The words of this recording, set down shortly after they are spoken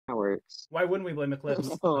works. Why wouldn't we blame Eclipse?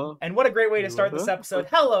 Oh. And what a great way to start this episode.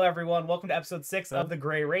 Hello, everyone. Welcome to episode 6 of the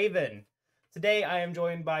GrayRaven. Today, I am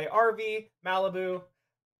joined by Arve, Malibu,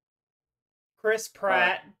 Chris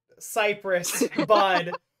Pratt, Cypress,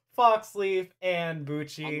 Bud, Foxleaf, and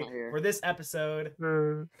Buci for this episode.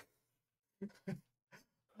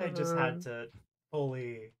 I just had to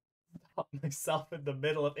fully stop myself in the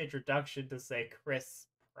middle of introduction to say Chris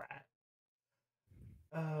Pratt.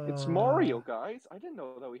 It's Mario, guys. I didn't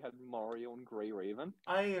know that we had Mario and GrayRaven.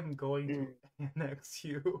 I am going to annex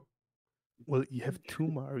you. Well, you have two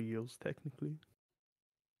Marios, technically.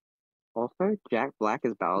 Also, Jack Black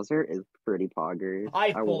as Bowser is pretty poggers.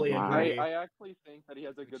 I fully agree. I actually think that he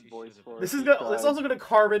has a good voice for this it. Is this also going to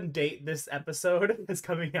carbon date this episode that's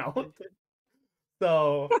coming out.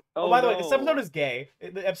 So, by the way, this episode is gay.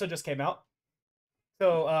 The episode just came out.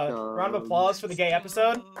 So, round of applause for the gay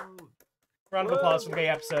episode. Round of applause for the gay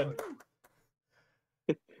episode.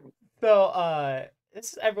 So,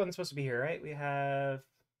 this is everyone's supposed to be here, right? We have.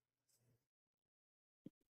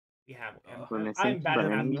 I'm bad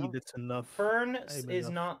at math. That's enough. Fern is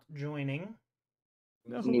not joining.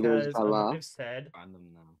 Neither is Bella. I've said.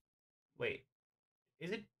 Wait,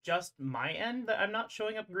 is it just my end that I'm not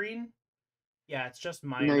showing up green? Yeah, it's just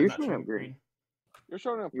my end. No, you're showing up green. You're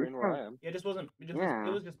showing up green where I am. Yeah, it just wasn't. It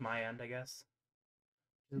was just my end, I guess.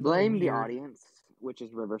 Blame the audience, which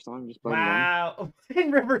is Riversong. Just blame them.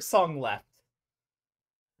 And Riversong left.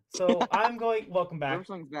 So I'm going. Welcome back.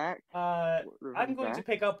 Riversong's back. I'm going to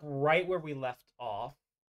pick up right where we left off,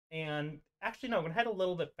 and actually no, I'm gonna head a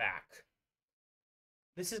little bit back.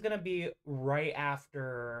 This is gonna be right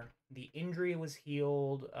after the injury was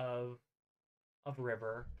healed of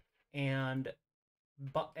River, and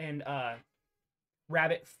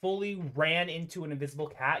Rabbit fully ran into an invisible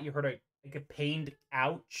cat. You heard a pained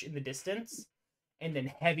ouch in the distance, and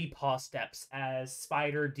then heavy paw steps as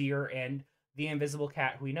Spider, Deer, and the invisible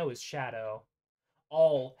cat, who we know is Shadow,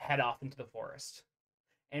 all head off into the forest.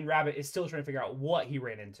 And Rabbit is still trying to figure out what he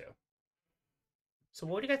ran into. So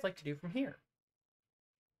what would you guys like to do from here?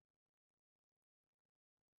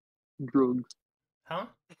 Drugs. Huh?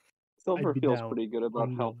 Silver feels pretty good about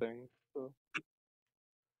helping. So.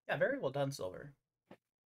 Yeah, very well done, Silver.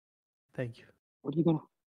 Thank you. What are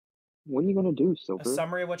you gonna do, Silver? A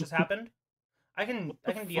summary of what just happened? I can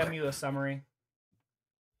DM you a summary.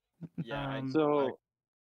 Yeah, because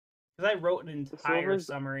I wrote an entire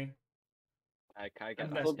summary.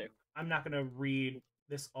 I'm not gonna read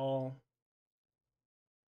this all.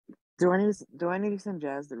 Do I need to send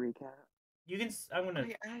Jazz the recap? You can.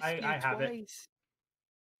 I have it.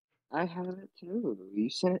 I have it too. You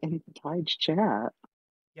sent it in Tide's chat.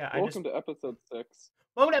 Yeah. Welcome to episode 6.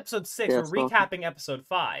 Welcome to episode 6. We're recapping episode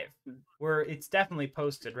 5, where it's definitely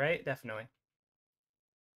posted, right? Definitely.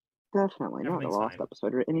 Definitely not the lost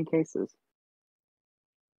episode or any cases.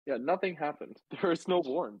 Yeah, nothing happened. There is no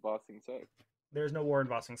war in Bossing Say. There's no war in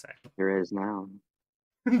Bossing Say. There is now.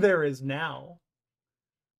 There is now.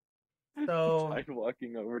 So I'm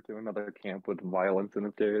walking over to another camp with violence in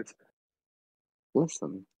its days.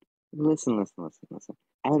 Listen.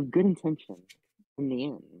 I have good intention in the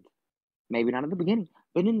end. Maybe not at the beginning,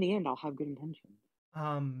 but in the end, I'll have good intention.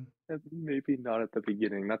 Maybe not at the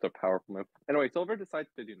beginning. That's a powerful move. Anyway, Silver decides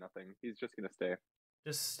to do nothing. He's just gonna stay.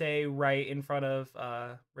 Just stay right in front of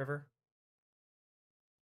River.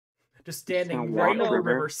 Just standing right over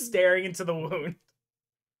River, staring into the wound.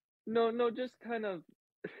 No, just kind of.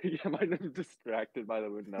 Yeah, I'm distracted by the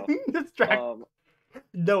wound now. Distracted.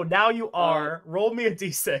 No, now you are. Roll me a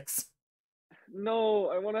d6. No,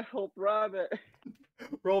 I want to help Rabbit.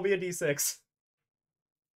 Roll me a d6.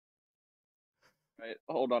 Right,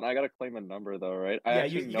 hold on. I gotta claim a number though, right?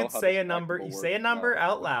 You can say a number. You say a number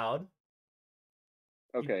out loud.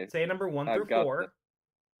 Okay. You say a number 1 through 4.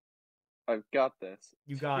 I've got this.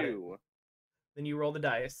 You got 2. it. Then you roll the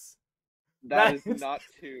dice. That is not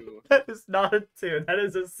 2. That is not a 2. That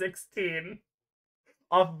is a 16.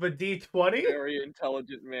 Off of a d20. Very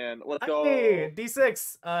intelligent man. Let's go. Hey,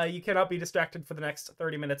 d6. You cannot be distracted for the next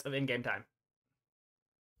 30 minutes of in-game time.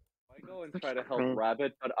 I go and try to help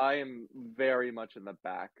Rabbit, but I am very much in the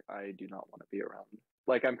back. I do not want to be around.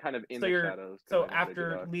 Like, I'm kind of in the shadows. So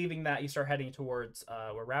after leaving that, you start heading towards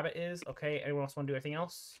where Rabbit is. Okay, anyone else want to do anything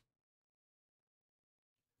else?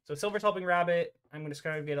 So Silver's helping Rabbit. I'm just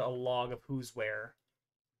going to get a log of who's where.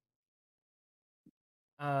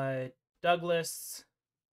 Douglas,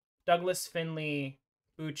 Finley,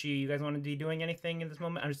 Buci, you guys want to be doing anything in this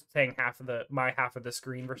moment? I'm just saying my half of the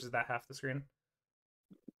screen versus that half of the screen.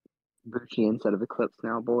 Buci instead of Eclipse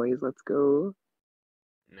now, boys. Let's go.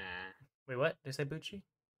 Nah. Wait, what? Did I say Buci?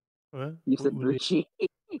 What? You said Buci.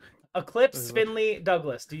 Eclipse, Finley,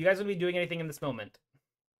 Douglas. Do you guys want to be doing anything in this moment?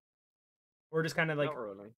 Or just kind of like Not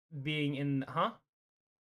really. being in,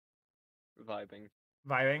 Vibing.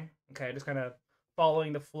 Vibing? Okay, just kind of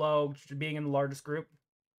following the flow, being in the largest group.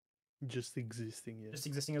 Just existing, yeah. Just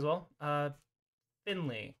existing as well.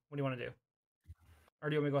 Finley, what do you want to do? Or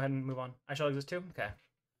do you want me to go ahead and move on? I shall exist too? Okay.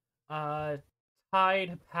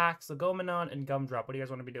 Tide, Pax, Legomenon, and Gumdrop. What do you guys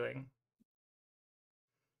want to be doing?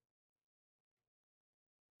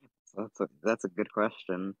 That's a good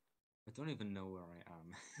question. I don't even know where I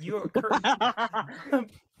am. You are currently...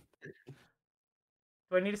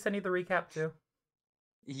 Do I need to send you the recap too?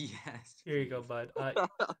 Yes. Here you go, bud.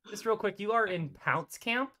 Just real quick, you are in Pounce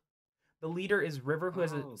Camp. The leader is River, who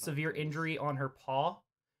has a severe injury on her paw.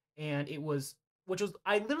 And it was...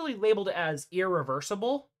 I literally labeled it as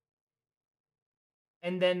irreversible.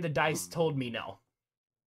 And then the dice told me no.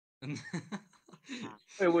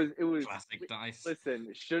 It was classic dice. Listen,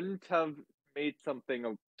 shouldn't have made something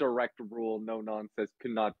a direct rule, no nonsense,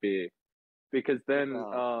 could not be. Because then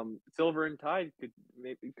Silver and Tide could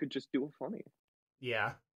just do a funny.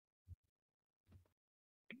 Yeah.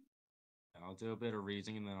 I'll do a bit of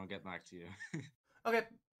reading and then I'll get back to you. Okay.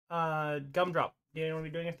 Gumdrop. Do you want to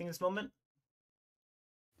be doing anything this moment?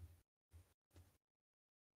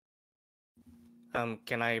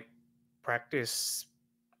 Can I practice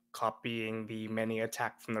copying the many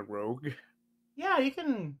attack from the rogue? Yeah, you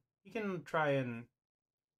can try and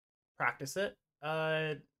practice it.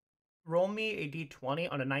 Roll me a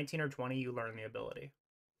d20. On a 19 or 20, you learn the ability.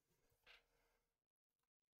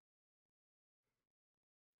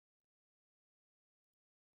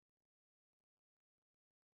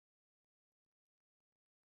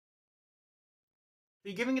 So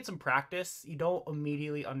you're giving it some practice. You don't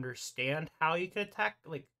immediately understand how you can attack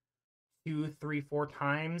like 2, 3, 4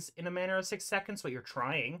 times in a manner of 6 seconds, but you're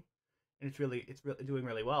trying, and it's really doing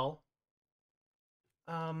really well.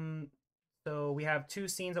 So we have 2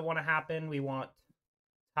 scenes that want to happen. We want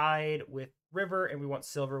Tide with River, and we want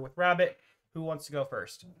Silver with Rabbit. Who wants to go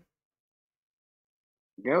first?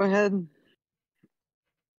 Go ahead.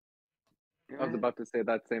 I was about to say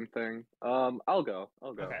that same thing. I'll go.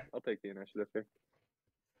 Okay. I'll take the initiative here.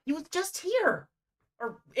 He was just here,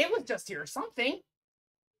 or it was just here, or something.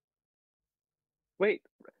 Wait,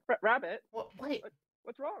 Rabbit. What? Wait.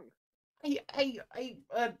 What's wrong?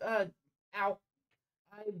 Ow!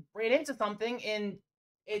 I ran into something and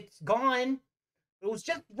it's gone. It was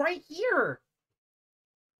just right here.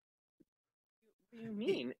 What do you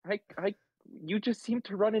mean? You just seem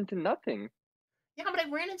to run into nothing. Yeah, but I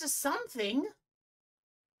ran into something.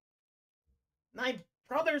 My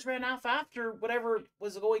brothers ran off after whatever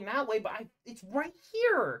was going that way, but it's right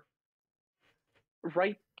here.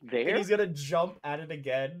 Right there? And he's gonna jump at it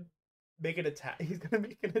again. Make an attack. He's gonna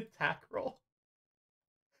make an attack roll.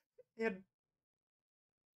 And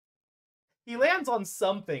he lands on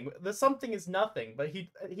something. The something is nothing, but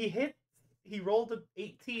he rolled an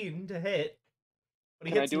 18 to hit. But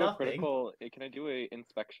he hits nothing. Can I do a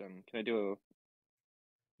inspection? Can I do a...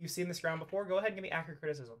 You've seen this round before? Go ahead and give me accurate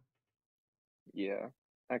criticism. Yeah,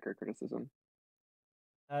 accurate criticism.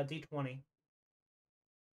 D20.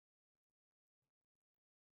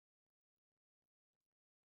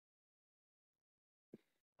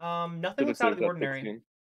 Nothing looks out of the ordinary.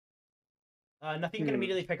 Nothing you can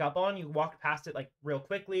immediately pick up on. You walked past it like real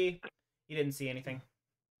quickly. You didn't see anything.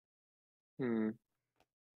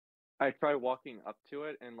 I tried walking up to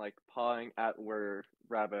it and like pawing at where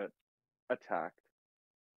Rabbit attacked.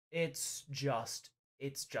 It's just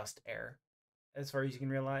air, as far as you can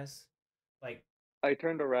realize. Like, I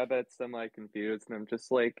turned to Rabbit semi-confused, and I'm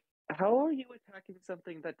just like, how are you attacking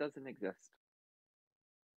something that doesn't exist?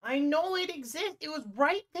 I know it exists. It was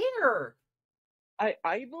right there.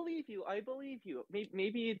 I believe you. I believe you.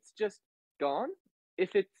 Maybe it's just gone.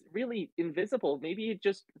 If it's really invisible, maybe it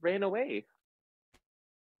just ran away.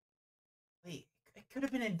 Wait, it could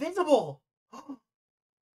have been invisible.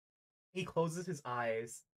 He closes his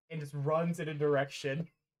eyes and just runs in a direction.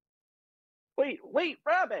 Wait,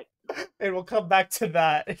 Rabbit! And we'll come back to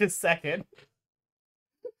that in a second.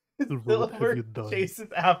 Silver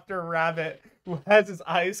chases after Rabbit, who has his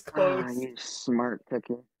eyes closed. You smart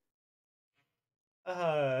cookie.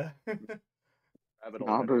 Malibu's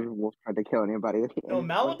wolf tried to kill anybody. No,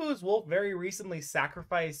 Malibu's wolf very recently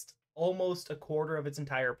sacrificed almost a quarter of its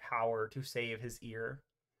entire power to save his ear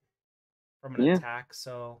from an attack,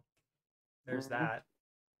 so there's that.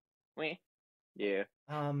 Wait. Yeah.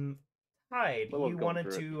 Tide, you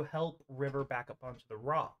wanted to help River back up onto the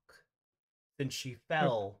rock since she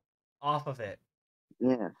fell off of it.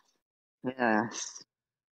 Yes.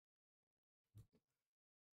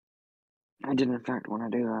 I did in fact want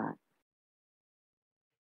to do that.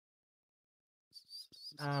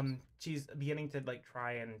 She's beginning to like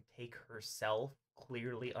try and take herself,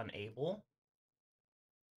 clearly unable.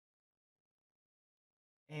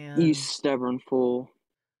 And You stubborn fool.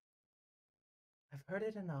 I've heard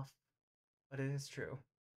it enough, but it is true.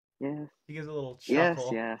 Yes. She gives a little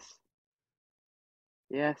chuckle. Yes.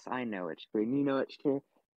 Yes, I know it's true. You know it's true.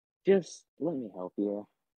 Just let me help you.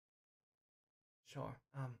 Sure.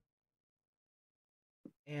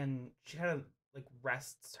 And she kind of like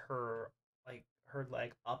rests her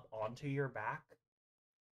leg up onto your back.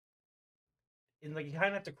 And like you kind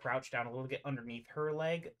of have to crouch down a little bit underneath her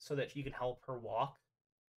leg so that you can help her walk.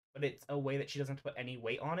 But it's a way that she doesn't have to put any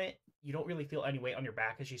weight on it. You don't really feel any weight on your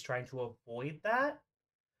back as she's trying to avoid that.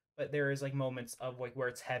 But there is like moments of like where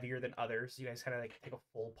it's heavier than others. You guys kind of like take a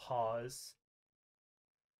full pause.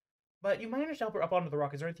 But you managed to help her up onto the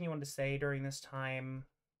rock. Is there anything you wanted to say during this time?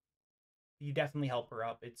 You definitely help her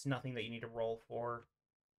up. It's nothing that you need to roll for.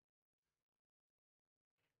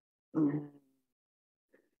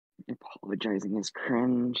 Apologizing is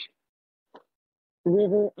cringe.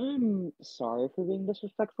 River, I'm sorry for being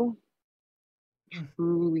disrespectful.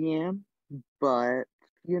 Truly am. But,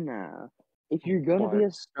 you know, if you're gonna be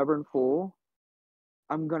a stubborn fool,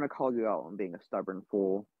 I'm gonna call you out on being a stubborn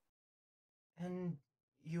fool. And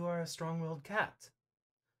you are a strong-willed cat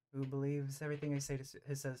who believes everything I say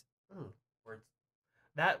to says. Oh, words.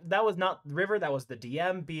 That was not River. That was the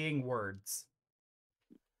DM being words.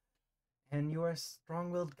 And you are a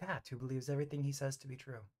strong-willed cat who believes everything he says to be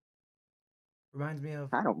true. Reminds me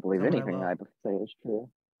of. I don't believe anything I say is true.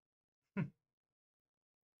 Then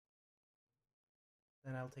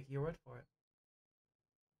I'll take your word for it.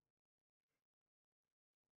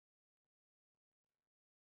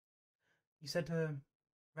 You said to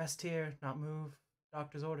rest here, not move.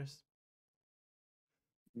 Doctor's orders.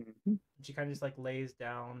 Mm-hmm. She kind of just like lays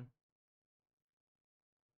down.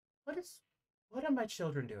 What are my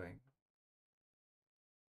children doing?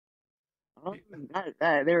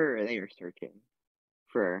 They're searching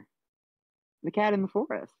for the cat in the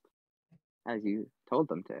forest, as you told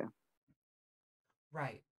them to.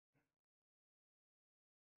 Right.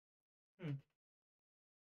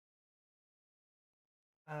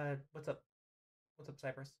 What's up? What's up,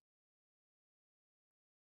 Cypress?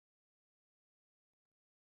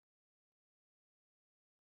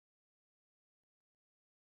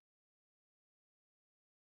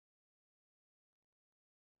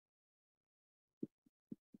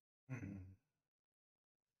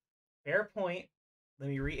 Fair point. Let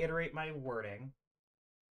me reiterate my wording.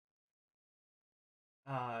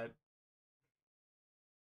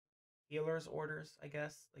 Healer's orders, I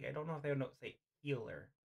guess. Like I don't know if they would say healer.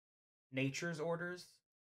 Nature's orders.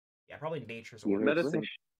 Yeah, probably nature's orders. Medicine.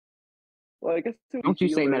 Well, I guess don't you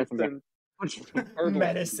say medicine? Medicine.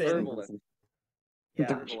 Herbalist.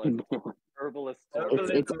 Yeah. Herbalist.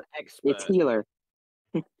 It's healer.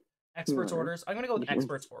 Experts orders. I'm gonna go with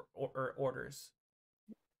experts orders.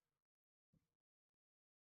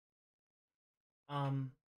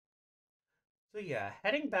 So yeah,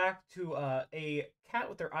 heading back to a cat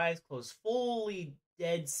with their eyes closed, fully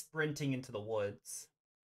dead, sprinting into the woods.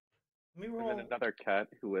 Let me roll. And then another cat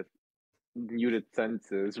who with muted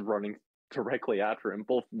senses running directly after him.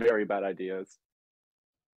 Both very bad ideas.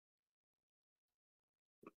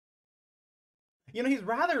 You know, he's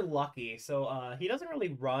rather lucky, so he doesn't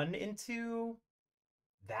really run into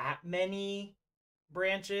that many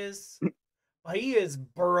branches, but he is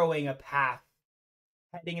burrowing a path,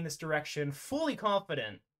 heading in this direction, fully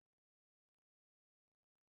confident.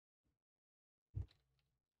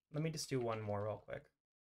 Let me just do one more real quick.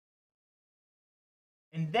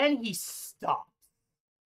 And then he stops.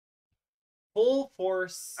 Full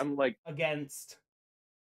force against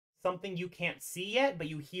something you can't see yet, but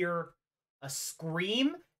you hear a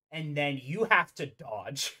scream, and then you have to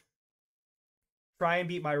dodge. Try and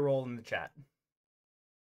beat my roll in the chat.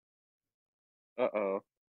 Uh-oh.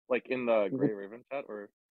 Like in the GrayRaven chat, or?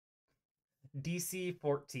 DC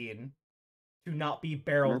 14 to not be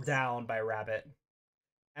barreled down by Rabbit.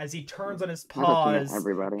 As he turns on his paws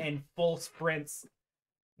and full sprints,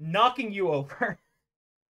 knocking you over.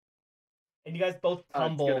 And you guys both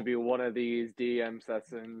tumble. It's gonna be one of these DM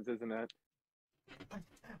sessions, isn't it?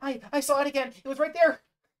 I saw it again. It was right there.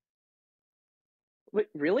 Wait,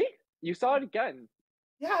 really? You saw it again?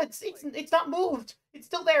 Yeah, it's not moved. It's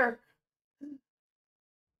still there.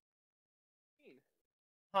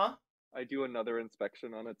 Huh? I do another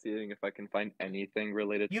inspection on it, seeing if I can find anything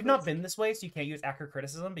related. You've not been this way, so you can't use accurate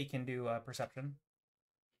criticism, but you can do perception.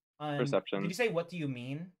 Perception. Did you say what do you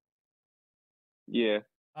mean? Yeah.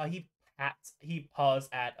 He paws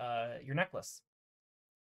at your necklace.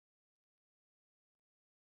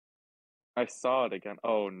 I saw it again.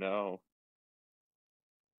 Oh no.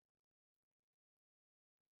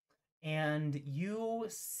 And you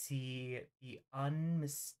see the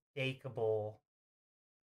unmistakable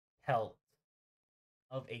pelt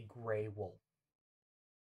of a gray wolf.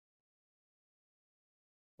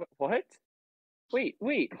 What? Wait,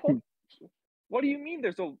 hold. What do you mean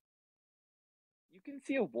there's a... You can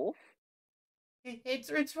see a wolf?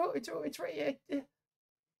 It's right.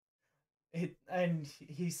 And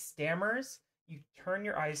he stammers. You turn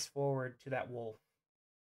your eyes forward to that wolf.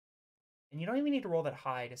 And you don't even need to roll that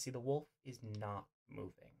high to see the wolf is not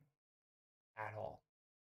moving at all.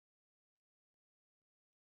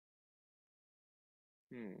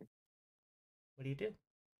 What do you do?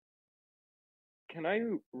 Can I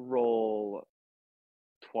roll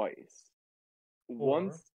twice?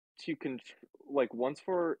 Once once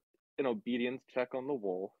for an obedience check on the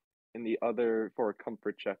wolf, and the other for a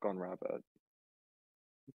comfort check on Rabbit.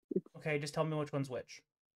 Okay, just tell me which one's which.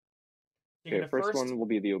 Okay, first one will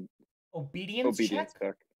be the obedience check?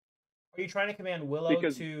 check. Are you trying to command Willow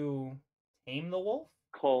to tame the wolf?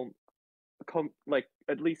 Like,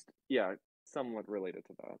 at least, yeah, somewhat related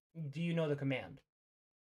to that. Do you know the command?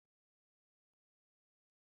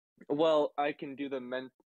 Well, I can do the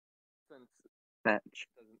fetch.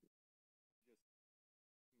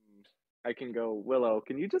 I can go, Willow,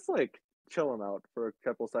 can you just, like, chill him out for a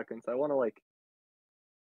couple seconds? I want to, like...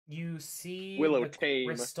 You see Willow the tame.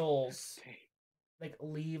 crystals like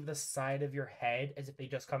leave the side of your head as if they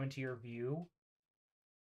just come into your view.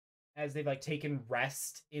 As they've like taken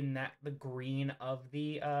rest in the green of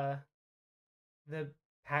the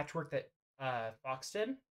patchwork that Fox did.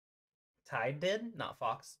 Tide did, not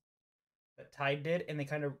Fox. But Tide did, and they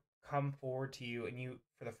kind of come forward to you, and you,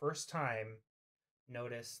 for the first time,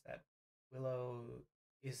 notice that Willow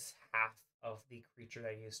is half of the creature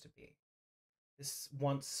that used to be. This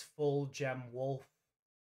once full gem wolf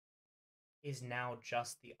is now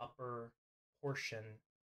just the upper portion,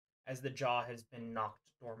 as the jaw has been knocked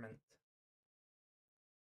dormant.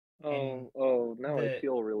 Now I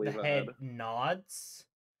feel really bad. The head nods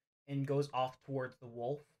and goes off towards the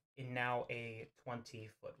wolf in now a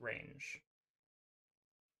 20-foot range.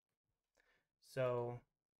 So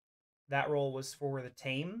that roll was for the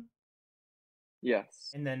tame.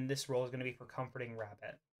 Yes. And then this roll is going to be for comforting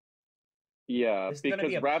Rabbit. Yeah,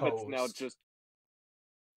 because Rabbit's now just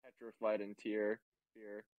petrified in fear.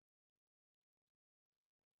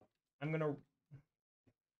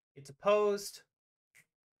 It's opposed.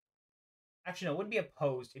 Actually, no, it wouldn't be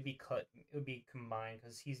opposed. It would be combined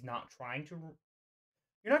because he's not trying to.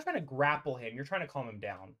 You're not trying to grapple him. You're trying to calm him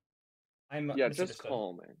down. Just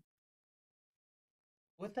calming.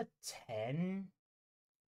 With a 10.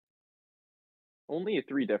 Only a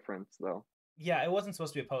 3 difference, though. Yeah, it wasn't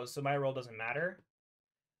supposed to be opposed, so my roll doesn't matter.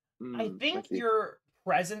 I think I your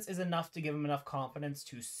presence is enough to give him enough confidence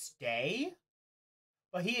to stay,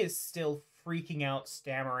 but he is still freaking out,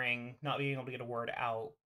 stammering, not being able to get a word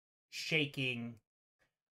out, shaking,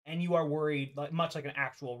 and you are worried, much like an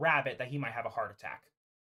actual rabbit, that he might have a heart attack.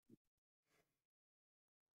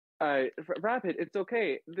 Rabbit, it's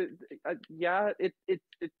okay. It's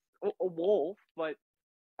a wolf, but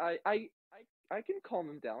I can calm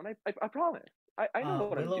him down. I promise. I know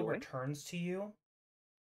what I'm doing. Willow returns to you.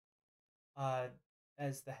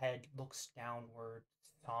 As the head looks downward,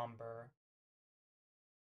 somber,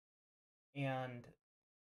 and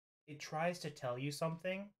it tries to tell you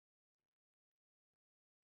something.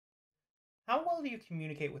 How well do you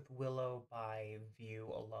communicate with Willow by view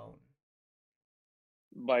alone?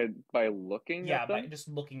 By looking at them? Yeah, by just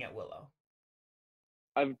looking at Willow.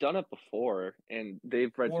 I've done it before, and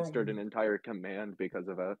they've registered an entire command because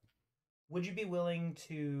of it. Would you be willing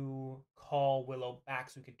to call Willow back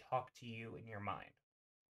so he could talk to you in your mind?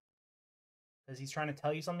 Because he's trying to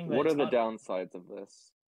tell you something. What are the downsides of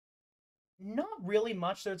this? Not really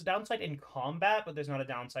much. There's a downside in combat, but there's not a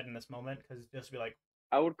downside in this moment because it's just be like.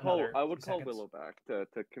 I would call Willow back to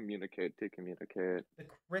communicate. The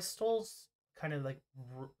crystals kind of like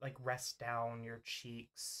rest down your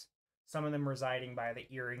cheeks. Some of them residing by the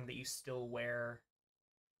earring that you still wear,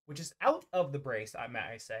 which is out of the brace,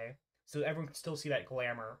 I say. So everyone can still see that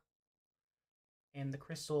glamour. And the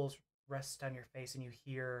crystals rest on your face, and you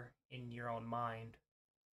hear in your own mind,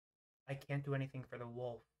 I can't do anything for the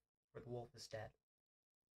wolf, for the wolf is dead.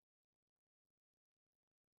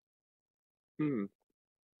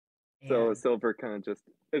 So Silver kind of just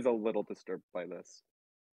is a little disturbed by this.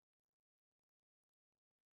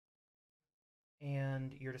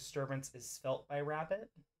 And your disturbance is felt by Rabbit.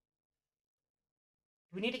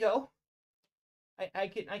 Do we need to go? I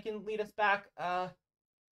can lead us back.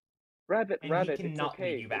 Rabbit, he cannot it's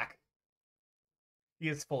okay. lead you back. He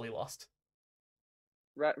is fully lost.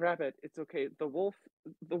 Rabbit, it's okay. The wolf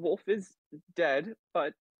is dead,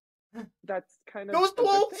 but that's kind of Ghost a good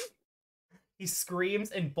wolf! thing. He screams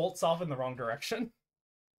and bolts off in the wrong direction.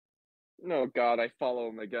 No, God, I follow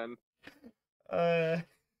him again.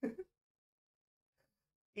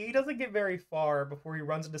 He doesn't get very far before he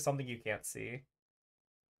runs into something you can't see.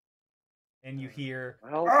 And you hear,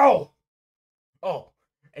 Well, "Oh! Oh!"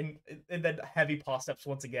 And then heavy paw steps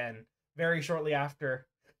once again. Very shortly after,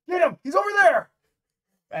 "Get him! He's over there!"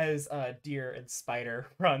 As Deer and Spider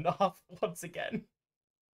run off once again.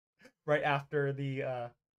 Right after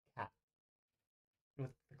the cat.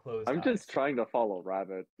 With the closed I'm eyes. just trying to follow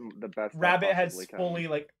Rabbit the best. Rabbit I has possibly can. fully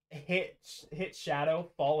like hit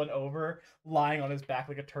Shadow, fallen over, lying on his back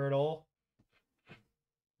like a turtle.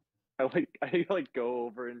 I go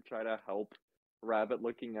over and try to help Rabbit,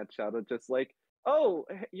 looking at Shadow, just like, "Oh,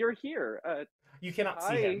 you're here. You cannot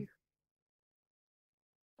hi." see him.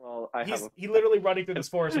 Well, He's literally running through this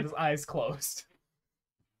forest with his eyes closed.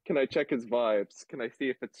 Can I check his vibes? Can I see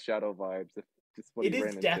if it's Shadow vibes? If just what It he is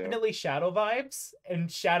ran into? definitely Shadow vibes,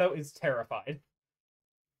 and Shadow is terrified.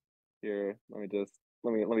 Here, let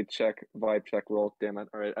me check vibe check roll. Damn it!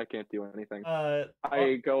 All right, I can't do anything.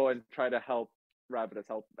 I go and try to help Rabbit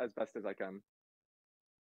as best as I can.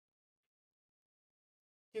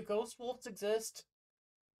 Do ghost wolves exist?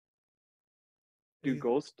 Do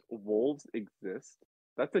ghost wolves exist?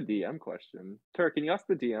 That's a DM question. Tur, can you ask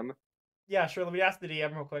the DM? Yeah, sure. Let me ask the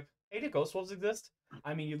DM real quick. Hey, do ghost wolves exist?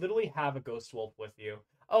 I mean, you literally have a ghost wolf with you.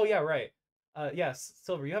 Oh yeah, right. Yes,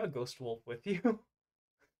 Silver, you have a ghost wolf with you.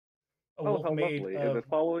 A wolf how made lovely. of Is it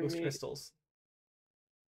following ghost me? crystals.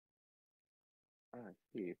 I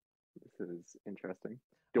see. This is interesting.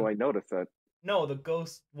 Do I notice it? No, the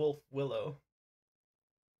ghost wolf Willow.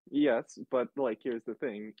 Yes, but like, here's the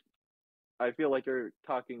thing. I feel like you're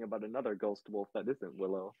talking about another ghost wolf that isn't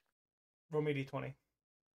Willow. Roll me d20.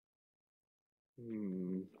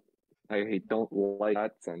 I don't like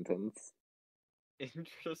that sentence.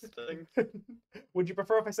 Interesting. Would you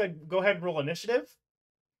prefer if I said go ahead and roll initiative?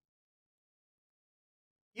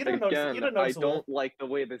 You don't notice. You don't notice I a wolf. don't like the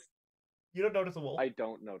way this. You don't notice a wolf. I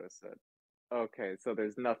don't notice it. Okay, so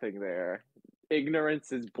there's nothing there.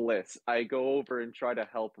 Ignorance is bliss. I go over and try to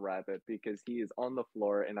help Rabbit because he is on the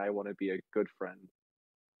floor and I want to be a good friend.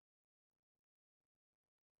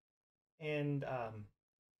 And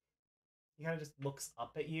he kind of just looks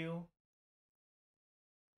up at you.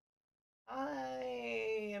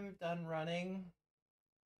 I am done running.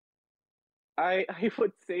 I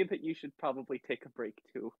would say that you should probably take a break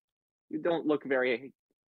too. You don't look very.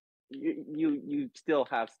 You still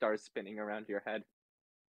have stars spinning around your head.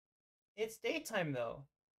 It's daytime though.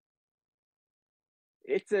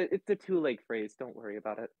 It's a two-leg phrase. Don't worry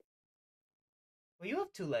about it. Well, you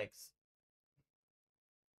have two legs.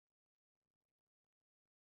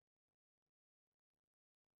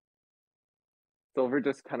 Silver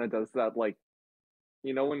just kind of does that, like,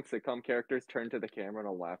 you know, when sitcom characters turn to the camera and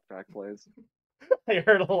a laugh track plays. I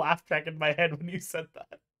heard a laugh track in my head when you said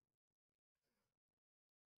that.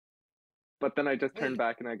 But then I just turn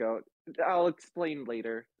back and I go, "I'll explain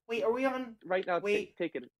later. Wait, are we on? Right now, Wait.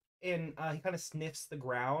 take it." And he kind of sniffs the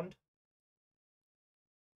ground.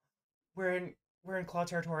 We're in claw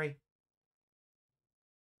territory.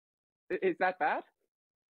 Is that bad?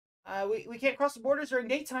 We can't cross the borders during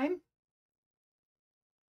daytime.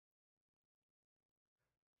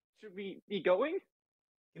 Should we be going?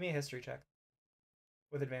 Give me a history check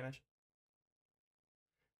with advantage.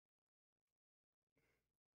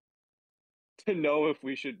 To know if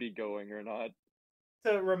we should be going or not.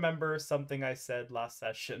 To remember something I said last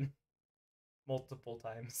session multiple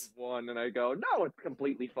times. 1, and I go, "No, it's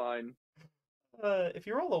completely fine." If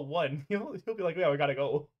you roll a 1, he'll be like, "Yeah, we gotta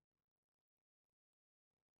go."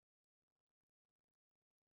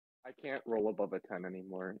 I can't roll above a 10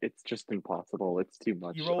 anymore. It's just impossible. It's too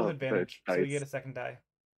much. You roll with of the advantage, so you dice. get a second die.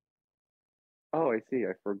 Oh, I see.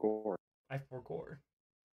 I forgot. I forgot.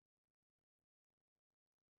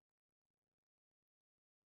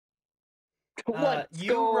 Let's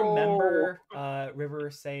you go! remember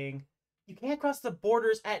River saying, "You can't cross the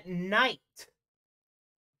borders at night."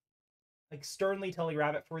 Like sternly telling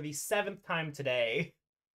Rabbit for the 7th time today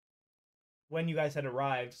when you guys had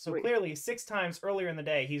arrived. So Wait. clearly 6 times earlier in the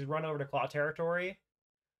day, he's run over to Claw territory,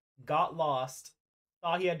 got lost,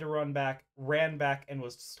 thought he had to run back, ran back, and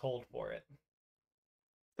was told for it.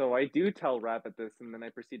 So I do tell Rabbit this, and then I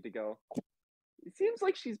proceed to go, "It seems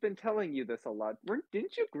like she's been telling you this a lot.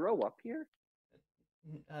 Didn't you grow up here?"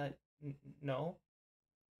 No.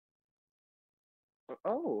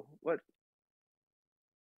 Oh, what?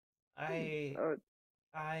 I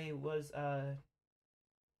was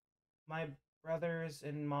my brothers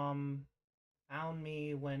and mom found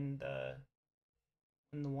me when the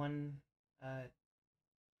one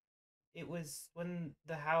it was when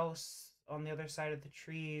the house on the other side of the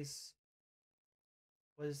trees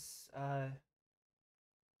was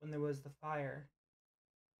when there was the fire.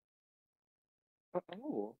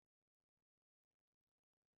 Oh.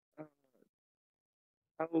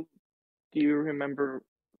 How do you remember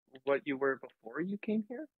what you were before you came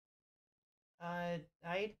here? I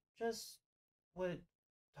just would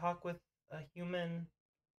talk with a human.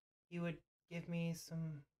 He would give me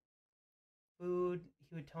some food.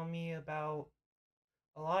 He would tell me about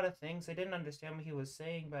a lot of things. I didn't understand what he was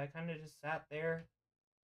saying, but I kind of just sat there.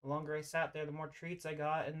 The longer I sat there, the more treats I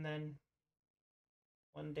got, and then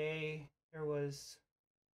one day there was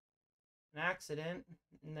an accident,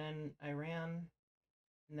 and then I ran,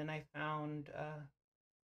 and then I found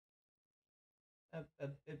a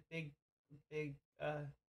big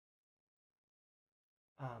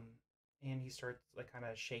um and he starts like kind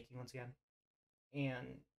of shaking once again,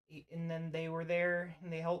 and then they were there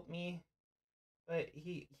and they helped me, but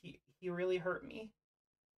he really hurt me,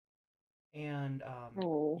 and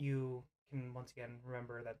Oh. you can once again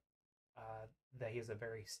remember that that he has a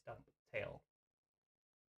very stumped tail.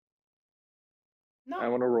 I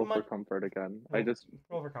want to roll for much. comfort again.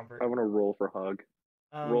 Roll for comfort. I want to roll for hug.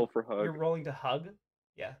 Roll for hug. You're rolling to hug?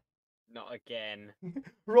 Yeah. Not again.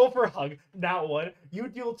 Roll for hug. Now one. You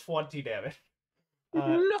deal 20 damage.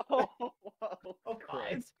 No! Oh,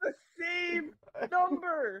 fine. It's the same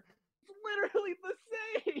number! It's literally the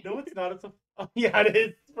same! No, it's not. It's a... Oh, yeah, it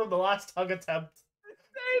is from the last hug attempt.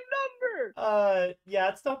 Same number! Yeah,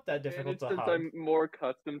 it's not that difficult to since hug. I'm more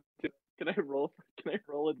accustomed to... Can I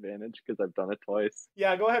roll advantage? Because I've done it twice.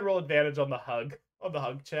 Yeah, go ahead, roll advantage on the hug. On the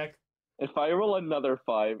hug check. If I roll another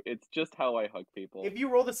 5, it's just how I hug people. If you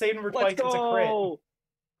roll the same number Let's twice, it's a crit.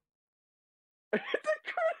 It's a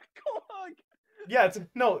critical hug! Yeah, it's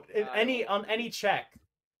no on any check.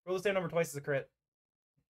 Roll the same number twice is a crit.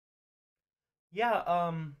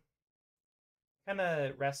 Yeah,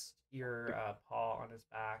 kinda rest your paw on his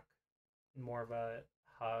back. More of a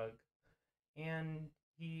hug. And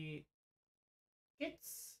he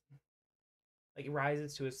gets like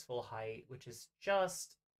rises to his full height, which is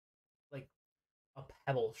just like a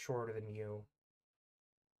pebble shorter than you.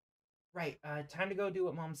 Right, time to go do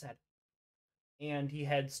what Mom said. And he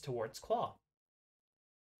heads towards Claw.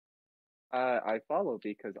 I follow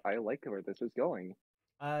because I like where this is going.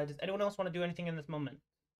 Does anyone else want to do anything in this moment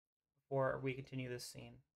before we continue this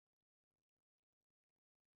scene?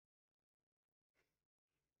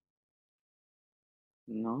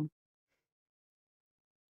 No.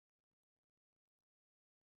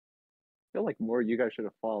 I feel like you guys should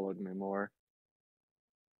have followed me more.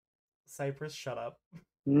 Cypress, shut up.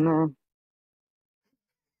 No.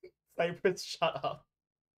 Cypress, shut up.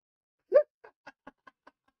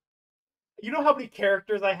 You know how many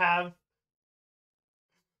characters I have?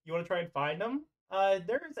 You want to try and find them?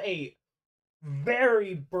 There's a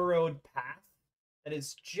very burrowed path that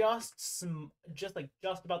is just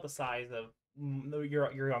about the size of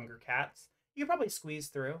your younger cats. You could probably squeeze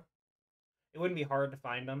through. It wouldn't be hard to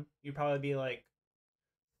find them. You'd probably be like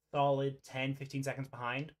solid 10, 15 seconds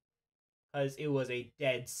behind. Because it was a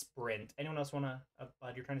dead sprint. Anyone else want to...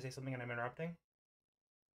 Bud, you're trying to say something and I'm interrupting?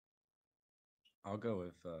 I'll go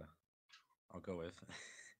with...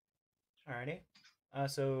 Alrighty.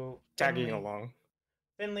 So... Tagging along.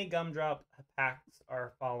 Finley, Gumdrop, Packs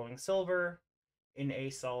are following Silver in a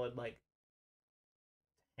solid,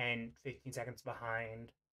 10, 15 seconds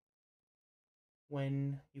behind.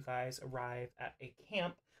 When you guys arrive at a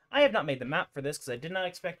camp... I have not made the map for this because I did not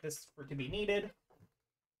expect this to be needed.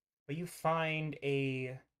 But you find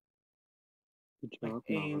a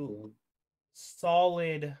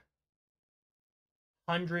solid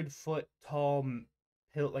 100-foot tall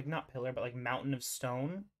not pillar, but mountain of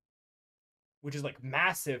stone, which is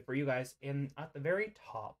massive for you guys. And at the very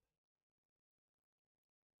top,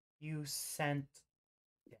 you sent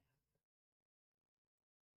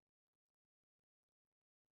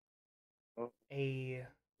a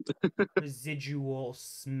residual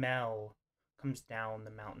smell comes down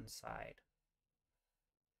the mountainside.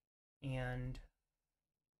 And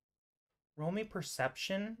roll me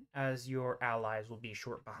perception as your allies will be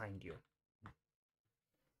short behind you.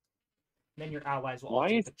 Then your allies will Why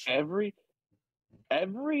also is every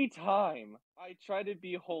time I try to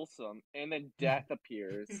be wholesome and then death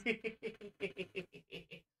appears?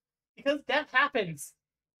 Because death happens.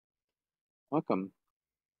 Welcome.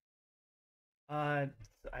 I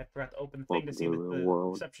forgot to open the thing to see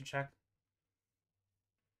the perception check.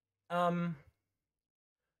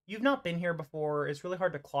 You've not been here before. It's really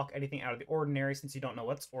hard to clock anything out of the ordinary since you don't know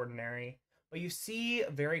what's ordinary. But you see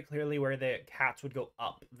very clearly where the cats would go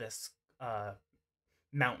up this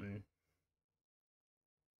mountain.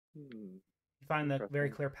 You find the very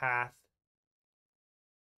clear path.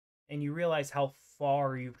 And you realize how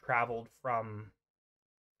far you've traveled from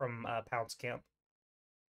Pounce Camp.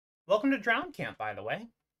 Welcome to Drown Camp, by the way.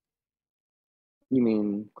 You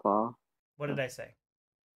mean Claw? What did I say?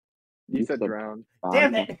 You said drown.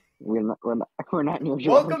 Damn it! We're not near Drown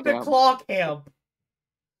Welcome to Camp. Claw Camp.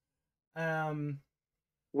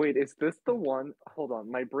 Wait, is this the one? Hold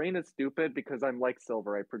on, my brain is stupid because I'm like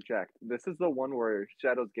Silver. I project. This is the one where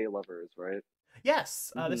Shadow's gay lover is, right?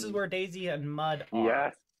 Yes, this is where Daisy and Mud are.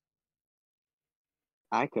 Yes.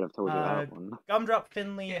 I could have told you that one. Gumdrop,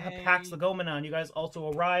 Finley, Pax, Legomena, and you guys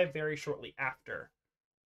also arrive very shortly after.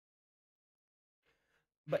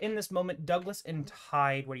 But in this moment, Douglas and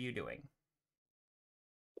Tide, what are you doing?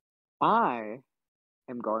 I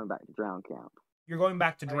am going back to Drown Camp. You're going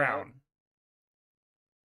back to Drown.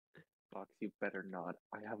 Fox, you better not.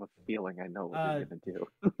 I have a feeling I know what you're gonna do.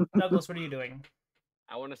 Douglas, what are you doing?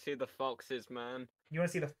 I want to see the foxes, man. You want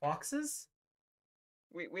to see the foxes?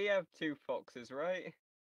 We have 2 foxes, right?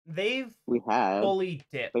 They've have fully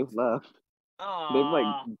dipped. They've left.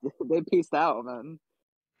 Aww. They peaced out, man.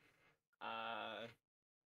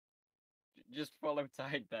 Just follow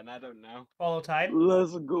Tide then. I don't know. Follow Tide.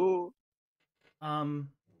 Let's go.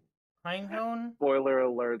 Pinecone. Spoiler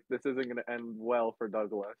alert: this isn't gonna end well for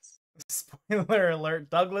Douglas. Spoiler alert: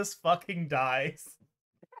 Douglas fucking dies.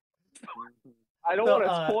 I don't want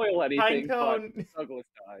to spoil anything, Pinecone... but Douglas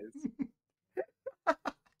dies.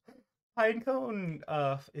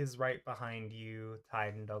 Pinecone is right behind you,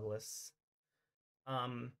 Tide and Douglas.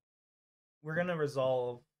 We're gonna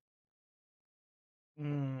resolve.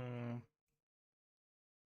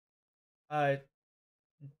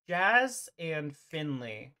 Jazz and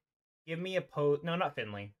Finley, give me a pose. No, not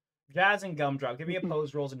Finley. Jazz and Gumdrop, give me a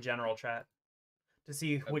pose rolls in general chat to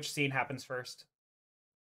see which scene happens first.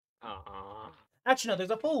 Actually, no.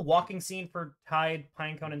 There's a full walking scene for Tide,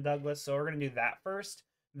 Pinecone, and Douglas, so we're gonna do that first.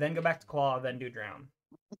 Then go back to Claw, then do Drown.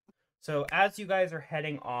 So as you guys are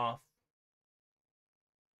heading off,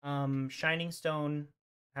 Shining Stone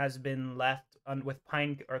has been left with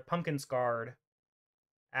Pumpkin Scarred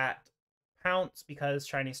at Pounce because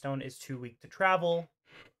Shining Stone is too weak to travel.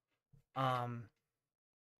 And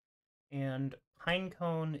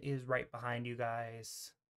Pinecone is right behind you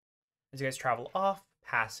guys as you guys travel off,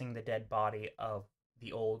 passing the dead body of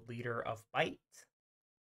the old leader of Bite.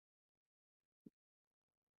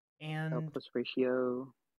 And plus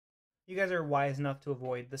ratio. You guys are wise enough to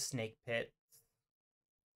avoid the snake pit.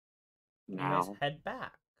 You guys head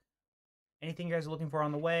back. Anything you guys are looking for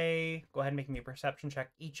on the way, go ahead and make me a perception check,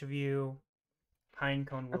 each of you.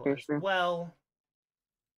 Pinecone will as well.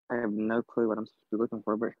 I have no clue what I'm supposed to be looking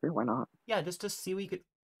for, but sure, why not? Yeah, just to see what you could...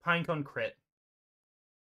 Pinecone crit.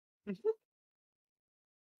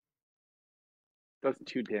 Does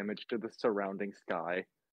 2 damage to the surrounding sky.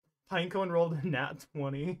 Pinecone rolled a nat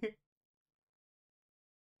 20.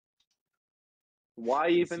 Why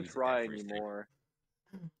even try anymore?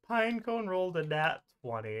 Pinecone rolled a nat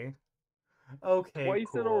 20. Okay,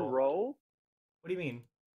 Twice in a row? What do you mean?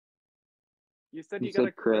 You said you got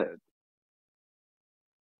a crit.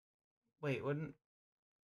 Wait, wouldn't...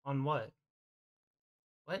 On what?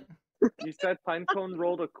 What? You said Pinecone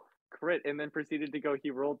rolled a crit and then proceeded to go, he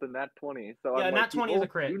rolled the nat 20. So yeah, I'm nat 20 is a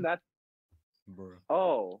crit.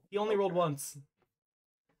 Oh. He only rolled once.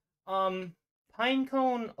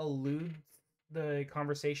 Pinecone eludes the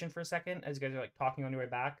conversation for a second as you guys are like talking on your way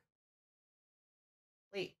back.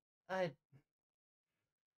 Wait,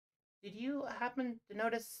 did you happen to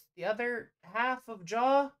notice the other half of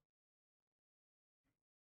Jaw?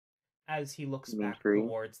 As he looks back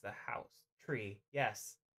towards the house. Tree,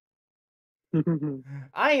 yes.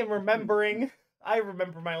 I am remembering. I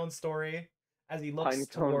remember my own story as he looks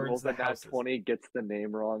towards the house. Nat 20 gets the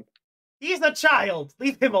name wrong. He's a child.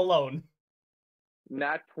 Leave him alone.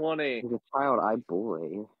 Nat 20. He's a child, I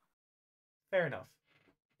bully. Fair enough.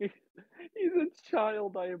 He's a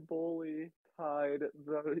child, I bully. Tide,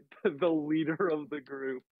 the leader of the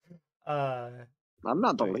group. I'm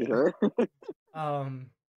not the leader.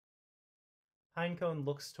 Pinecone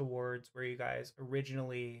looks towards where you guys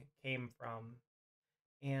originally came from,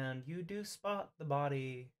 and you do spot the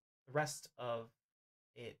body, the rest of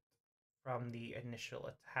it, from the initial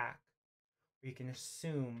attack. You can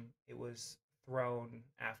assume it was thrown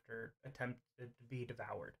after attempted to be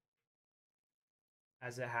devoured,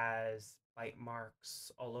 as it has bite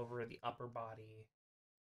marks all over the upper body.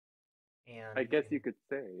 And I guess you could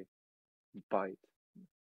say bite.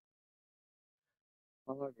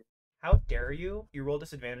 How dare you? You roll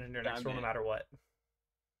disadvantage in your next Damn roll no it. matter what.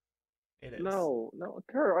 It is. No,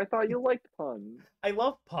 Kerr, I thought you liked puns. I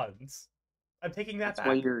love puns. I'm taking that That's back.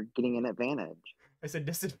 why you're getting an advantage. I said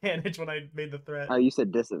disadvantage when I made the threat. Oh, you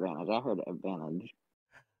said disadvantage. I heard advantage.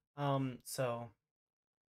 So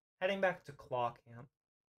heading back to Claw Camp.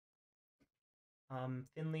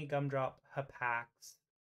 Finley, Gumdrop, Hapax,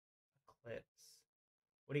 Eclipse.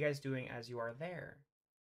 What are you guys doing as you are there?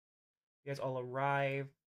 You guys all arrive,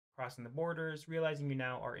 crossing the borders, realizing you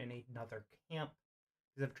now are in another camp.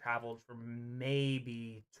 You have traveled for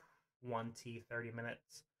maybe 20, 30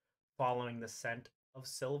 minutes following the scent of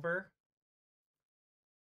silver.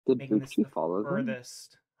 Did Making this Buci the follow them?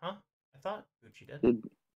 furthest. Huh? I thought Buci did.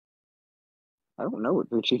 I don't know what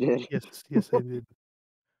Buci did. Yes, I did.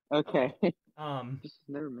 Okay. Just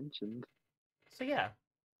never mentioned. So yeah.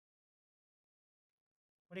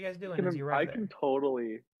 What are you guys doing as you arrive I there? can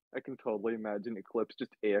totally imagine Eclipse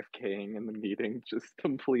just AFKing in the meeting, just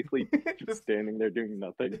completely just standing there doing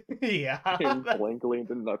nothing. Yeah. Staring blankly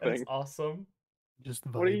into That's nothing. awesome. Just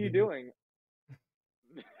What are you vibing. doing?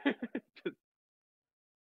 Just-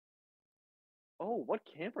 Oh, what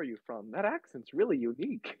camp are you from? That accent's really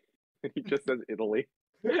unique. He just says Italy.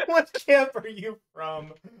 What camp are you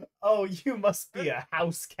from? Oh, you must be a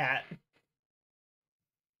house cat.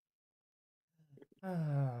 Oh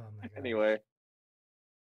my god. Anyway,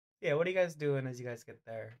 Yeah, what are you guys doing as you guys get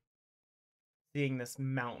there? Seeing this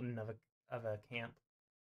mountain of a camp.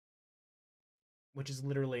 Which is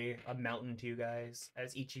literally a mountain to you guys,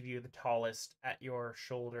 as each of you the tallest at your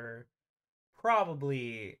shoulder.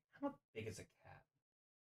 Probably, how big is a cat?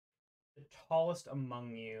 The tallest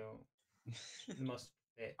among you, the most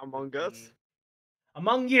fit. Among would us? be-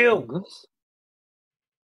 Among you! Among us?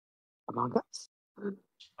 Among us?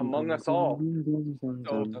 among us all.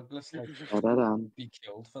 So Douglas like Da-da-dum. be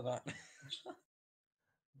killed for that.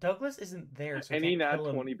 Douglas isn't there, so I Any can't nat kill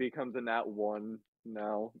him. 20 becomes a nat 1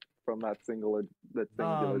 now from that singular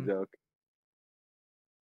joke.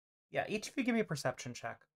 Yeah, each of you give me a perception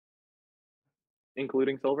check.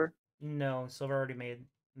 Including Silver? No, Silver already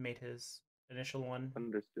made his initial one.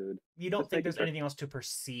 Understood. You don't Just think making there's sure. anything else to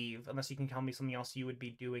perceive, unless you can tell me something else you would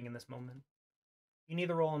be doing in this moment. You can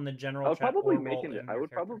either roll in the general I would chat probably or roll in I your would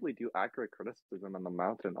character. probably do accurate criticism on the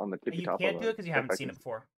mountain on the tippy You top can't of do it because you haven't seen it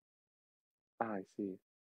before. Ah, I see.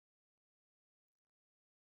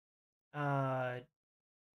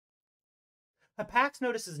 Hapax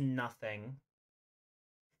notices nothing.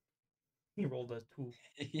 He rolled a 2.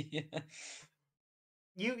 Yeah.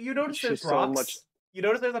 You notice She's there's so rocks. much- You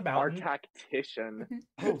notice there's a Our mountain. tactician.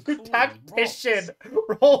 Oh, The cool, tactician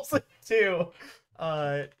rocks. rolls a 2.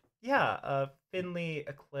 Finley,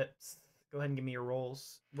 Eclipse. Go ahead and give me your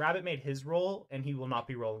rolls. Rabbit made his roll, and he will not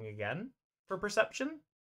be rolling again for perception.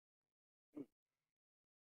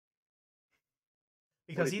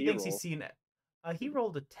 Because did he he thinks roll? he's seen it. He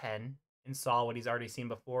rolled a 10 and saw what he's already seen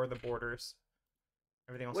before, the borders.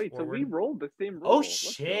 Everything else Wait, forward. so we rolled the same roll. Oh Let's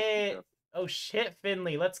go. shit! Oh shit,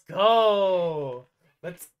 Finley, let's go!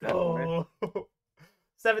 Let's go!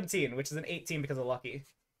 17, which is an 18 because of lucky.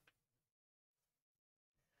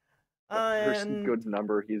 The first And good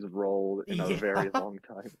number he's rolled in a very long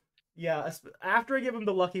time. yeah, after I give him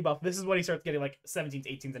the lucky buff, this is when he starts getting like 17s,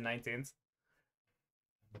 18s, and 19s.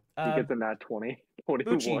 He gets a nat 20.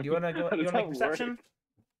 21. Buci, do you want to go? How You does want to make that perception? work?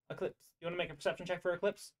 Eclipse, you want to make a perception check for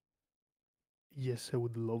Eclipse? Yes, I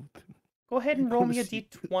would love to. Go ahead and roll me a Proceed.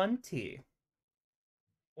 d20.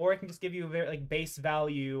 Or I can just give you a very like base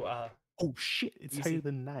value. Oh shit! It's You higher see-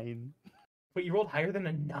 than 9. Wait, you rolled higher than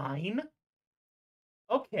a 9?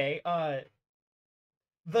 Okay,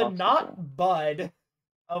 the not Obstacle. bud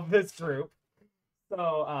of this group.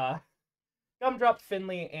 So, Gumdrop,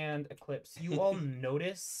 Finley, and Eclipse, you all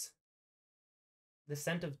notice the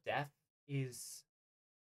scent of death is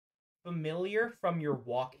familiar from your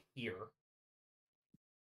walk here.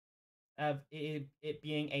 Of it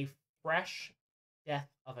being a fresh death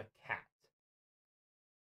of a cat.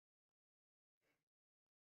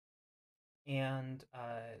 And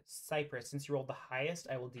Cypress, since you rolled the highest,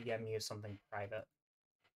 I will DM you something private.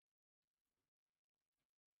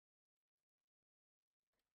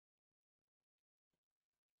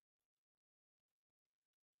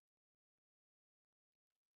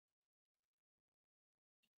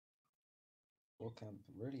 Book camp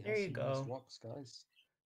really There has you some nice go. rocks, guys.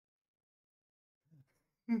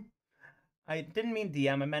 I didn't mean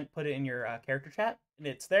DM, I meant put it in your character chat, and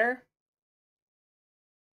it's there.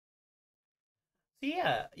 So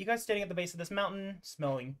yeah, you guys standing at the base of this mountain,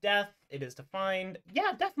 smelling death. It is defined.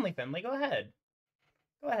 Yeah, definitely, Finley. Go ahead.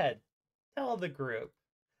 Go ahead. Tell the group.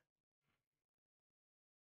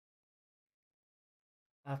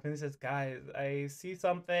 Finley says, guys, I see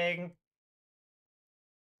something.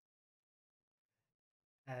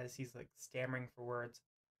 As he's like stammering for words.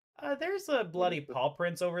 There's a bloody paw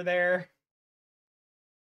prints over there.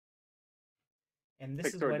 And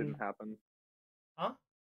this is Pixar when... didn't happen. Huh?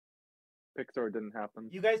 Pixar didn't happen.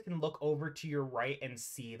 You guys can look over to your right and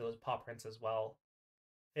see those paw prints as well.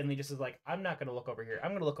 Finley just is like, I'm not gonna look over here.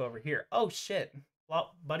 I'm gonna look over here. Oh shit.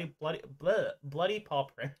 Bloody paw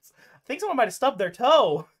prints. I think someone might have stubbed their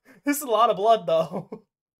toe. This is a lot of blood though.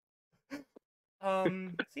 So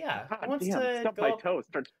yeah, God who wants damn, to stub go my up, toe,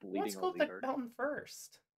 starts who wants bleeding to go all up the later. mountain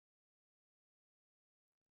first?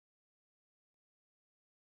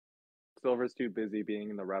 Silver's too busy being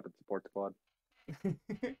in the rabbit support squad.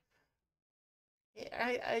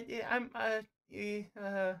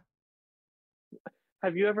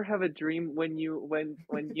 Have you ever have a dream when you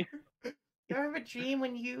You ever have a dream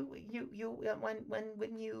when you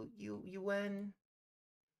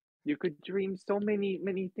could dream so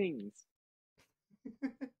many things?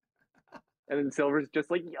 And then Silver's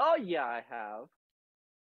just like, oh yeah, I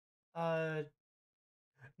have.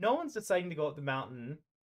 No one's deciding to go up the mountain.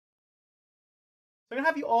 So I'm gonna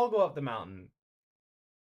have you all go up the mountain.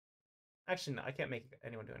 Actually, no, I can't make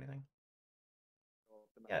anyone do anything.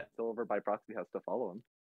 Yeah. Silver by proxy has to follow him.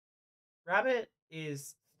 Rabbit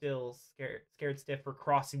is still scared stiff for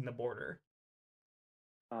crossing the border.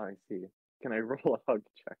 Oh, I see. Can I roll a hug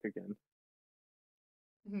check again?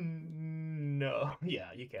 No.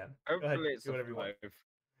 Yeah, you can. Go ahead. Hopefully it's Do a whatever you want. 5.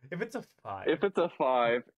 If it's a 5. If it's a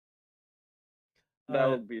 5, that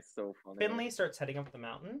would be so funny. Finley starts heading up the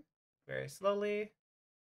mountain very slowly.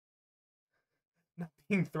 Not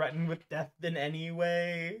being threatened with death in any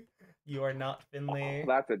way. You are not Finley. Oh,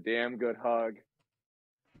 that's a damn good hug.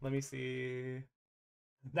 Let me see.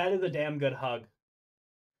 That is a damn good hug.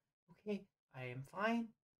 Okay, I am fine.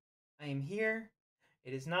 I am here.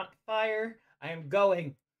 It is not fire. I am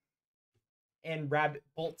going. And Rabbit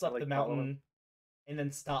bolts up the mountain and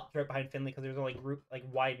then stops right behind Finley because there's only group like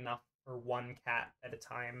wide enough for one cat at a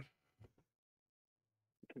time.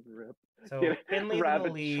 Rip. So Finley's in the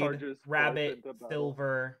lead. Rabbit,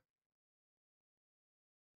 Silver.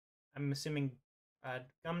 I'm assuming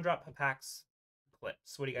Gumdrop, Papax,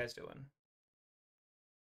 Eclipse. What are you guys doing?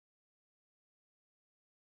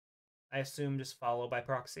 I assume just follow by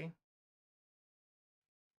proxy.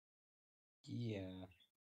 Yeah.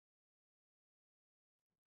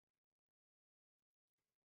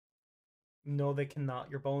 No, they cannot.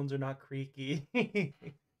 Your bones are not creaky.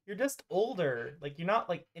 You're just older. Like, you're not,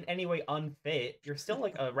 like, in any way unfit. You're still,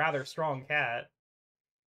 like, a rather strong cat.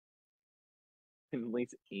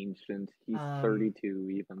 Finley's ancient. He's 32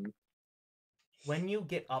 even. When you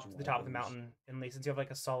get up to the top of the mountain, Finley, since you have,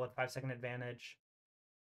 like, a solid 5-second advantage,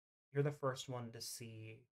 you're the first one to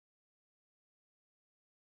see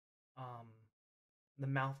the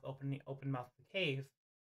mouth, open mouth of the cave,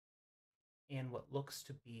 and what looks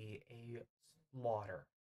to be a slaughter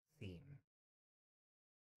scene.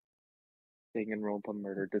 Danganronpa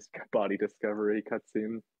murder body discovery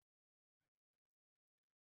cutscene.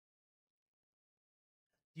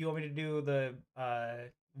 Do you want me to do the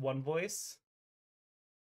one voice?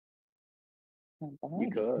 You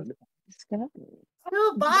could.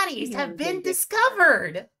 Two bodies have been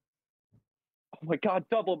discovered! Oh my god,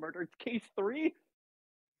 double murder. It's case 3?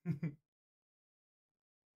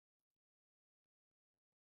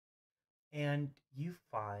 And you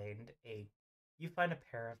find a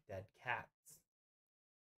pair of dead cats.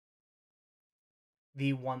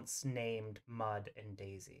 The once named Mud and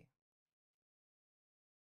Daisy.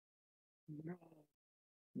 No.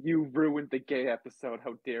 You ruined the gay episode.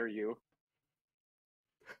 How dare you?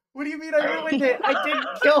 What do you mean I ruined it? I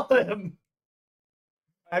didn't kill him!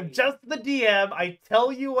 I'm just the DM. I tell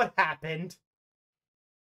you what happened.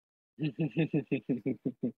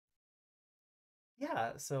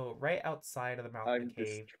 Yeah, so right outside of the mouth of the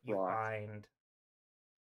cave, you find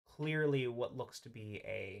clearly what looks to be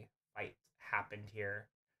a fight happened here.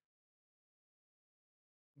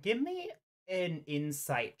 Give me an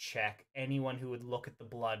insight check, anyone who would look at the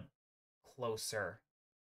blood closer.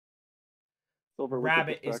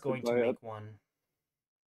 Rabbit is going to make one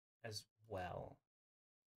as well.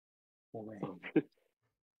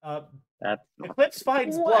 Eclipse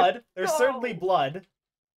finds blood. There's certainly blood.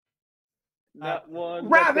 That one.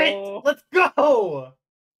 Rabbit! Let's go!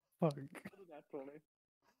 Fuck.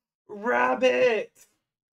 Rabbit!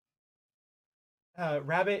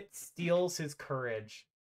 Rabbit steals his courage.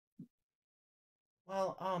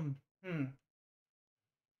 Well,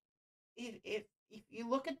 if you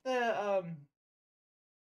look at the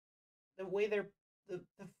way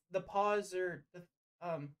the paws are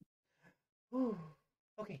the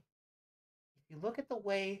Okay. If you look at the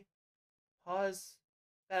way paws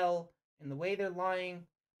fell and the way they're lying,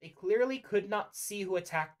 they clearly could not see who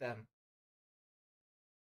attacked them.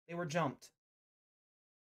 They were jumped.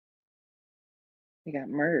 He got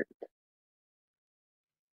murdered.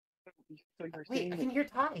 So you're Wait, saying I can hear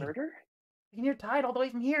Tide. murder? I can hear Tide all the way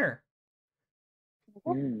from here.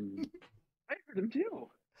 Hmm. I heard him too.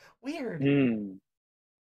 Weird. Hmm.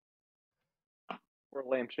 We're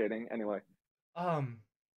lampshading anyway. Um,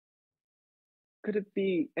 Could it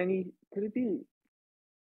be any? Could it be?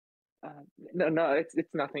 No, it's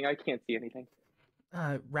nothing. I can't see anything.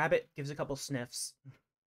 Rabbit gives a couple sniffs.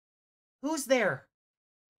 Who's there?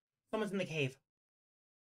 Someone's in the cave.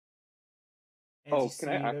 As Oh, you can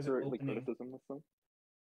I see, there's an accurately opening. criticism this one?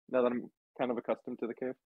 Now that I'm kind of accustomed to the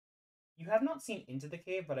cave. You have not seen into the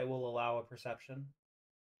cave, but I will allow a perception.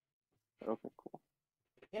 Okay, cool.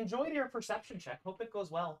 Enjoy your perception check. Hope it goes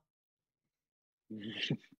well.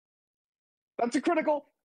 That's a critical.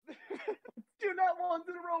 2 nat ones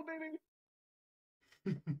in a row,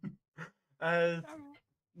 baby.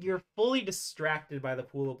 You're fully distracted by the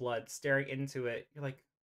pool of blood, staring into it. You're like,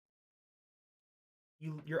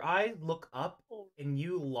 your eyes look up, and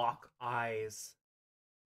you lock eyes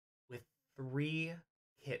with 3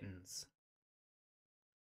 kittens,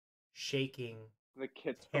 shaking, The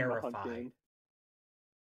kids from the terrified. hunting.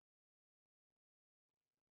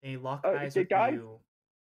 They lock eyes with guys? you.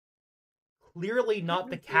 Clearly not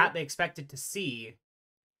the cat they expected to see,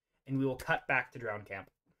 and we will cut back to Drown Camp.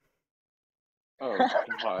 Oh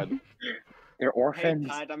God. They're Hey, orphans.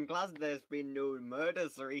 Tide, I'm glad there's been no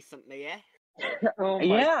murders recently, eh? Oh my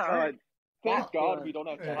Yeah. God. Thank Well, God we don't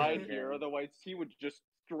have yeah. Tide here, otherwise he would just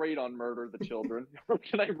straight on murder the children.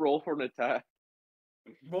 Can I roll for an attack?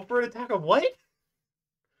 Roll for an attack of what?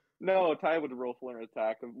 No, Ty would roll for an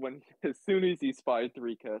attack as soon as he spied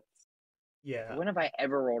 3 kits. Yeah. When have I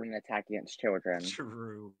ever rolled an attack against children?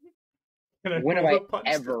 True. When have I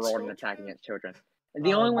ever rolled an attack against children?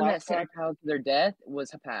 The only one that last sent time- a child to their death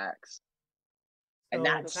was Hapax. And So,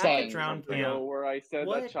 that's back at saying Drown something. Camp. Where I said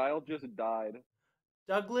What? that child just died.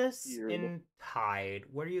 Douglas Weird. and Tide,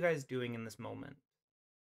 what are you guys doing in this moment?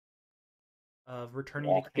 Of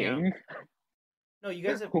returning to camp. Walking. No, you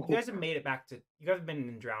guys have made it back to. You guys have been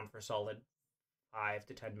in Drown for a solid 5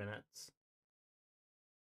 to 10 minutes.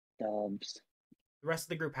 Dubs. The rest of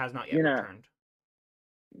the group has not yet You know, returned.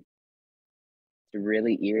 It's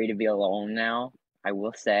really eerie to be alone now, I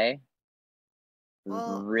will say.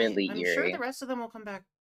 Well, Really I'm eerie. sure the rest of them will come back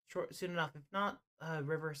soon enough. If not,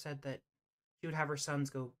 River said that she would have her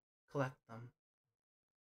sons go collect them.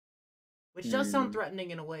 Which does sound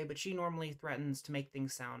threatening in a way, but she normally threatens to make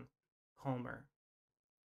things sound calmer.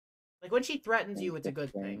 Like, when she threatens you, it's a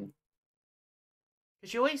good thing.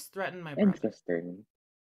 Because she always threatened my brother. Interesting.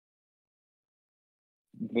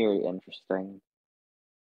 Very interesting.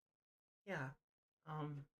 Yeah.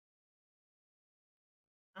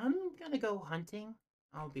 I'm gonna go hunting.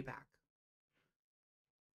 I'll be back.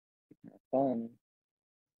 Fun.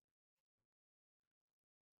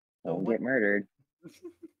 So Don't what- get murdered.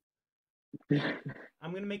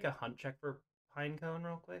 I'm gonna make a hunt check for Pinecone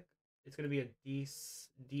real quick. It's gonna be a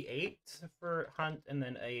D8 for hunt, and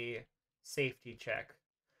then a safety check.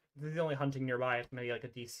 This is the only hunting nearby. It's gonna be like a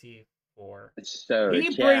DC4. So He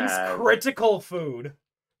brings Jazz. critical food.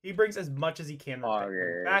 He brings as much as he can.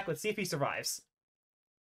 Auger. Back. Let's see if he survives.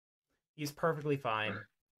 He's perfectly fine.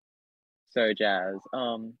 So Jazz.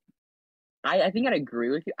 I think I'd agree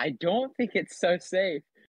with you. I don't think it's so safe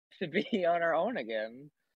to be on our own again.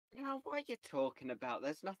 Now, what are you talking about?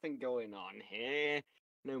 There's nothing going on here.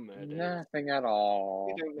 No murders. Nothing at all.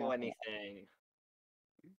 We don't know anything.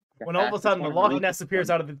 When all of a Fastest sudden the one Loch reaches Ness appears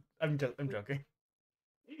one. out of the. I'm joking.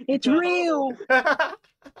 It's real.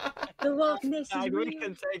 The Loch Ness is Tide, real. we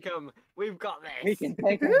can take them. We've got this. We can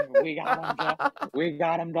take him. We got him. We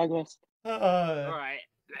got him, Douglas. All right,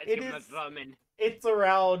 let's It give him a is- vermin. It's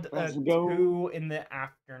around Let's go. 2 in the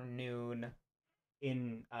afternoon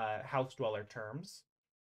in house dweller terms.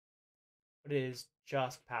 But it is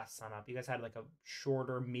just past sunup. You guys had like a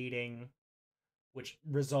shorter meeting, which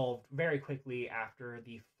resolved very quickly after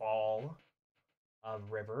the fall of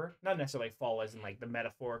River. Not necessarily fall as in like the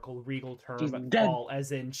metaphorical regal term, She's but dead. fall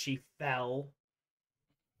as in she fell.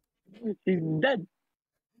 She's dead.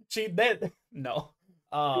 She did. No.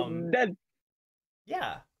 She's dead.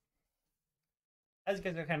 Yeah. As you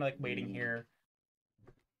guys are kind of like waiting here.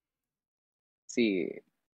 See.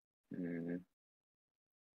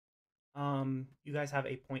 You guys have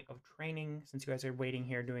a point of training since you guys are waiting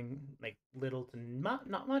here doing like little to not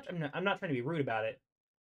much. I'm not trying to be rude about it,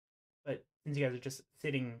 but since you guys are just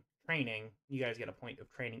sitting training, you guys get a point of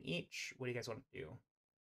training each. What do you guys want to do?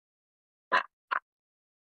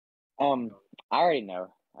 I already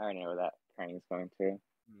know. I already know where that train is going to.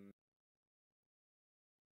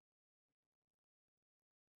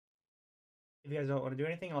 If you guys don't want to do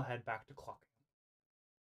anything, I'll head back to clocking.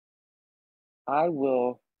 I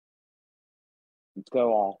will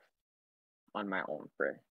go off on my own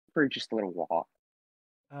for just a little walk.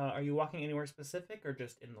 Are you walking anywhere specific, or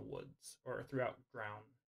just in the woods, or throughout ground?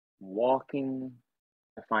 Walking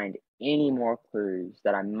to find any more clues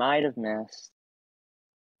that I might have missed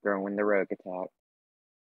during the rogue attack.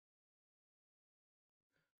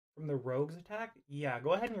 From the rogue's attack? Yeah,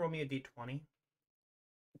 go ahead and roll me a d20.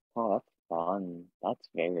 Oh, that's fun. That's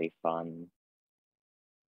very fun.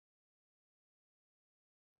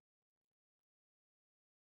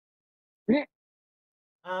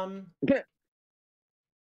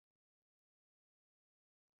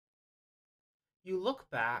 You look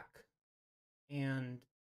back, and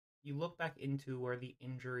you look back into where the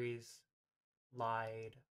injuries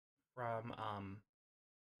lied from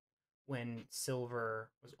when Silver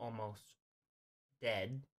was almost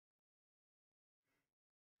dead.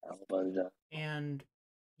 And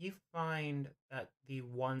you find that the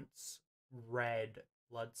once red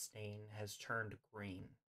bloodstain has turned green.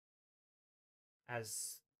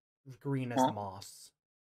 As green as moss.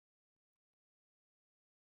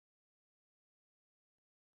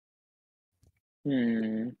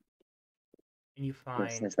 And you find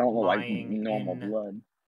it's not like normal blood.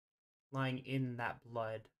 Lying in that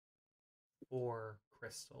blood 4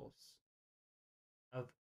 crystals of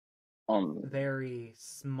very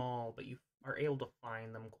small, but you are able to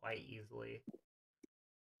find them quite easily.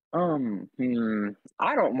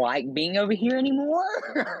 I don't like being over here anymore.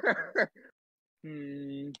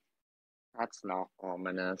 That's not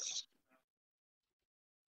ominous.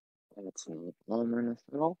 That's not ominous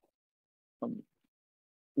at all.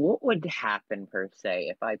 What would happen per se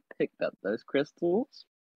if I picked up those crystals?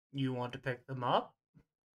 You want to pick them up?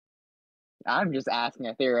 I'm just asking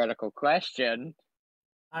a theoretical question.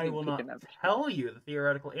 I will not tell you the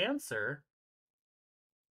theoretical answer.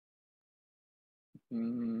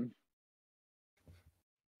 I'm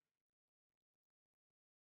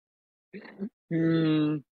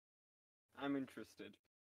interested.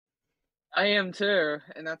 I am too,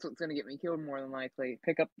 and that's what's going to get me killed more than likely.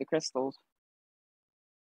 Pick up the crystals.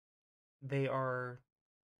 They are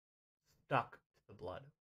stuck to the blood.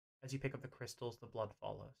 As you pick up the crystals, the blood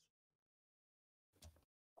follows.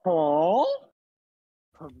 Oh?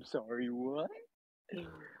 I'm sorry, what?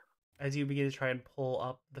 As you begin to try and pull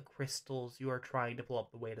up the crystals, you are trying to pull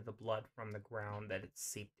up the weight of the blood from the ground that it's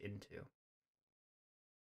seeped into.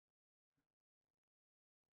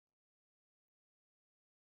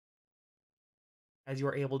 As you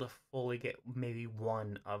are able to fully get maybe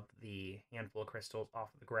one of the handful of crystals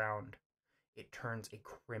off of the ground, it turns a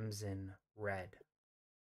crimson red.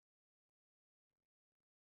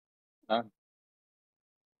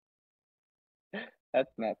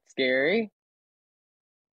 That's not scary.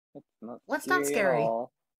 What's not scary?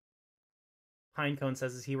 Pinecone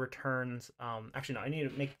says as he returns. Actually, no, I need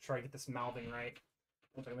to make sure I get this mouthing right.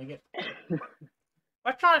 One second, let me get.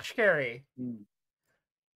 What's not scary? He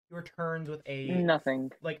returns with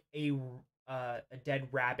nothing, like a dead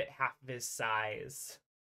rabbit half of his size.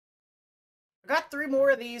 I got 3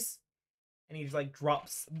 more of these, and he just like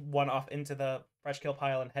drops one off into the fresh kill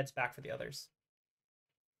pile and heads back for the others.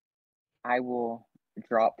 I will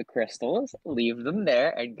drop the crystals, leave them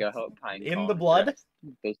there, and go help Pinecone. In the blood?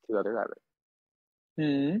 Those 2 other rabbits.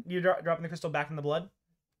 You're dropping the crystal back in the blood?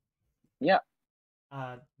 Yeah.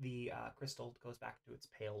 The crystal goes back to its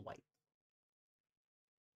pale white.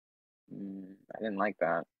 I didn't like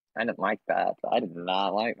that. I did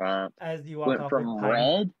not like that. As you walk went off from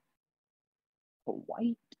red to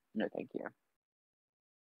white. No, thank you.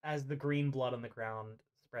 As the green blood on the ground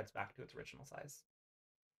spreads back to its original size.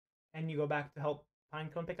 And you go back to help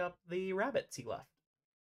Pinecone pick up the rabbits he left.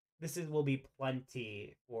 Will be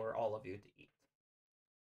plenty for all of you to eat.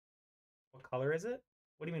 What color is it?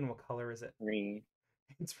 What do you mean, what color is it? Green.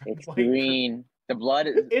 It's green. The blood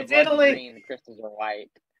is it's Italy. Green. The crystals are white.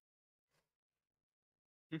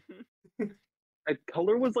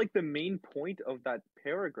 Color was like the main point of that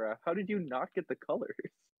paragraph. How did you not get the colors?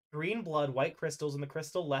 Green blood, white crystals, and the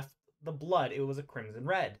crystal left the blood. It was a crimson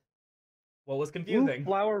red. What was confusing?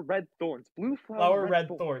 Blue flower, red thorns. Blue flower, red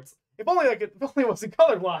thorns. If only it wasn't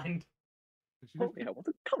colorblind. Oh yeah, what's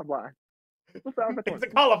a colorblind? Blue flower, red thorns.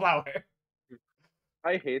 It's a cauliflower.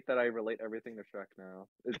 I hate that I relate everything to Shrek now.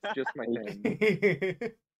 It's just my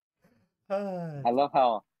thing. I love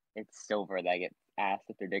how it's Silver that gets asked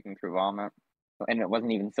if they're digging through vomit. And it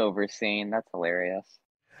wasn't even Silver's scene. That's hilarious.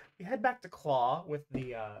 We head back to Claw with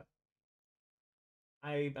the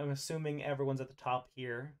I'm assuming everyone's at the top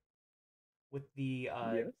here with the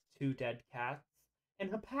Yes. 2 dead cats.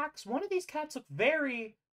 And Hapax, one of these cats look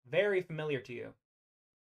very, very familiar to you.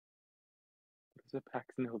 Does the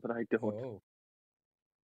packs know that I don't? Oh,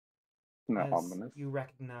 Not As ominous. you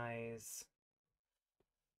recognize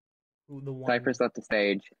who the one Cypress left the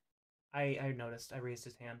stage. I noticed. I raised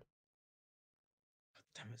his hand.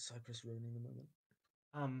 damn it, Cypress ruining the moment.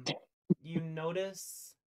 You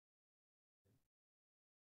notice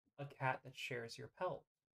a cat that shares your pelt.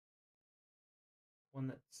 One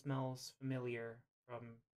that smells familiar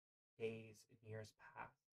from days and years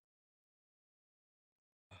past.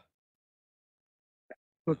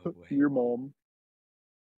 No way. Your mom.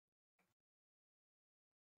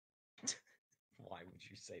 Why would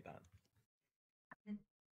you say that?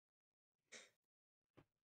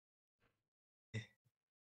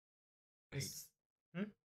 Wait, This-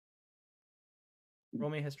 Roll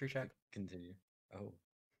me a history check. continue. Oh.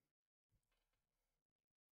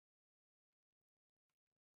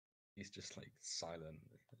 He's just like silent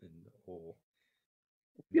in awe.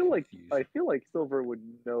 I feel like Silver would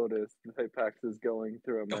notice that Hypax is going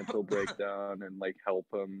through a mental breakdown and like help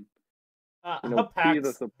him. Be the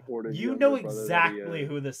Hapax, supportive you younger know brother that he exactly is.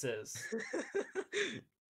 who this is.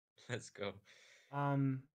 Let's go.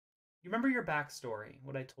 You remember your backstory,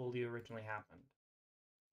 what I told you originally happened?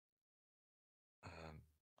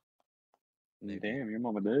 Maybe. Damn, your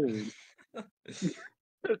mama did.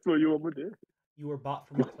 That's what your mama did. You were bought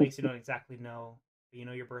from a place you don't exactly know, but you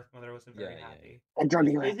know your birth mother wasn't very Yeah. happy. A drug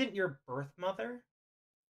This dealer. isn't your birth mother,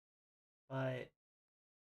 but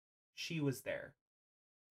she was there.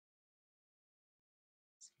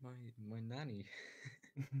 It's my nanny.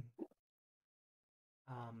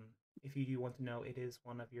 If you do want to know, it is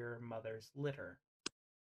one of your mother's litter.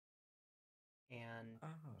 And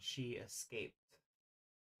she escaped.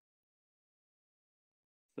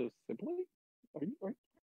 So simply? Are you?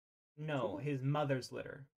 No, his mother's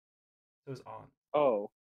litter. So his aunt. Oh,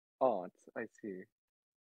 aunt. I see.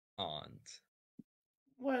 Aunt.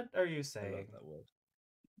 What are you I saying? love that word.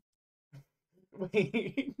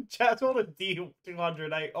 Wait, chat rolled a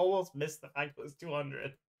D200. I almost missed the fact it was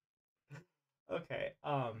 200. Okay,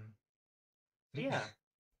 yeah.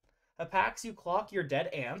 Hapax, you clock your dead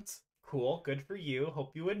aunt. Cool, good for you.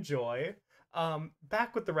 Hope you enjoy.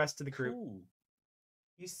 Back with the rest of the group. Cool.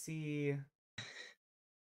 You see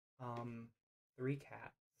 3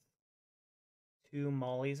 cats, 2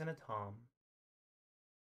 Mollies and a Tom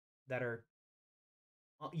that are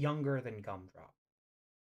younger than Gumdrop,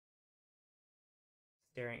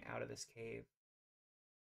 staring out of this cave,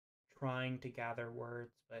 trying to gather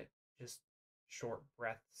words, but just short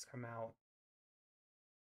breaths come out.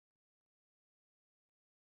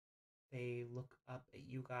 They look up at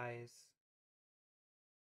you guys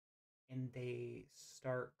and they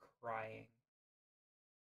start crying.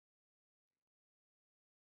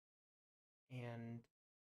 And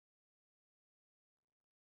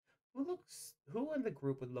who in the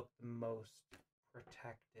group would look the most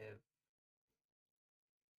protective?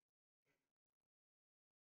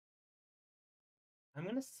 I'm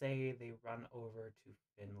gonna say they run over to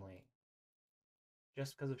Finley.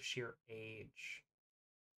 Just because of sheer age.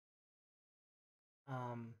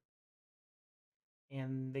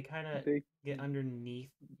 And they kind of get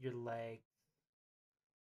underneath your leg,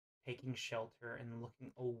 taking shelter and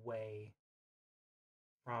looking away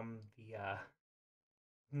from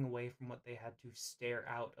what they had to stare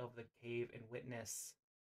out of the cave and witness,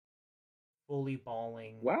 fully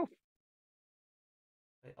bawling. Wow.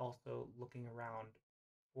 But also looking around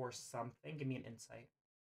for something. Give me an insight.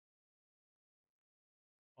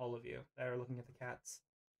 All of you that are looking at the cats.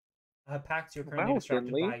 Pax, you're currently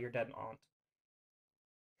distracted by your dead aunt.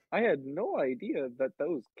 I had no idea that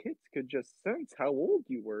those kids could just sense how old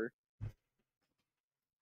you were.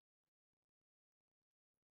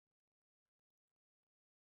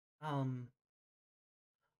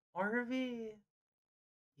 Arve,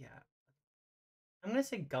 yeah. I'm gonna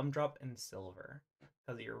say Gumdrop and Silver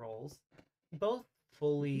because of your roles. Both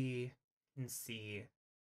fully can see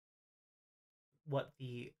what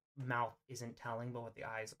the mouth isn't telling, but what the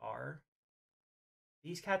eyes are.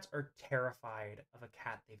 These cats are terrified of a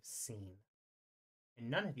cat they've seen. And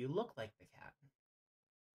none of you look like the cat.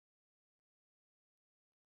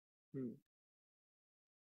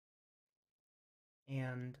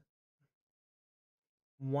 And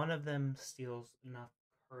one of them steals enough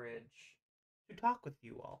courage to talk with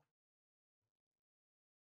you all.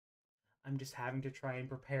 I'm just having to try and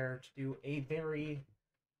prepare to do a very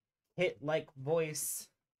hit-like voice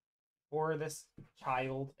for this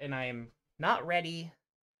child, and I'm not ready.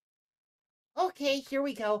 Okay, here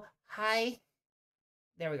we go. Hi.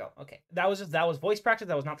 There we go. Okay. That was voice practice.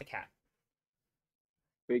 That was not the cat.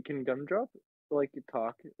 Wait, can Gumdrop like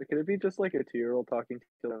talk? Could it be just like a 2-year-old talking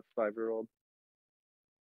to a 5-year-old?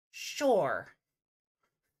 Sure.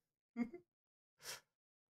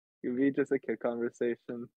 Could be just a kid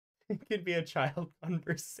conversation. It could be a child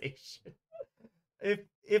conversation.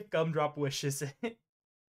 If Gumdrop wishes it.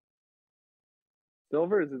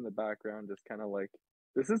 Silver is in the background, just kind of like,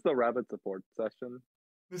 this is the rabbit support session.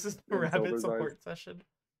 This is the In rabbit Silver's support eyes. session.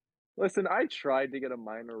 Listen, I tried to get a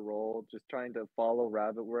minor role, just trying to follow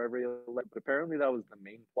Rabbit wherever he went, but apparently that was the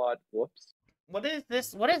main plot. Whoops. What is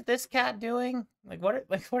this? What is this cat doing? What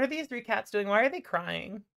are these 3 cats doing? Why are they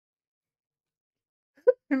crying?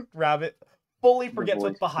 Rabbit fully forgets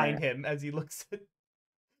what's behind him as he looks at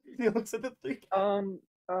the 3 cats.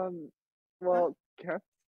 Well, cats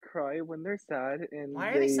cry when they're sad, and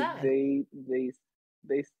why are they sad? They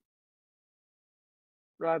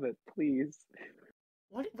Rabbit, please.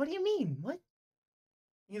 What do you mean? What?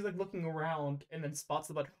 He's like looking around and then spots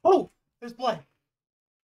the blood. Oh, there's blood.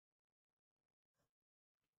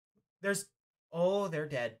 Oh, they're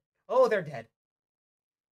dead. Oh, they're dead.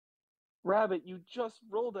 Rabbit, you just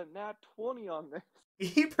rolled a nat 20 on this.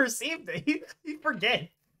 He perceived it. He forget.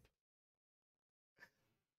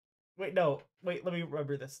 Wait, no. Wait, let me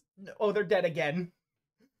remember this. No, oh, they're dead again.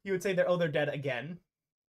 You would say they're dead again.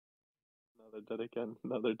 No, they're dead again.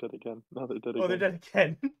 No, they're dead again. No, they're dead again. Oh, they're dead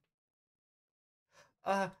again.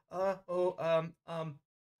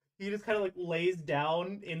 He just kind of like lays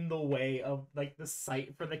down in the way of like the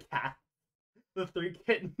sight for the cat, the 3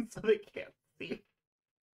 kittens, so they can't see.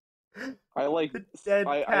 I like dead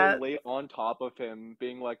I cat. lay on top of him,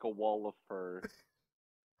 being like a wall of fur.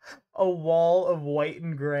 A wall of white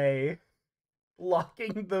and gray,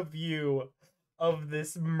 blocking the view of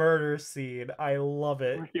this murder scene. I love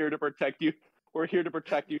it. We're here to protect you. We're here to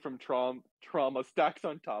protect you from trauma stacks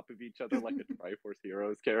on top of each other like a Triforce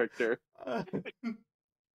Heroes character.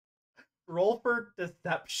 Roll for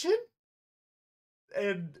deception?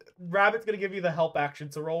 And Rabbit's gonna give you the help action,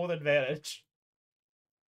 so roll with advantage.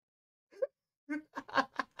 I'm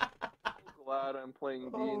glad I'm playing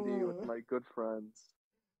D&D with my good friends.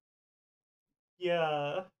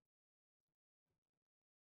 Yeah.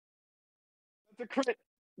 That's a crit!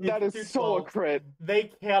 That is so a crit!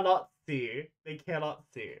 They cannot see. They cannot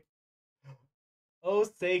see. Oh,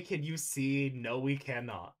 say, can you see? No, we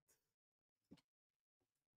cannot.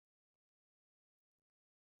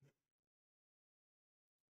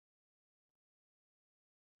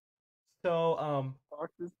 So,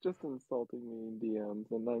 Fox is just insulting me in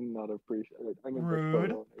DMs, and I'm not appreciating. I'm in rude. the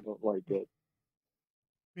photo, I don't like it.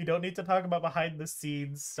 We don't need to talk about behind the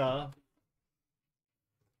scenes stuff.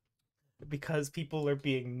 Because people are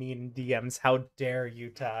being mean in DMs. How dare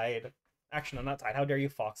you, Tide? Actually, no, not Tide. How dare you,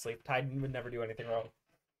 Foxleaf? Tide would never do anything wrong.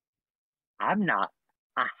 I'm not.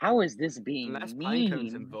 How is this being Unless mean?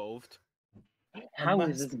 Pinecone's involved. How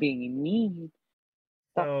is this being mean?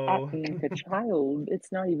 Stop acting like a child.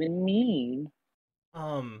 It's not even mean.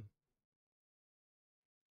 The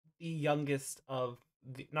youngest of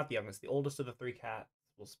the not the youngest, the oldest of the 3 cats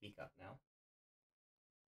will speak up now.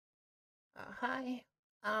 Hi.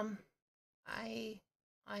 I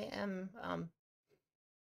am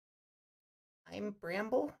I'm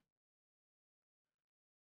Bramble.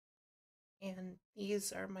 And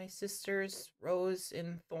these are my sisters, Rose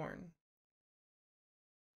and Thorn.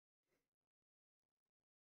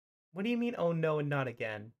 What do you mean, oh no, and not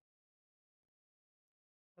again?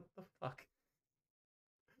 What the fuck?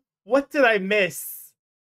 What did I miss?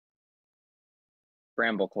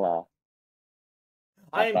 Brambleclaw.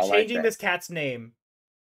 I am changing this cat's name.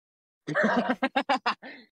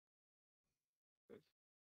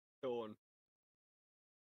 Dawn.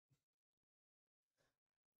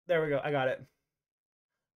 There we go. I got it.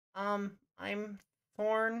 I'm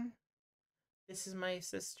Thorn. This is my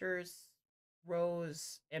sisters,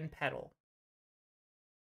 Rose and Petal.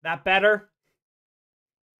 That better?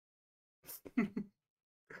 Let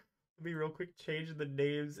me real quick change the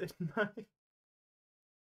names in my...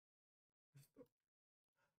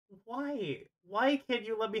 Why? Why can't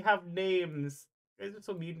you let me have names? You guys are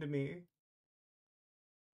so mean to me.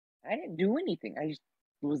 I didn't do anything. I just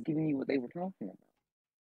was giving you what they were talking about.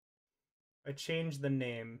 I changed the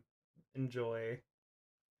name. Enjoy.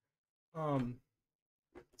 So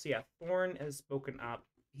yeah, Thorn has spoken up.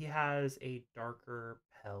 He has a darker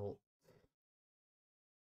pelt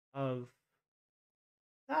of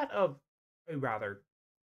that of a rather.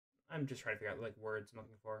 I'm just trying to figure out like words I'm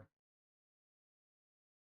looking for.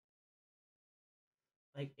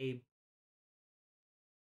 Like think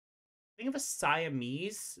of a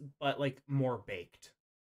Siamese, but like more baked.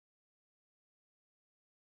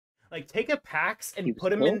 Like, take a Pax and He was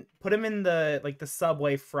put him cooked? in the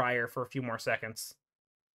subway fryer for a few more seconds.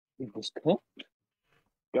 It was cooked.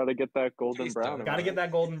 Gotta get that golden Taste brown. good. Gotta get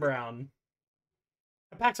that golden brown.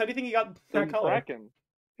 Pax, how do you think he got that Then color? Bracken.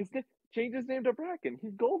 Change his name to Bracken.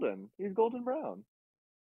 He's golden. He's golden brown.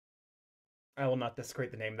 I will not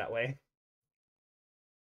desecrate the name that way.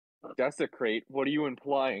 Desecrate? What are you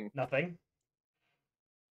implying? Nothing.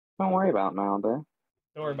 Don't worry about Malibu.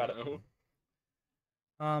 Don't worry about it.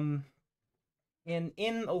 No. In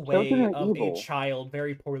a Children way are of evil. a child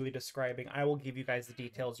very poorly describing, I will give you guys the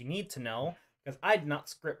details you need to know, because I did not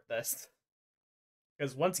script this.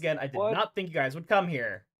 Because once again, I did What? not think you guys would come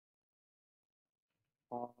here.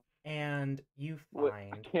 And you What?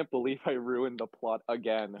 find... I can't believe I ruined the plot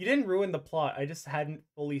again. You didn't ruin the plot, I just hadn't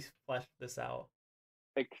fully fleshed this out.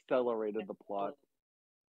 Accelerated the plot.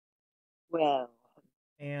 Well,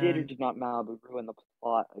 did or And did not Malibu ruin the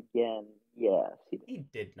plot again? Yes, he did. he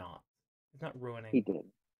did not. He's not ruining. He did.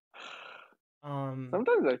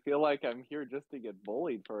 Sometimes I feel like I'm here just to get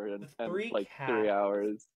bullied for The three like cats 3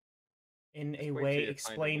 hours. in a Just wait till way you find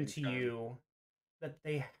explain him to in you that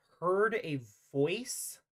they heard a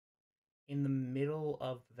voice in the middle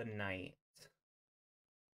of the night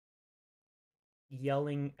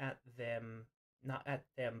yelling at them, not at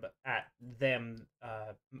them, but at them,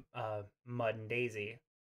 Mud and Daisy.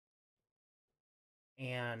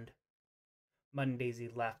 And Mud and Daisy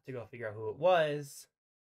left to go figure out who it was,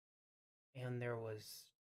 and there was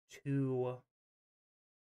 2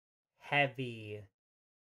 heavy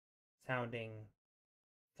sounding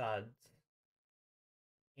thuds.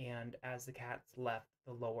 And as the cats left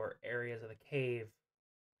the lower areas of the cave,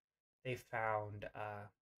 they found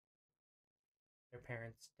their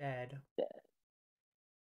parents dead.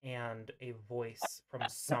 And a voice from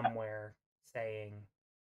somewhere saying,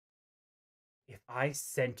 "If I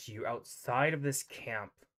sent you outside of this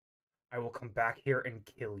camp, I will come back here and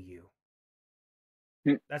kill you."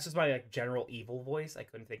 That's just my general evil voice. I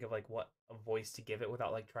couldn't think of what a voice to give it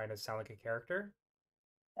without trying to sound like a character.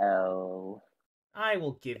 Oh. I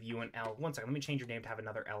will give you an L. One second, let me change your name to have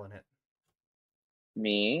another L in it.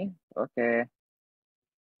 Me? Okay.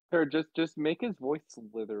 Or just make his voice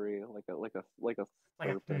slithery, like a Like a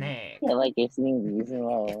serpent. snake. Yeah, like it's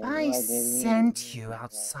well. If I sent you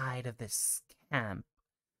outside of this camp,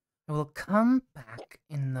 I will come back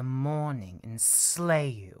in the morning and slay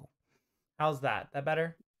you. How's that? That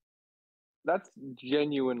better? That's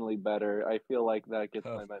genuinely better. I feel like that gets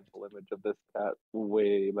my mental image of this cat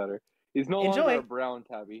way better. He's no longer a brown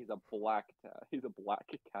tabby. He's a black tabby. He's a black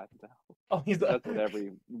cat now. Oh, That's what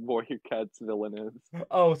every Warrior Cats villain is.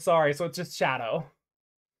 Oh, sorry. So it's just Shadow.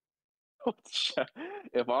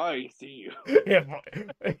 If I see you.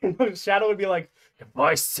 If Shadow would be like, if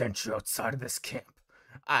I sent you outside of this camp,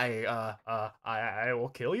 I will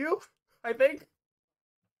kill you. I think.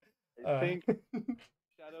 I think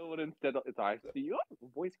Shadow would instead of, if I see you,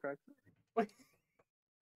 voice cracks.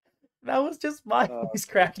 That was just my voice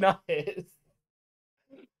crack, not his.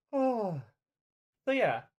 Oh. So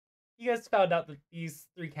yeah, you guys found out that these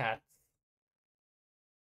 3 cats.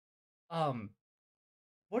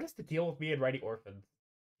 What is the deal with me and writing orphans?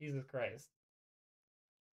 Jesus Christ.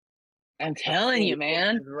 I'm telling you,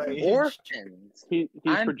 man. Orphans.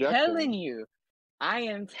 I'm projecting. telling you. I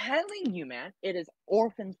am telling you, man. It is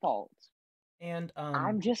orphan's fault. And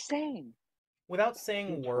I'm just saying. Without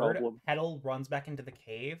saying a word, Petal runs back into the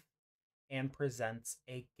cave and presents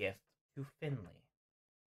a gift to Finley.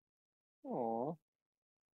 Aww.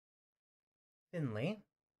 Finley,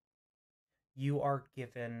 you are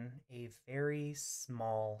given a very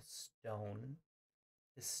small stone.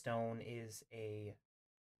 The stone is a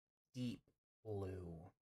deep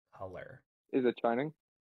blue color. Is it shining?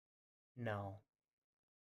 No.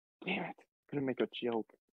 Damn it. Gonna make a joke.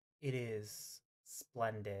 It is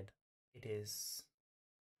splendid. It is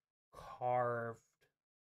carved.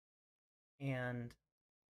 And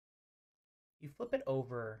you flip it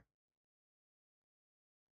over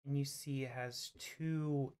and you see it has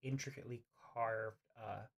 2 intricately carved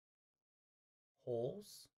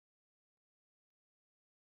holes.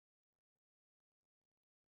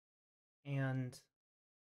 And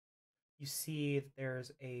you see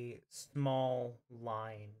there's a small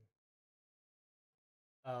line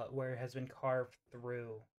where it has been carved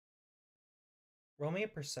through. Roll me a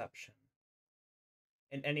perception.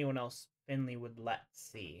 And anyone else Finley would let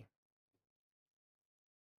see.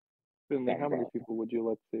 Finley, how many people would you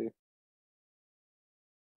let see?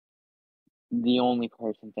 The only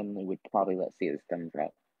person Finley would probably let see is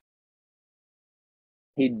Gumdrop.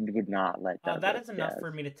 He would not let that is enough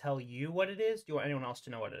for me to tell you what it is. Do you want anyone else to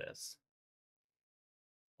know what it is?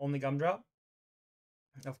 Only Gumdrop?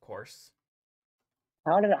 Of course.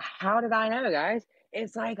 How did I know, guys?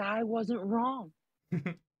 It's like I wasn't wrong.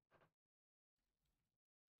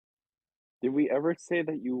 Did we ever say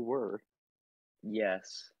that you were?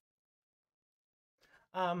 Yes.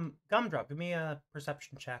 Gumdrop, give me a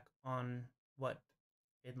perception check on what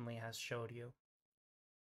Finley has showed you.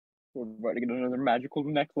 We're about to get another magical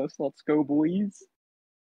necklace. Let's go, boys.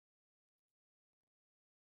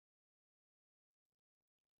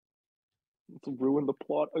 Let's ruin the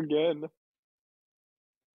plot again.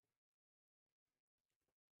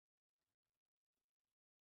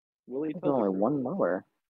 Will he There's tell the only truth? one lower.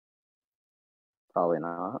 Probably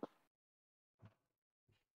not.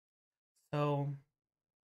 So,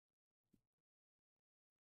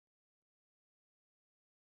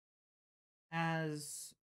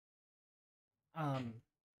 as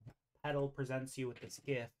Petal presents you with this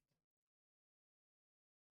gift,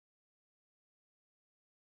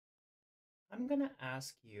 I'm gonna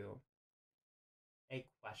ask you a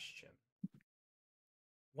question.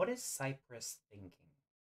 What is Cypress thinking?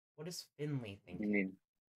 What is Finley thinking? You mean?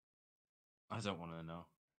 I don't want to know.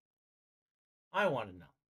 I want to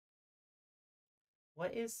know.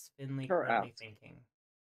 What is Finley Sure, currently ask. thinking?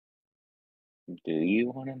 Do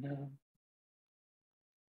you want to know?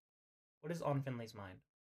 What is on Finley's mind?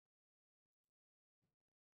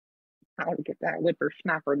 How to get that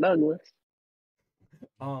whippersnapper Douglas?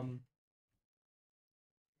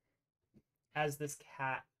 As this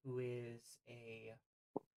cat, who is a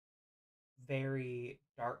very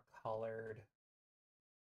dark colored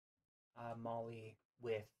Molly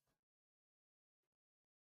with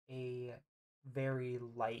a very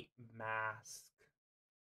light mask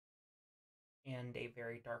and a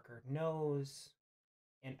very darker nose,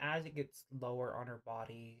 and as it gets lower on her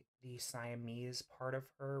body, the Siamese part of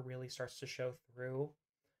her really starts to show through,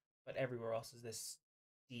 but everywhere else is this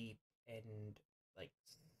deep and like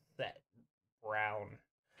set brown.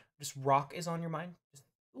 Just rock is on your mind? Just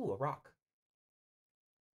ooh, a rock.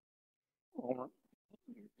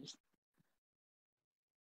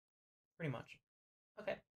 Pretty much.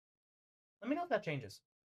 Okay. Let me know if that changes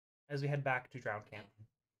as we head back to Drown Camp.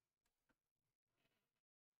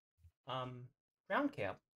 Drown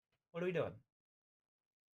Camp, what are we doing?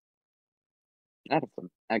 That is an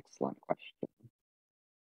excellent question.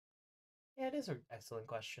 Yeah, it is an excellent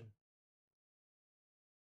question.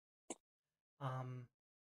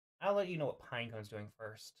 I'll let you know what Pinecone's doing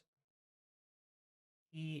first.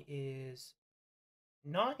 He is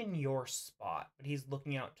not in your spot, but he's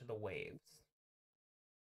looking out to the waves.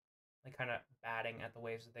 Like kind of batting at the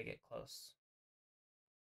waves as they get close.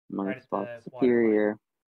 My Right at spot the superior.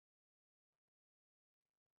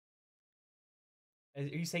 Are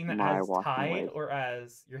you saying that My as walking Tide wave. or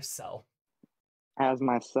as yourself? As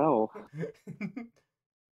myself.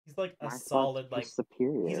 He's like a My solid spot's like just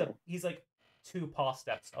superior. he's like 2 paw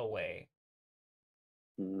steps away.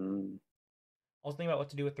 I was thinking about what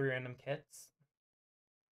to do with 3 random kits.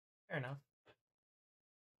 Fair enough.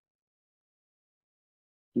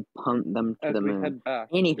 You punt them to As the we moon. head back.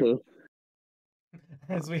 Anywho.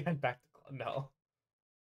 As we head back to no.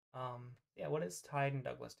 Yeah, what is Tide and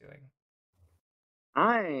Douglas doing?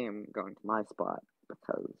 I am going to my spot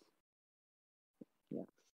because yes.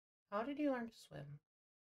 How did you learn to swim?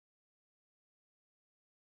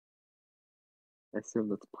 I assume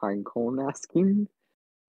that's Pinecone asking.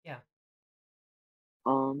 Yeah.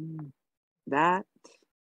 That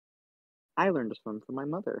I learned to swim from my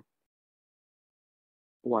mother.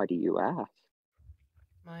 Why do you ask?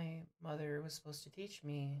 My mother was supposed to teach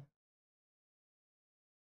me.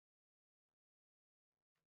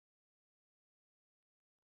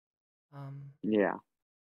 Yeah.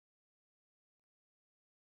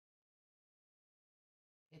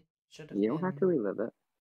 It should have You don't have to relive it.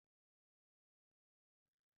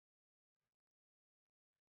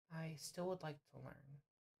 I still would like to learn.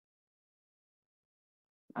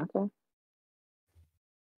 Okay.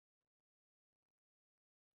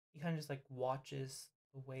 He kind of just like watches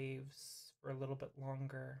the waves for a little bit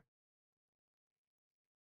longer.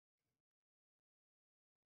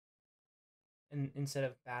 And instead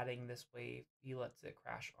of batting this wave, he lets it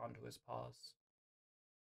crash onto his paws.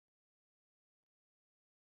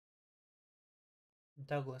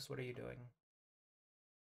 Douglas, what are you doing?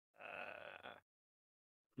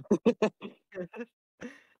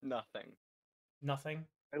 Nothing. Nothing?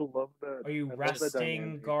 I love that. Are you I love the resting,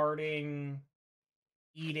 dynamic. guarding,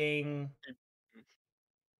 eating,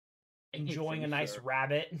 enjoying a nice Sure.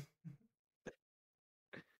 rabbit?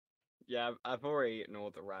 Yeah, I've already eaten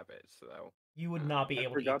all the rabbits, though. You would not be I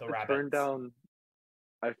able to eat forgot the to rabbits. turn down.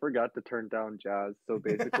 I forgot to turn down jazz. So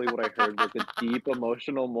basically, what I heard was a deep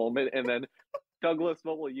emotional moment, and then Douglas,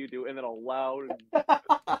 what will you do? And then a loud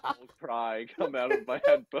cry come out of my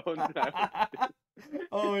headphones.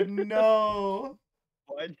 Oh no!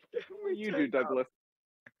 What will you do, Douglas?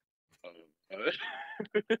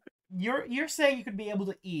 You're saying you could be able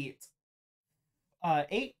to eat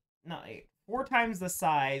 4 times the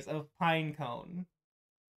size of pine cone.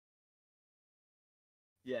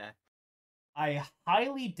 Yeah. I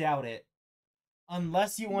highly doubt it,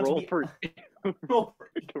 unless you want roll to be for roll for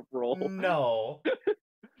to roll. No,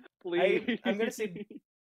 Please. I'm gonna say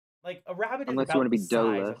like a rabbit is Unless you about wanna the be size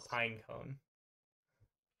doughless. of pine cone.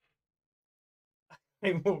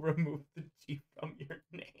 I will remove the G from your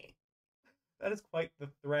name. That is quite the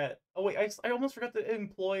threat. Oh wait, I almost forgot to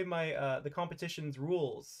employ my the competition's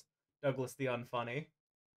rules. Douglas the Unfunny.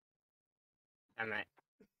 Damn it.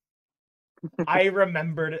 I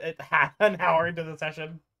remembered it half an hour into the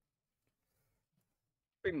session.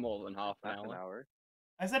 Been more than half an Half an hour. hour.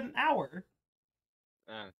 I said an hour.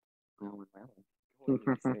 Oh.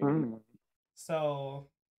 So,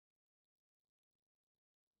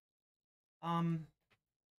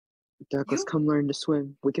 Douglas, come learn to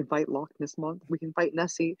swim. We can fight Loch this month. We can fight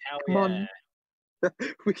Nessie. Hell Come on.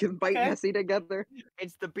 We can fight Okay. Nessie together.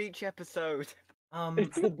 It's the beach episode.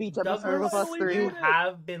 It's the beach episode Douglas, with us three. you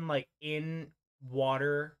have been like in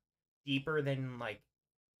water deeper than like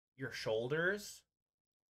your shoulders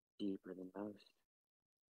Deeper than most.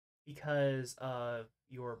 because of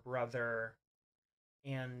your brother,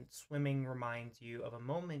 and swimming reminds you of a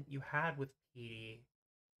moment you had with Petey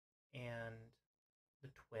and the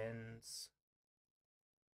twins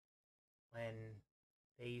when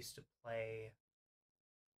they used to play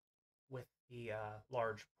with the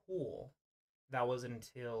large pool. That was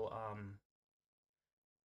until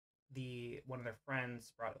one of their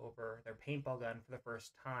friends brought over their paintball gun for the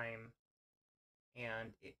first time, and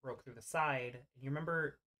it broke through the side. And you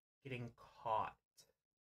remember getting caught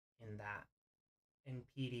in that, and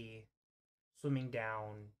Petey swimming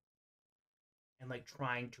down and like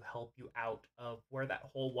trying to help you out of where that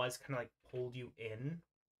hole was, kind of like pulled you in.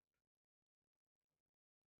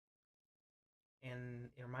 And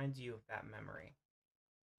it reminds you of that memory.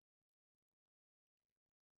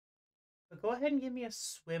 But go ahead and give me a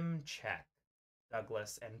swim check,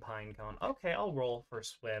 Douglas and Pinecone. Okay, I'll roll for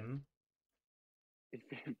swim.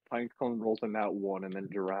 Pinecone rolls a nat 1 and then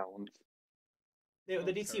drowns. The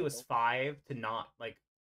DC was 5 to not like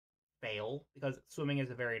fail, because swimming is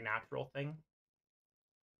a very natural thing.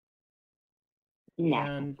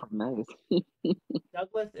 And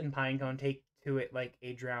Douglas and Pinecone take to it like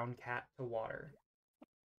a drowned cat to water.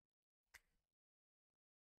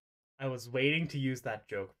 I was waiting to use that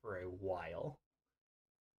joke for a while.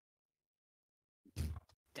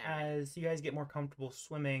 As you guys get more comfortable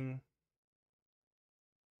swimming,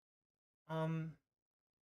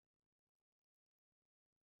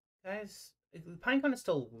 guys, Pinecone is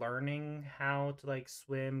still learning how to like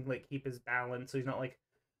swim, like keep his balance, so he's not like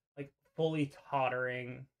fully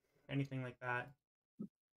tottering, anything like that.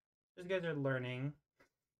 Those guys are learning.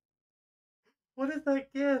 What is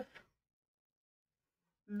that gif?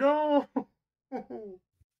 No!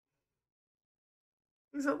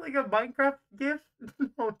 Is that like a Minecraft gif?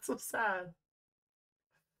 No, it's so sad.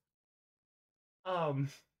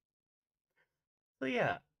 So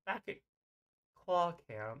yeah, back at Claw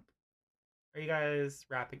Camp. Are you guys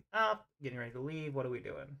wrapping up? Getting ready to leave? What are we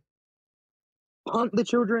doing? Hunt the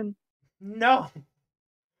children! No!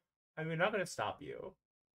 I mean, I'm not going to stop you.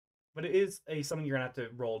 But it is something you're going to have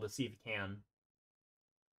to roll to see if you can.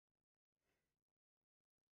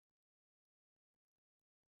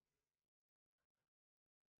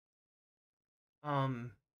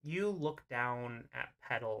 You look down at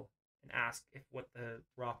Petal and ask if what the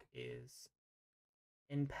rock is.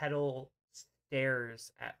 And Petal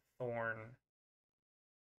stares at Thorn.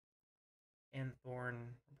 And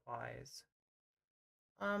Thorn replies,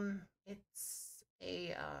 it's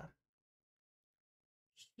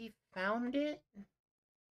she found it,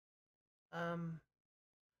 a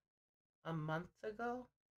month ago?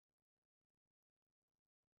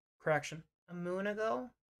 Correction, a moon ago?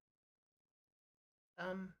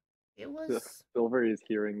 It was... Silver is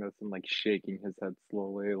hearing this and like shaking his head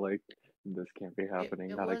slowly, like, this can't be happening,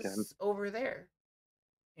 not again. It was over there.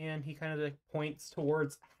 And he kind of like points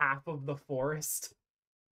towards half of the forest.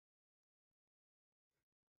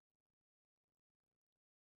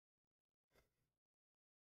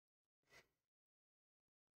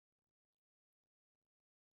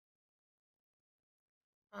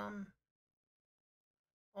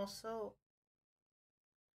 Also,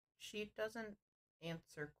 she doesn't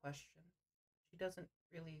answer questions. She doesn't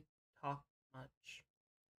really talk much.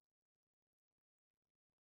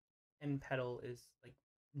 And Petal is like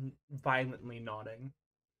violently nodding.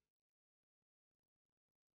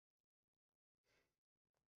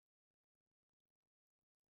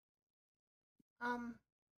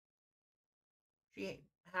 She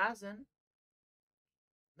hasn't.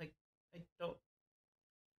 Like, I don't.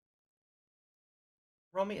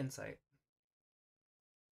 Roll me insight.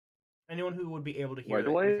 Anyone who would be able to hear Why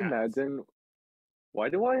do I the cats. imagine? Why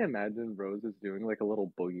do I imagine Rose is doing like a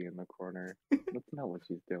little boogie in the corner? That's not what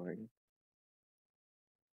she's doing.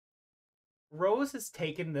 Rose has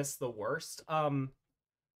taken this the worst.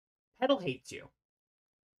 Petal hates you.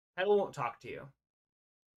 Petal won't talk to you.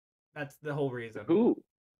 That's the whole reason. Who?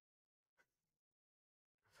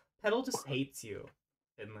 Petal just hates you,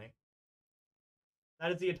 Finley.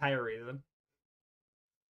 That is the entire reason.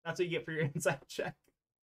 That's what you get for your insight check.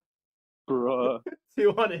 Bruh.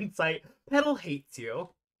 2 on insight. Petal hates you.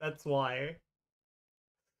 That's why.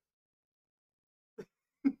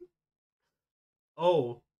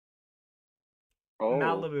 Oh.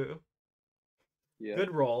 Malibu. Yeah.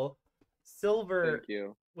 Good roll. Silver. Thank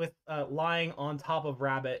you. With lying on top of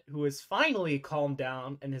Rabbit, who has finally calmed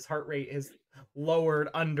down and his heart rate is lowered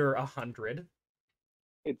under 100.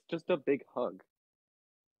 It's just a big hug.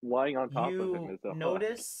 Lying on top of him is a hug. You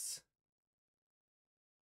notice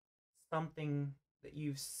something that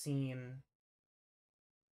you've seen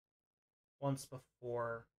once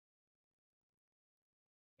before,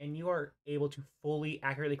 and you are able to fully,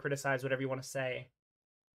 accurately criticize whatever you want to say.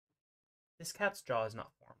 This cat's jaw is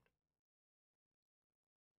not formed.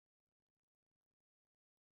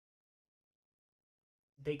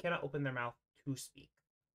 They cannot open their mouth to speak.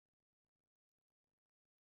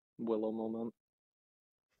 Willow moment.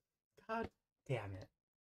 God damn it.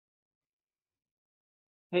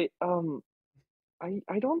 Hey,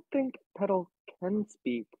 I don't think Petal can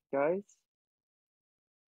speak, guys.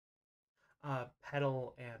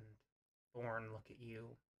 Petal and Thorn look at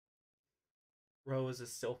you. Rose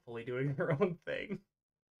is still fully doing her own thing.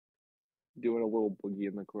 Doing a little boogie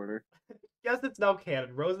in the corner. Yes, it's now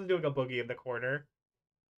canon. Rose is doing a boogie in the corner.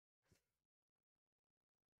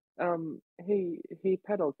 Hey,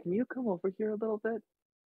 Petal, can you come over here a little bit?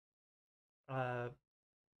 Roll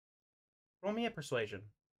me a persuasion.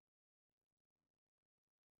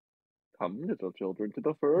 Come, little children, to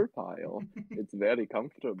the fur pile. It's very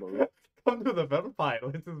comfortable. Come to the fur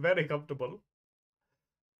pile. It is very comfortable.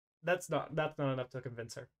 That's not enough to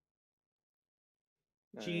convince her.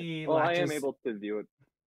 She well, latches... I am able to view it.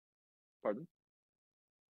 Pardon?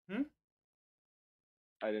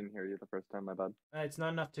 I didn't hear you the first time, my bad. It's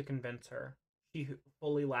not enough to convince her. She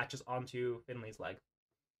fully latches onto Finley's leg.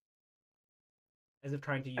 As if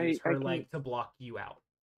trying to use her leg to block you out.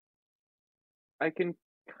 I can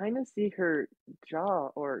kind of see her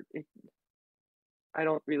jaw, or I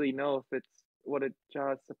don't really know if it's what a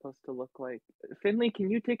jaw is supposed to look like. Finley,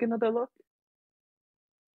 can you take another look?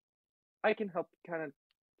 I can help kind of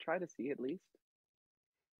try to see at least.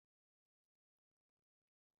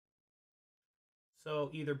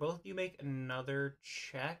 So either both of you make another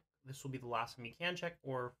check. This will be the last time you can check,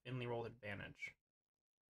 or Finley roll advantage.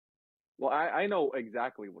 Well, I know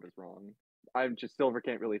exactly what is wrong. I'm just Silver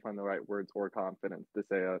can't really find the right words or confidence to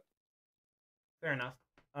say it. Fair enough.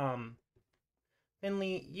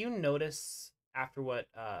 Finley, you notice after what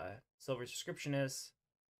Silver's description is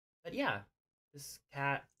that this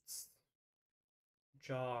cat's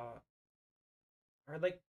jaw, or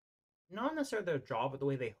like not necessarily their jaw, but the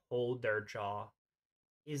way they hold their jaw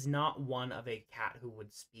is not one of a cat who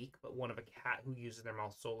would speak, but one of a cat who uses their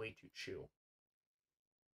mouth solely to chew.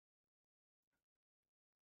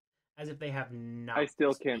 As if they have not I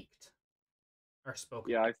still can't or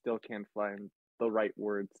spoken. Yeah, I still can't find the right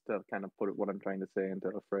words to kind of put what I'm trying to say into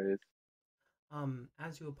a phrase.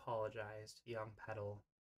 As you apologize to young Petal,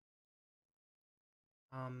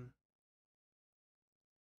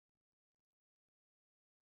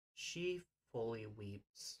 she fully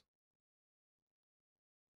weeps.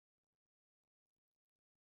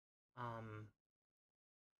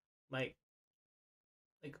 Like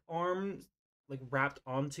arms wrapped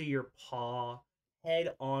onto your paw,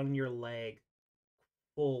 head on your leg,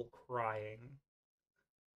 full crying.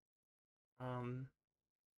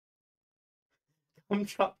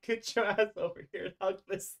 Gumdrop, get your ass over here and hug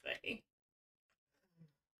this thing.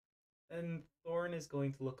 And Thorn is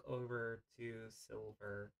going to look over to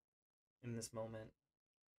Silver in this moment.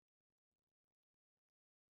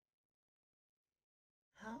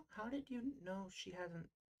 How did you know she hasn't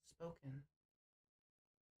spoken?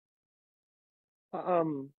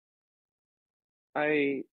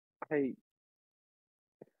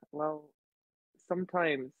 Well,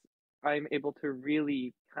 sometimes I'm able to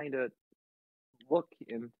really kind of look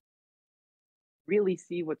in really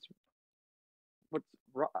see what's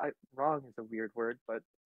wrong is a weird word, but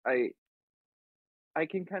I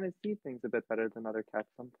can kind of see things a bit better than other cats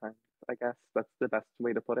sometimes. I guess that's the best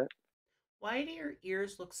way to put it. Why do your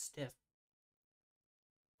ears look stiff?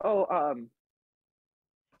 Oh,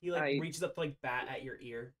 He like reaches up to like bat at your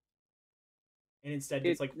ear, and instead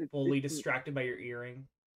gets like fully distracted by your earring,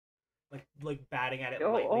 like batting at it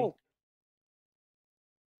lightly. Oh,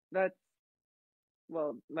 that's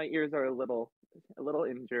well, my ears are a little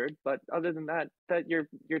injured, but other than that, you're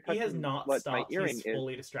touching he has not what stopped. my earring He's is.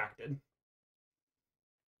 fully distracted.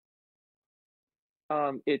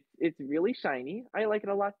 It's really shiny. I like it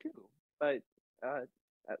a lot too, but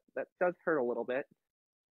that does hurt a little bit.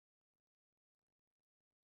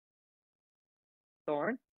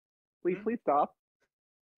 Thorn, please stop.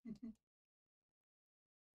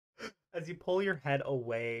 As you pull your head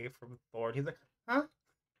away from Thorn, he's like, huh?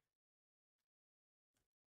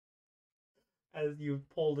 As you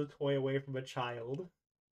pulled a toy away from a child.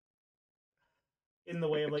 In the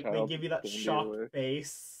way of, like, they give you that shocked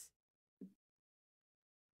face.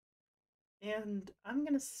 And I'm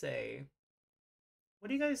gonna say, what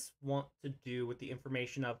do you guys want to do with the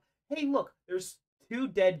information of, hey, look, there's 2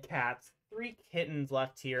 dead cats, 3 kittens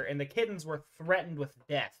left here, and the kittens were threatened with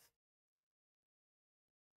death.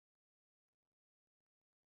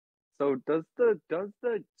 So does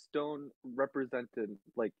the stone represented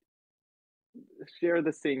like share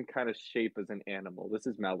the same kind of shape as an animal? This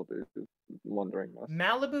is Malibu wondering this.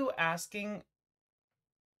 Malibu asking,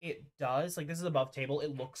 it does. Like, this is above table.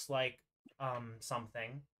 It looks like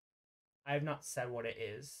something. I have not said what it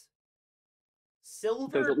is.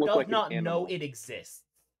 Silver does not know it exists.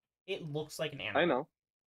 It looks like an animal. I know.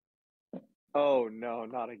 Oh no,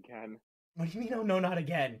 not again. What do you mean, oh no, not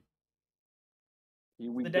again?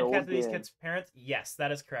 The dead cats are these kids' parents? Yes,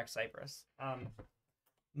 that is correct, Cypress.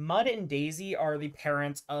 Mud and Daisy are the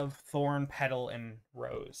parents of Thorn, Petal, and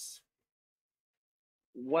Rose.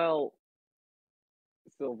 Well,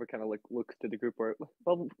 Silver kind of like looks to the group where,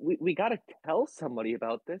 well, we gotta tell somebody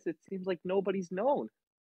about this. It seems like nobody's known.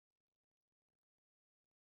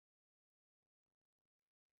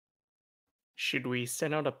 Should we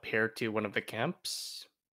send out a pair to one of the camps?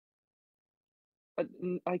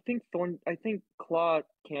 I think Claw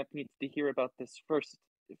Camp needs to hear about this first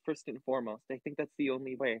and foremost. I think that's the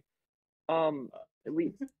only way. At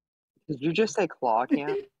least. Did you just say Claw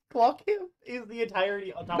Camp? Claw Camp is the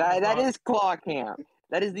entirety on top of the That is Claw Camp.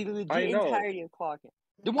 That is the legit entirety of Claw Camp.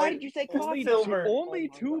 Then why did you say Claw Camp? Silver. Only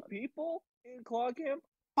 2 people in Claw Camp?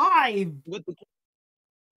 5! With the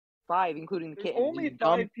 5, including the There's kitten. only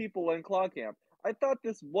 5 people in Claw Camp. I thought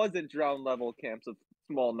this wasn't drown level camps of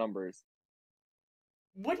small numbers.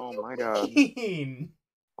 What do you mean?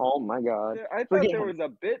 Oh my god. I thought there was a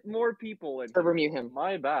bit more people in Server mute him.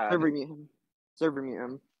 My bad. Server mute him. Server mute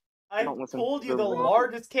him. I told you the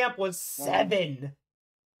largest camp was 7.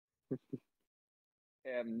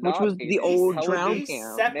 Which was the old drown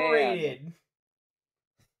camp. Separated. Man.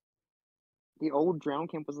 The old drown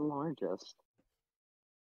camp was the largest.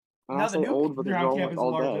 And now I say old because they're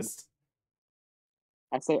all dead.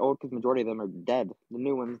 I say old because majority of them are dead. The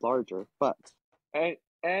new one's larger, but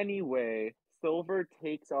anyway, Silver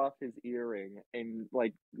takes off his earring and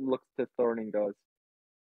like looks to Thorn and goes,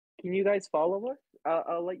 "Can you guys follow us?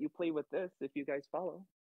 I'll let you play with this if you guys follow."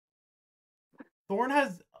 Thorn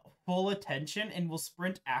has full attention and will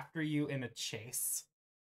sprint after you in a chase.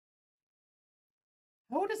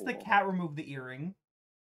 How does the cat remove the earring?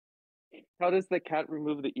 How does the cat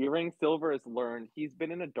remove the earring? Silver has learned. He's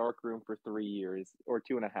been in a dark room for 3 years or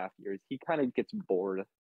 2.5 years. He kind of gets bored.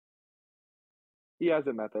 He has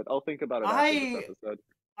a method. I'll think about it after this episode.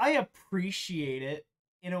 I appreciate it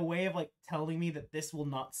in a way of like telling me that this will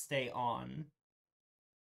not stay on.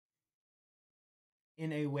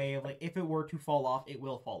 In a way of like, if it were to fall off, it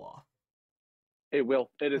will fall off. It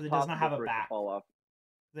will. It is. It does not have a back. Fall off.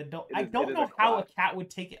 I don't know how a cat would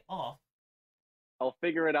take it off. I'll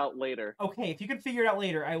figure it out later. Okay, if you can figure it out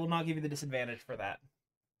later, I will not give you the disadvantage for that.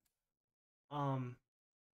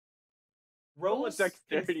 Rose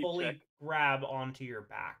can fully grab onto your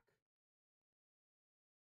back.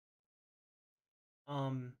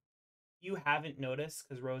 You haven't noticed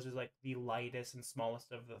because Rose is like the lightest and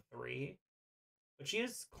smallest of the 3, but she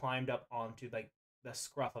has climbed up onto like the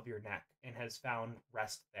scruff of your neck and has found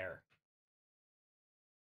rest there.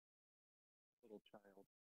 Little child.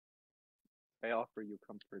 I offer you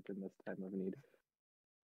comfort in this time of need.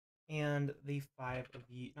 And the 5 of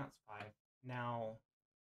you, not 5, now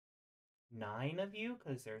 9 of you,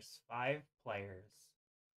 because there's 5 players,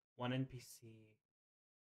 1 NPC.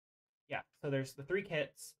 Yeah, so there's the 3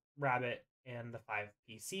 kits, Rabbit, and the 5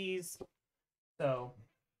 PCs. So,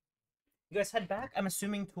 you guys head back, I'm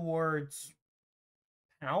assuming, towards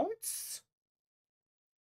Pounce?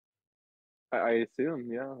 I assume,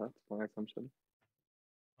 yeah, that's my assumption.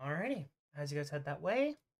 Alrighty. As you guys head that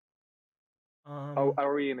way.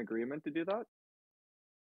 Are we in agreement to do that?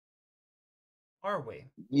 Are we?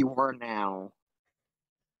 You are now.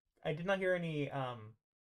 I did not hear any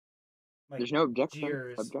like There's no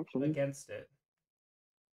objection against it.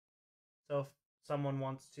 So if someone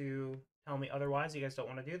wants to tell me otherwise, you guys don't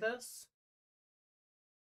want to do this?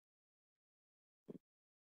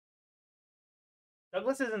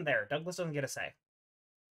 Douglas isn't there. Douglas doesn't get a say.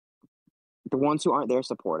 The ones who aren't there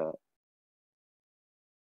support it.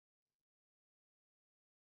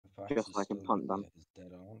 Just so I can punt them. His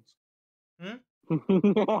dead aunt.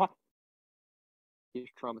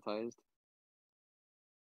 He's traumatized.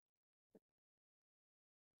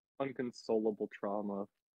 Unconsolable trauma.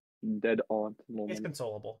 Dead aunt moment. It's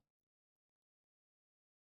consolable.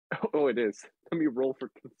 Oh, it is. Let me roll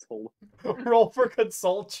for console. Roll for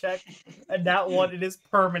console check, and that one, it is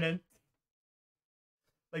permanent.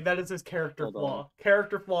 Like, that is his character Hold flaw. on.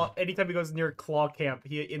 Character flaw, anytime he goes near Claw Camp,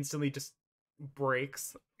 he instantly just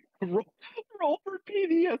breaks. Roll for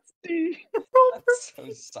PTSD. That's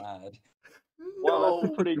so sad. Wow,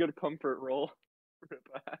 that's a pretty good comfort roll.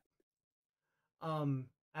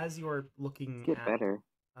 As you're looking Get at better.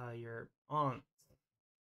 Your aunt,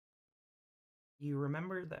 you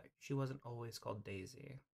remember that she wasn't always called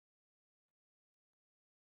Daisy.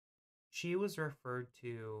 She was referred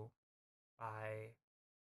to by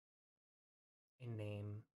a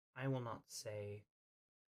name I will not say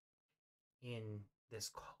in this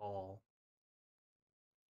call,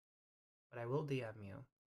 but I will DM you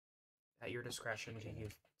at your discretion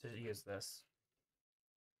to use this.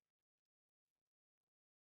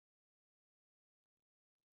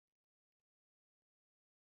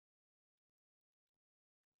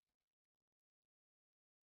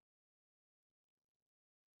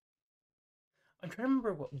 I'm trying to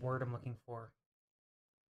remember what word I'm looking for.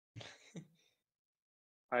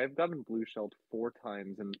 I've gotten blue shelled 4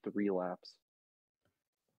 times in 3 laps.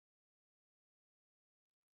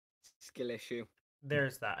 Skill issue.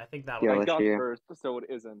 There's that. I think that Skill one. I got issue. first, so it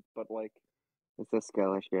isn't, but like... It's a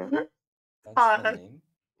skill issue. That's the name?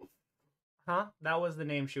 Huh? That was the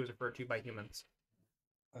name she was referred to by humans.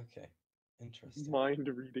 Okay. Interesting. Mind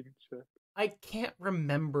reading check. I can't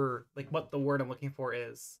remember like what the word I'm looking for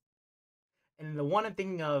is. And the one I'm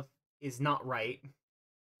thinking of is not right.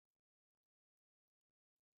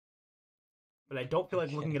 But I don't feel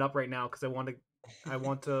like looking it up right now because I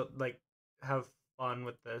want to like have fun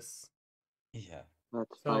with this. Yeah.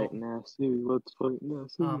 Let's fight nasty. Let's fight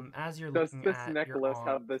nasty. As you're Does looking this at necklace your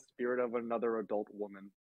have the spirit of another adult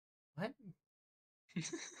woman? What?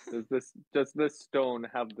 Does this stone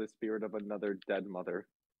have the spirit of another dead mother?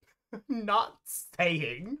 Not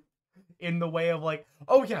saying in the way of like,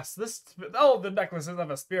 oh yes, the necklace does have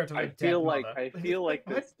a spirit of a dead mother. I feel like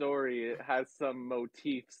this story has some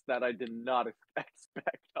motifs that I did not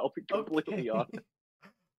expect. I'll be completely honest.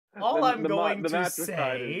 All I'm going to mattress side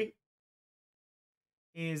say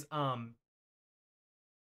is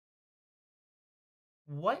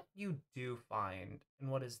what you do find and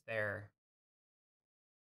what is there.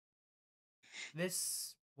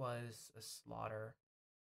 This was a slaughter.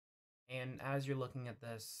 And as you're looking at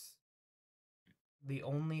this, the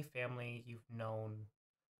only family you've known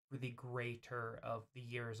for the greater of the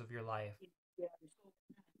years of your life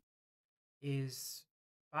is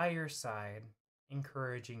by your side,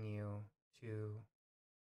 encouraging you to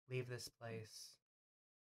leave this place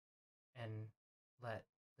and let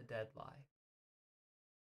the dead lie.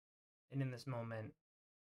 And in this moment,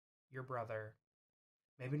 your brother,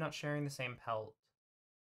 maybe not sharing the same pelt,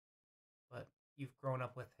 but you've grown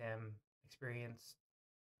up with him, experienced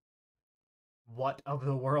what of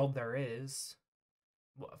the world there is,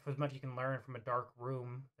 for as much you can learn from a dark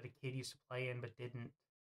room that a kid used to play in but didn't.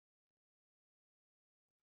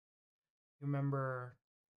 You remember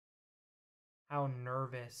how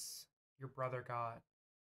nervous your brother got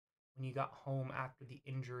when you got home after the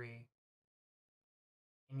injury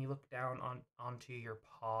and you look down onto your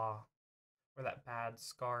paw where that bad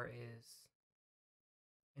scar is,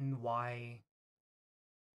 and why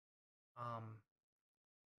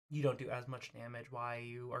you don't do as much damage, why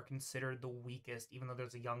you are considered the weakest even though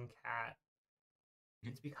there's a young cat.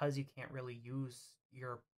 It's because you can't really use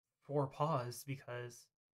your 4 paws because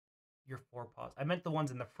your 4 paws. I meant the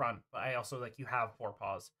ones in the front, but I also you have 4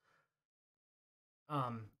 paws.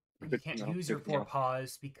 You can't use your 4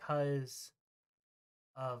 paws because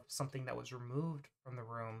of something that was removed from the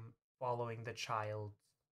room following the child's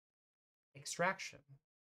extraction.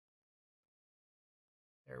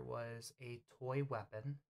 there was a toy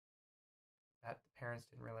weapon that the parents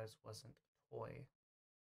didn't realize wasn't a toy.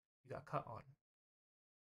 You got cut on.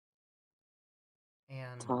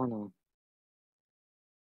 And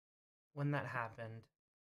when that happened,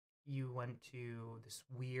 you went to this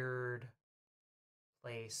weird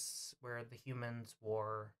place where the humans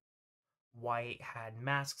wore white, had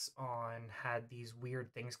masks on, had these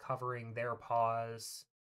weird things covering their paws.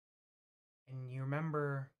 And you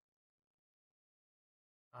remember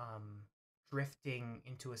drifting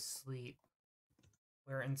into a sleep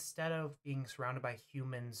where instead of being surrounded by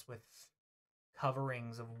humans with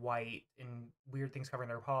coverings of white and weird things covering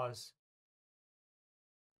their paws,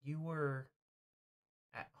 you were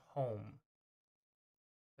at home,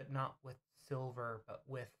 but not with Silver, but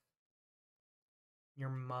with your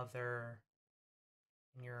mother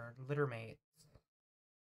and your littermates.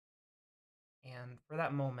 And for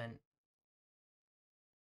that moment,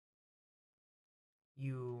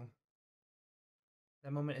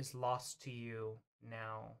 that moment is lost to you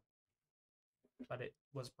now, but it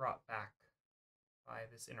was brought back by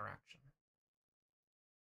this interaction.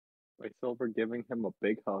 By Silver giving him a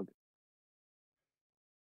big hug.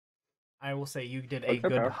 I will say you did a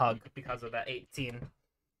good hug because of that 18.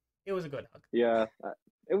 It was a good hug. Yeah,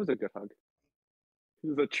 it was a good hug. It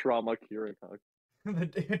was a trauma curing hug.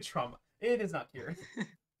 Trauma. It is not cured.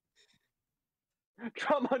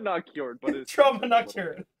 Trauma not cured, but it's trauma not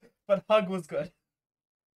cured. But hug was good.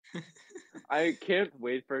 I can't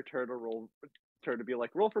wait for her to be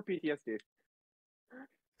like, roll for PTSD.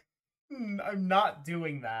 I'm not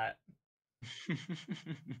doing that.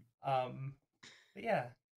 But yeah.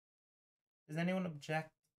 Does anyone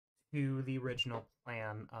object to the original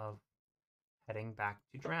plan of heading back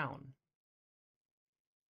to Drown?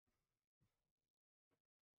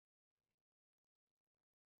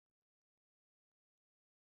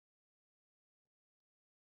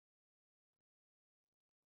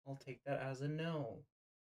 I'll take that as a no.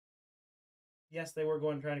 Yes, they were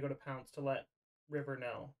trying to go to Pounce to let River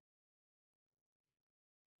know.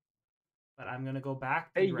 But I'm gonna go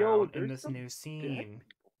back to Drown in this new scene.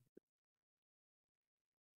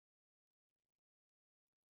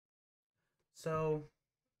 So,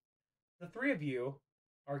 the three of you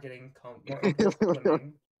are getting more comfortable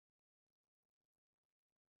swimming.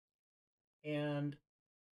 And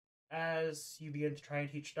as you begin to try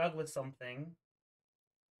and teach Douglas something,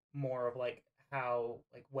 more of like how,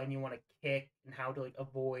 like when you want to kick and how to like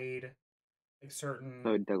avoid like certain.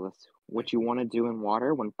 So Douglas, what you want to do in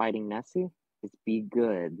water when fighting Nessie is be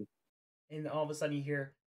good. And all of a sudden you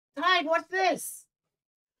hear, Tide, what's this?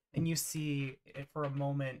 And you see it for a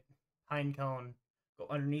moment, Pinecone go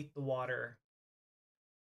underneath the water.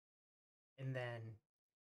 And then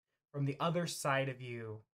from the other side of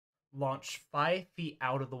you, launch 5 feet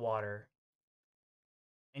out of the water.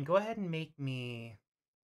 And go ahead and make me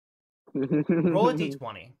roll a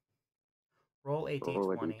d20. Roll a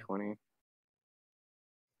d20.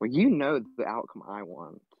 Well, you know the outcome I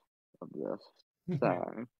want of this.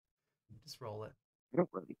 So just roll it. I don't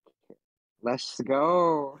really care. Let's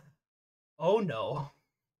go. Oh no.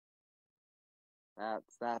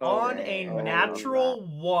 That's on a natural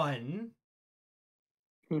 1.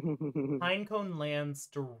 Pinecone lands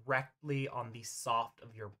directly on the soft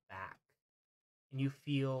of your back. And you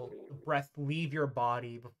feel the breath leave your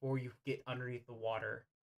body before you get underneath the water.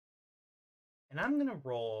 And I'm going to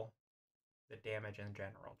roll the damage in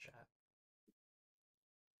general chat.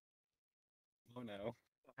 Oh no.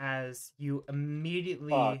 As you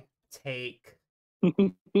immediately take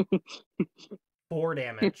 4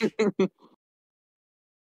 damage.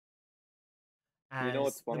 As you know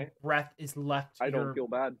what's funny? The breath is left. I don't feel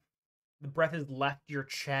bad. The breath is left your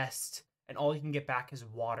chest, and all you can get back is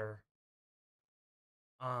water.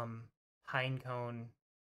 Pinecone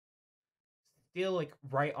still like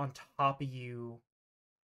right on top of you,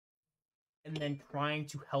 and then trying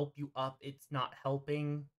to help you up. It's not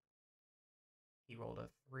helping. He rolled a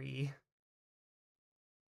 3.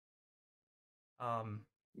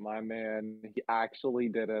 My man, he actually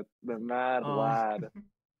did it. The mad lad.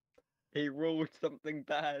 He rolled something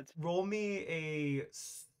bad. Roll me a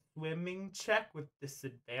swimming check with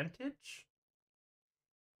disadvantage.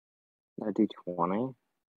 I do 20.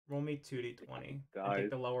 Roll me 2d20. And take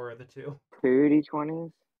the lower of the 2.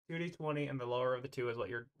 2d20s? 2d20, and the lower of the 2 is what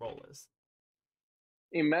your roll is.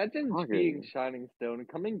 Imagine being Shining Stone,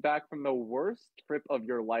 coming back from the worst trip of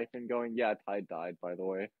your life and going, yeah, Tide died, by the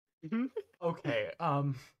way. Okay,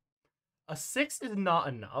 a 6 is not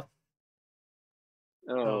enough.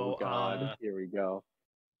 Oh, God, here we go.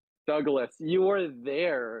 Douglas, you were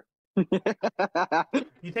there. You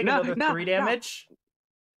take another 3 damage.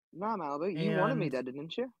 Nah, Malibu, you wanted me dead,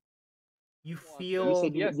 didn't you? You You feel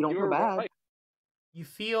said you don't feel bad. Right. you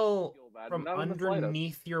feel bad, from not in the slightest.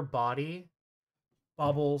 underneath your body,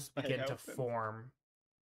 bubbles I begin to help him. form.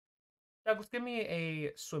 Douglas, give me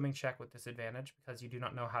a swimming check with disadvantage because you do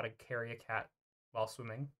not know how to carry a cat while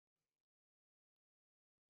swimming.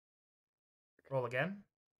 Roll again.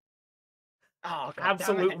 Oh, God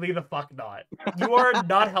Absolutely the fuck not. You are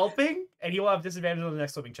not helping, and you will have disadvantage on the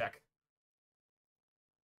next swimming check.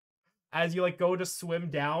 As you like go to swim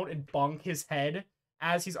down and bonk his head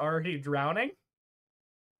as he's already drowning.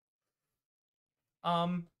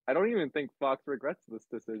 I don't even think Fox regrets this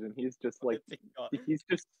decision. He's just like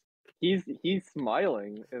he's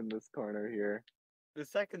smiling in this corner here. The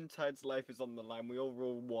second tide's life is on the line. We all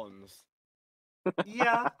roll ones.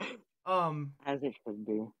 Yeah. As it should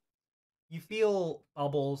be. You feel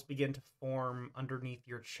bubbles begin to form underneath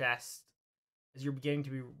your chest as you're beginning to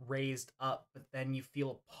be raised up, but then you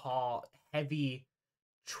feel a paw heavy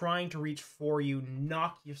trying to reach for you,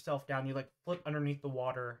 knock yourself down. You like flip underneath the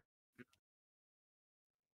water.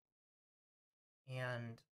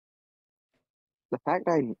 And the fact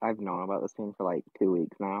I've known about this thing for like 2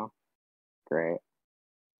 weeks now, great.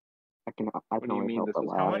 I can only hope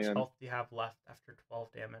that how much health do you have left after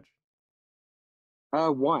 12 damage?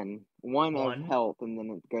 One of health, and then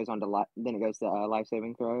it goes on to life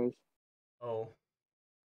saving throws. Oh,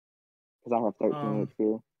 because I have 13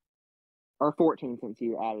 HP, or 14 since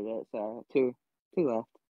you added it. So two left.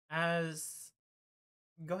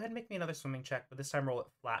 Go ahead and make me another swimming check, but this time roll it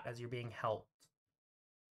flat as you're being helped.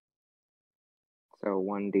 So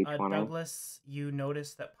 1d20. Douglas, you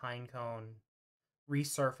notice that Pinecone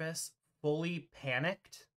resurface fully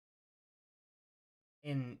panicked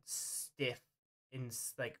and stiff in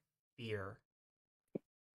like fear.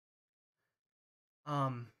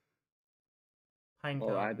 Pinecone.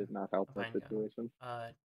 Well, I did not help that situation.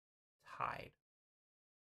 Tide.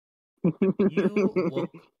 You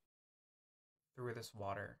look through this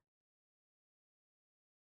water.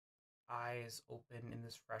 Eyes open in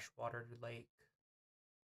this freshwater lake.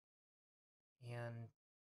 And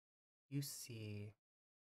you see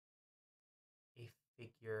a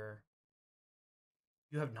figure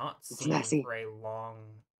you have not seen for a long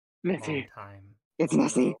time. It's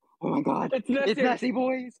Nessie. Oh my God. It's Nessie,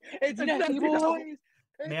 boys. It's Nessie, boys.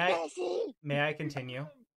 May I continue?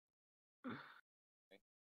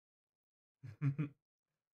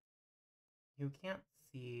 You can't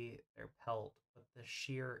see their pelt, but the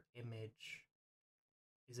sheer image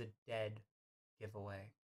is a dead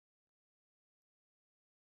giveaway.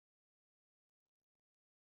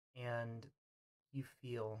 And you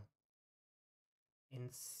feel,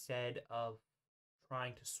 instead of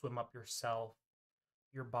trying to swim up yourself,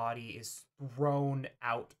 your body is thrown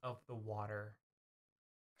out of the water.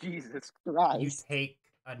 Jesus Christ. You take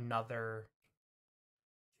another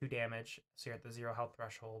 2 damage, so you're at the 0 health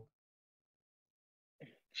threshold.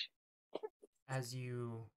 As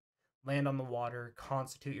you land on the water,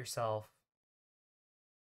 constitute yourself,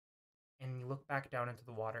 and you look back down into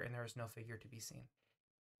the water, and there is no figure to be seen.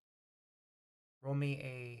 Roll me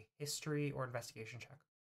a history or investigation check.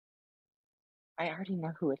 I already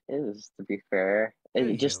know who it is, to be fair.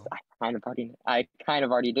 I kind of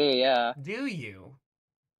already do, yeah. Do you?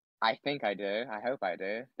 I think I do. I hope I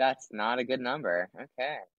do. That's not a good number.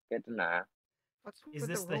 Okay, good to know. Is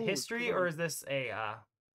this the history, or is this a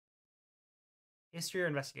history or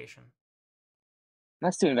investigation?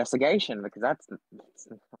 Let's do investigation, because that's not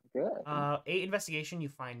good. 8 investigation, you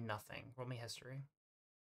find nothing. Roll me history.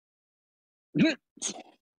 It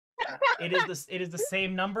is the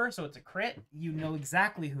same number, so it's a crit. You know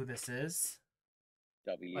exactly who this is.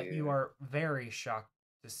 But you are very shocked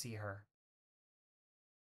to see her.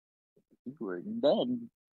 You were dead.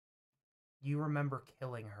 You remember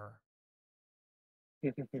killing her.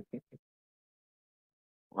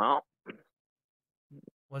 Well,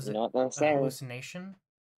 was it a hallucination?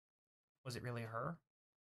 Was it really her?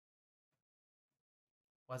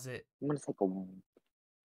 Was it? I'm gonna take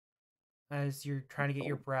as you're trying to get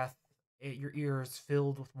your breath, your ears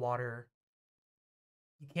filled with water.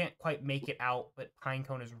 You can't quite make it out, but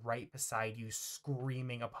Pinecone is right beside you,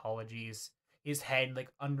 screaming apologies. His head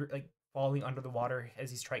falling under the water as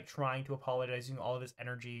he's trying to apologize, using all of his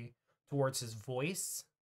energy towards his voice.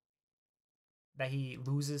 That he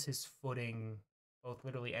loses his footing, both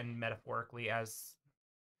literally and metaphorically, as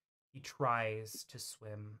he tries to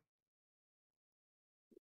swim.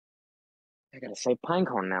 I gotta say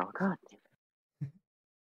Pinecone now. God.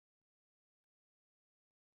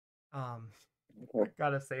 I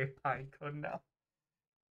gotta say Pinecone now.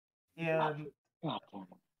 And God damn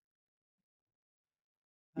it.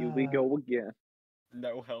 Here we go again.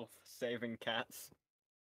 No health, saving cats.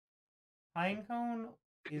 Pinecone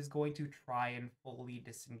is going to try and fully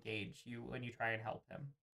disengage you when you try and help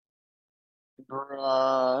him.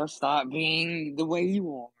 Bruh, stop being the way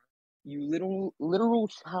you are. You literal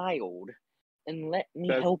child. And let me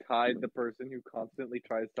Says help Tide, you. the person who constantly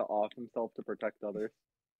tries to off himself to protect others.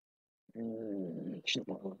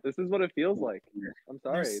 This is what it feels like. I'm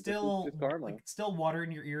sorry. There's still this is just karma. like still water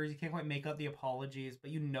in your ears. You can't quite make out the apologies,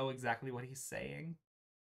 but you know exactly what he's saying.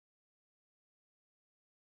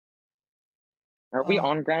 Are we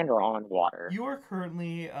on ground or on water? You are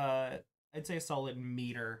currently, I'd say a solid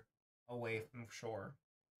meter away from shore.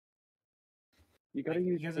 You gotta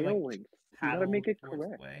use tail links. You gotta make it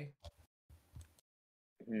correct.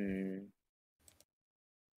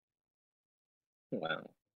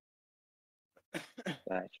 Wow.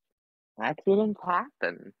 But accidents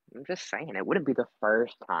happen. I'm just saying, it wouldn't be the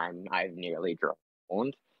first time I've nearly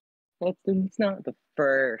drowned. It's not the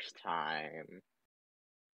first time.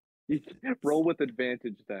 Roll with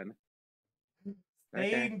advantage then.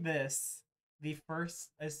 Saying this,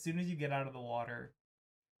 as soon as you get out of the water,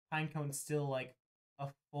 Pinecone's still like a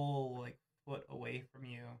full like foot away from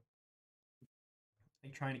you.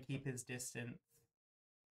 Like trying to keep his distance.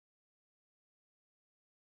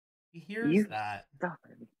 He hears that.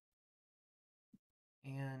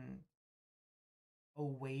 And a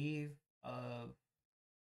wave of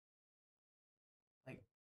like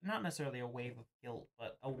not necessarily a wave of guilt,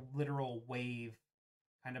 but a literal wave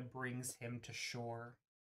kind of brings him to shore.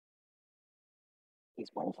 He's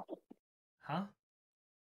wavering. Huh?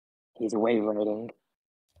 He's wavering.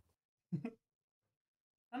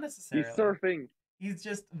 Not necessarily. He's surfing. He's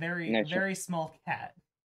just very small cat.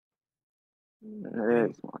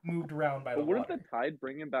 Moved around by the water. Wouldn't the tide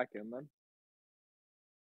bring him back in then?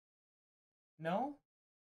 No?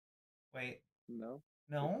 Wait. No?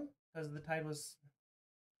 No? Because the tide was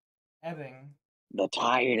ebbing. The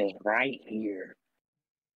tide is right here.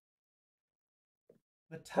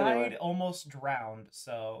 The tide almost drowned,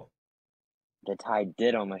 so... The tide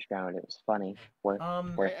did almost drown. It was funny. Worth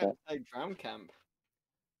it. A drown camp.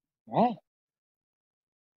 Right.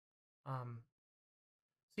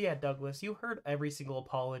 So yeah, Douglas, you heard every single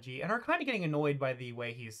apology and are kind of getting annoyed by the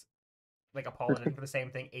way he's like apologizing for the same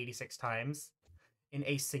thing 86 times in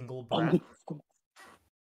a single breath.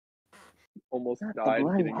 Almost died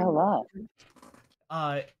getting hell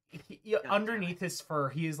up. Underneath his fur,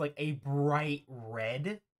 he is like a bright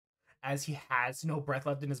red as he has no breath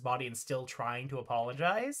left in his body and still trying to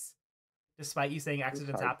apologize despite you saying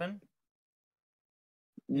accidents happen.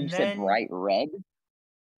 You said bright red?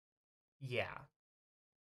 Yeah.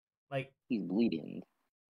 Like he's bleeding.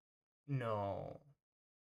 No.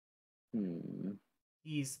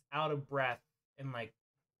 He's out of breath and like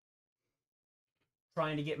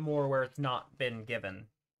trying to get more where it's not been given.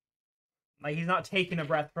 Like he's not taking a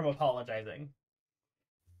breath from apologizing.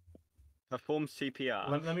 Perform CPR.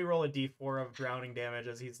 Let me roll a d4 of drowning damage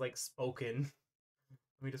as he's like spoken.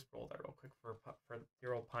 Let me just roll that real quick for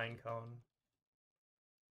your old Pinecone.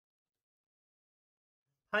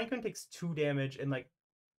 Pinecone takes 2 damage and like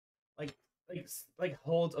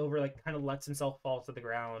holds over, like kind of lets himself fall to the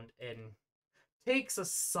ground and takes a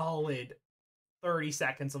solid 30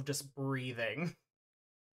 seconds of just breathing.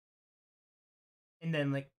 And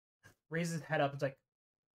then like raises his head up. It's like,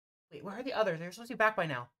 wait, where are the others? They're supposed to be back by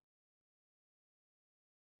now.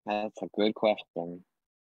 That's a good question.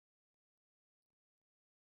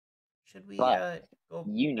 Should we go?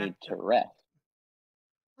 You need to rest.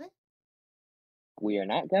 What? We are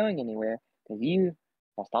not going anywhere because you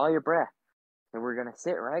lost all your breath. So we're gonna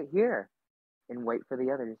sit right here and wait for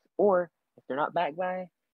the others. Or if they're not back by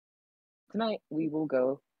tonight, we will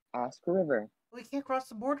go ask a river. We can't cross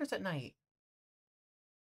the borders at night.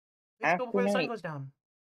 We have to go before the sun goes down.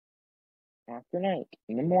 After night.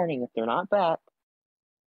 In the morning, if they're not back,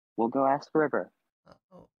 we'll go ask river.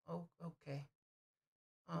 Okay.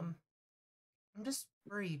 I'm just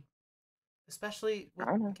worried. Especially with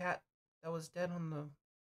the cat that was dead in the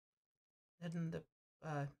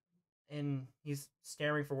and he's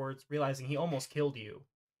staring for words, realizing he almost killed you.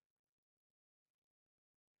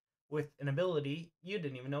 With an ability you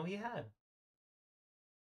didn't even know he had.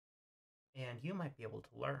 And you might be able to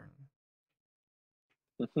learn.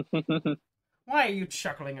 Why are you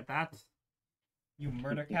chuckling at that? You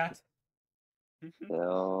murder cat?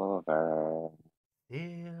 Silver.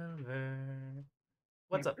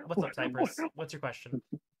 What's up, Cypress? What's your question?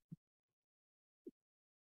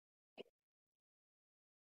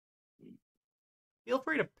 Feel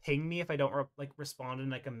free to ping me if I don't respond in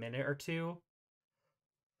like a minute or two.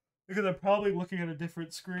 Because I'm probably looking at a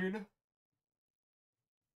different screen.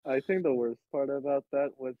 I think the worst part about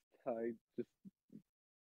that was Ty just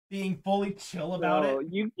being fully chill about it.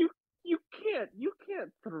 You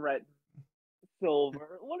can't threaten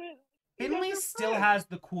Silver. What is Finley still has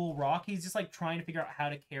the cool rock. He's just like trying to figure out how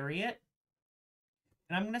to carry it.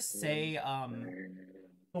 And I'm gonna say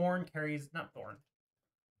Thorn carries not Thorn.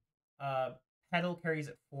 Petal carries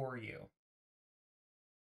it for you.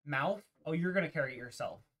 Mouth? Oh, you're gonna carry it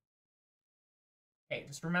yourself. Okay,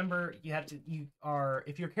 just remember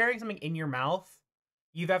if you're carrying something in your mouth,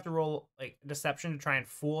 you have to roll like deception to try and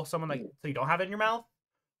fool someone like so you don't have it in your mouth,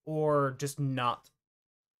 or just not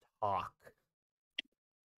talk.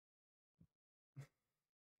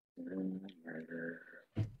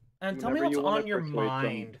 And tell me what's on your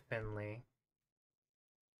mind, Finley,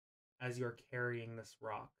 as you're carrying this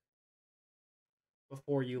rock.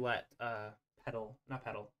 Before you let Petal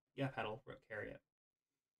carry it.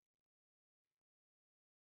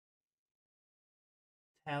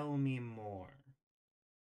 Tell me more.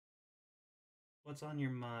 What's on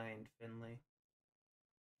your mind, Finley?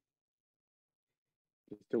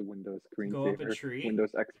 Just a Windows screensaver. Go up a tree?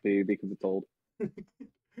 Windows XP because it's old.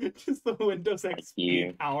 Just the Windows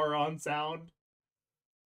XP power on sound.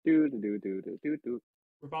 Do.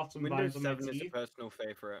 Windows 7 is a personal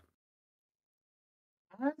favorite.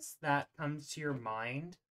 As that comes to your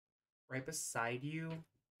mind, right beside you,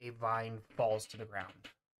 a vine falls to the ground.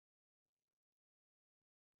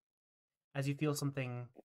 As you feel something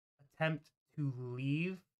attempt to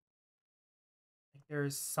leave, like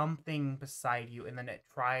there's something beside you, and then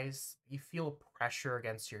you feel pressure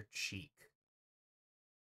against your cheek.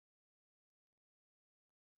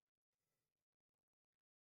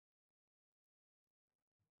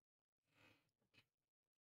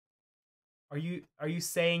 Are you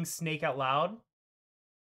saying snake out loud?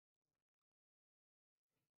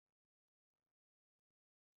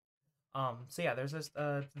 So yeah, there's this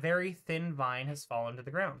very thin vine has fallen to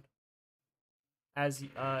the ground. As you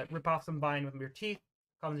rip off some vine with your teeth,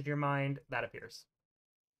 comes into your mind, that appears.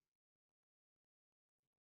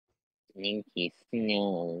 Sneaky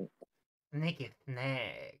snake. Sneaky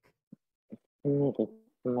snake. Sneaky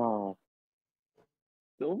snake.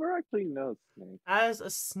 Silver actually knows snake. As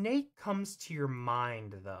a snake comes to your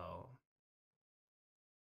mind, though,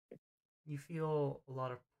 you feel a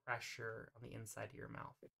lot of pressure on the inside of your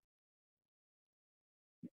mouth.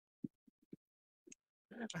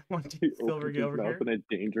 I want to Silver get over here. And a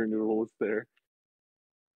danger noodle is there.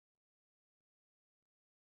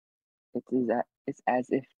 It's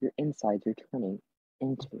as if your insides are turning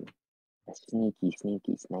into a sneaky snake.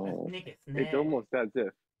 It's almost as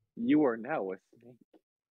if you are now a snake.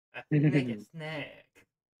 A sneaky snake.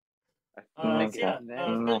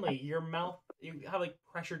 Finley, your mouth, you have like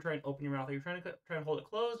pressure trying to open your mouth. Are you trying to hold it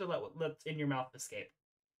closed or let what's in your mouth escape?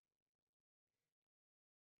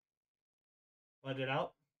 Let it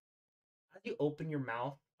out. As you open your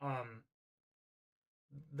mouth,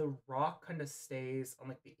 the rock kind of stays on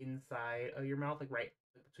like the inside of your mouth, like right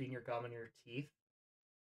between your gum and your teeth,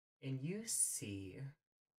 and you see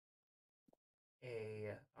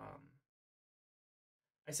a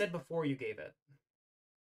I said before you gave it.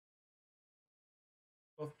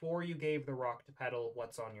 Before you gave the rock to Petal,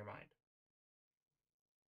 what's on your mind?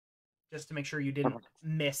 Just to make sure you didn't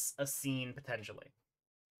miss a scene potentially.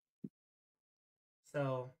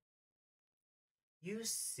 So, you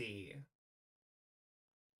see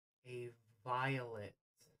a violet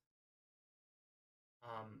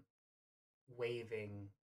waving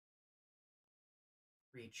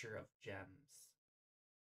creature of gems.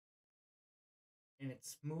 And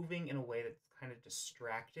it's moving in a way that's kind of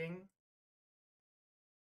distracting.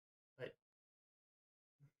 But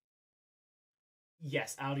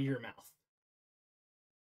yes, out of your mouth.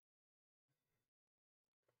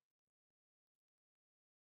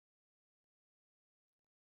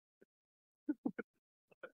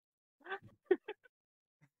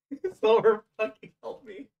 Silver, fucking help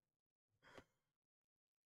me.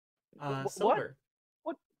 Silver.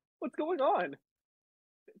 What's going on?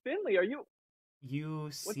 Finley, are you... You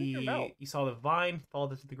saw the vine fall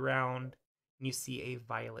to the ground, and you see a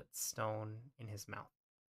violet stone in his mouth.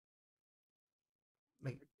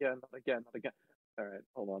 Like not again. All right,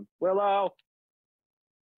 hold on. Willow!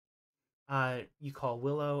 You call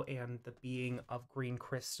Willow, and the being of green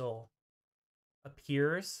crystal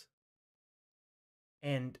appears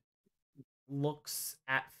and looks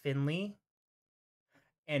at Finley.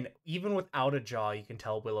 And even without a jaw, you can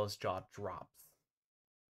tell Willow's jaw drops.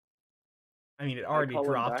 I mean, it already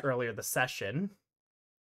dropped earlier this session.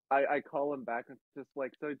 I call him back and just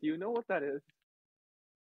like, so do you know what that is?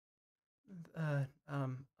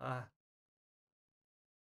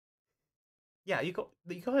 Yeah, you go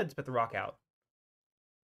ahead and spit the rock out.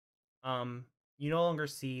 You no longer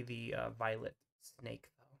see the violet snake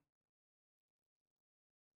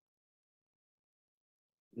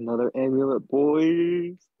though. Another amulet,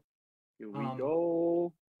 boys. Here we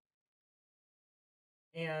go.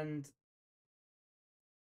 And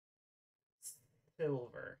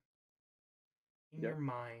Silver, in your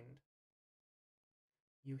mind,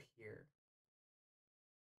 you hear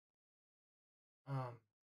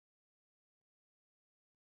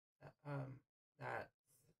that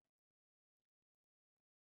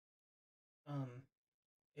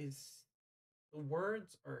is the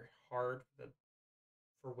words are hard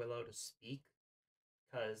for Willow to speak,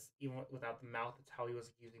 because even without the mouth, it's how he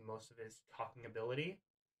was using most of his talking ability.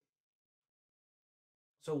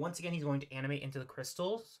 So once again, he's going to animate into the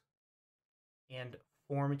crystals and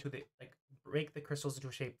form into break the crystals into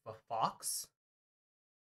a shape of a fox,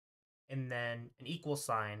 and then an equal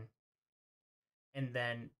sign, and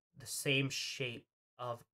then the same shape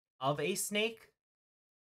of a snake.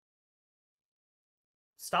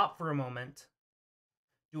 Stop for a moment,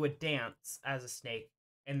 do a dance as a snake,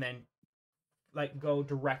 and then go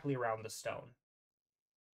directly around the stone.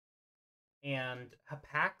 And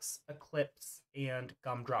Hapax, Eclipse, and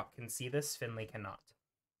Gumdrop can see this. Finley cannot.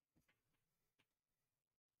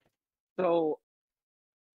 So,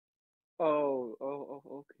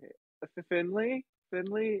 okay. Finley.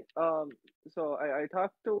 So I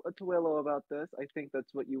talked to Willow about this. I think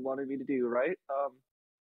that's what you wanted me to do, right?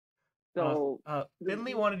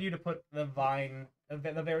 Finley wanted you to put the vine,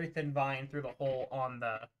 the very thin vine, through the hole on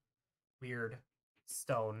the weird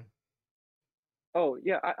stone. Oh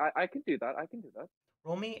yeah, I can do that.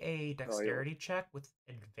 Roll me a dexterity check with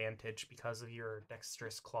advantage because of your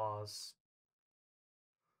dexterous claws.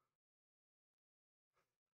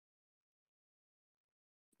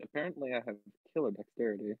 Apparently, I have killer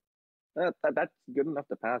dexterity. That's good enough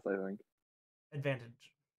to pass, I think.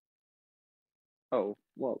 Advantage. Oh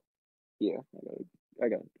well, yeah, I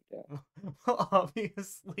got it. Yeah. Well,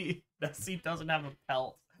 obviously, Nessie doesn't have a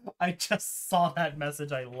pelt. I just saw that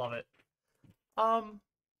message. I love it.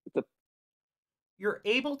 You're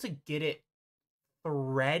able to get it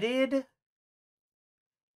threaded.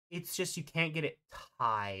 It's just you can't get it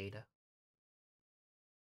tied.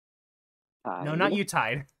 No, not you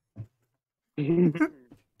tied. Can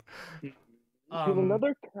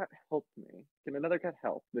another cat help me? Can another cat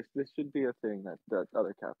help? This should be a thing that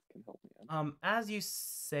other cats can help me in. As you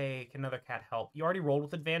say, can another cat help? You already rolled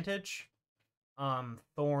with advantage.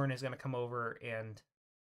 Thorn is gonna come over and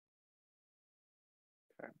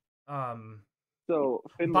so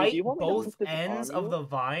Finley, bite do you want both ends of the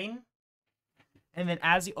vine, and then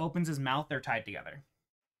as he opens his mouth, they're tied together.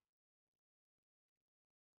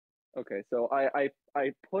 Okay, so I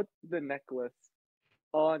put the necklace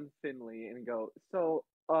on Finley and go, so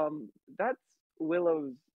that's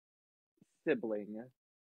Willow's sibling.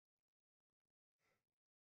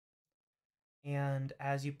 And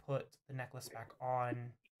as you put the necklace back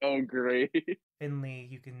on, oh great, Finley,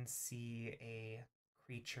 you can see a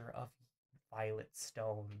creature of violet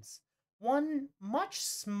stones. One much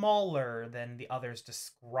smaller than the others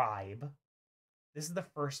describe. This is the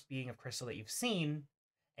first being of crystal that you've seen,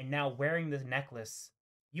 and now wearing this necklace,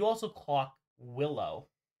 you also clock Willow.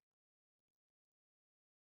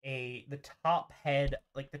 The top head,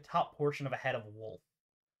 the top portion of a head of a wolf.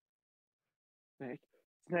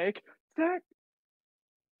 Snake.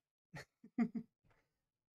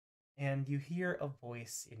 And you hear a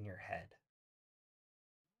voice in your head.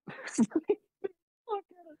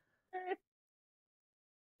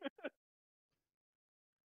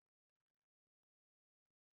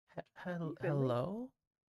 Hello?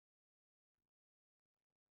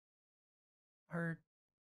 Are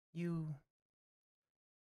you...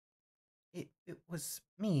 It was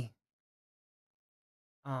me.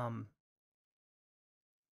 And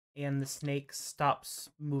the snake stops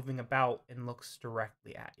moving about and looks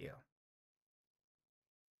directly at you.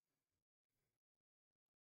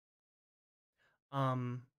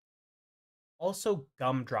 Also,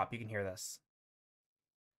 Gumdrop, you can hear this.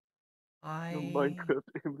 I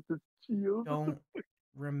don't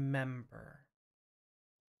remember.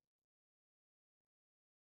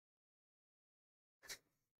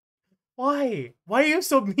 Why? Why are you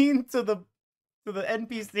so mean to the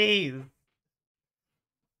NPCs?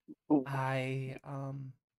 I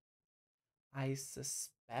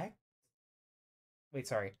suspect. Wait,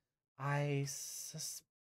 sorry. I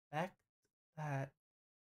suspect that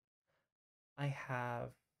I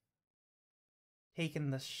have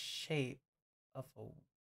taken the shape of a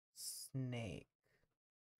snake.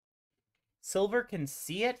 Silver can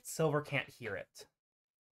see it, Silver can't hear it.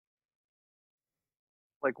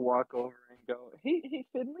 like walk over and go, hey,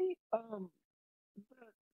 Finley,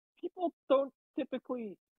 people don't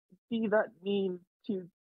typically be that mean to.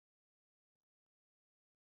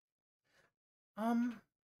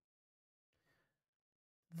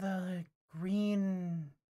 The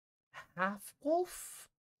green half wolf?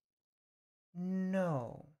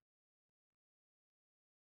 No.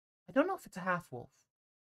 I don't know if it's a half wolf.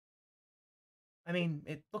 I mean,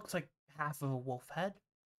 it looks like half of a wolf head.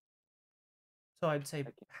 So I'd say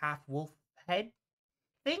half wolf head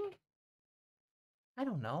thing? I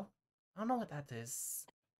don't know. I don't know what that is.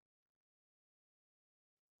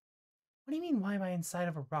 What do you mean, why am I inside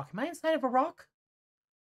of a rock? Am I inside of a rock?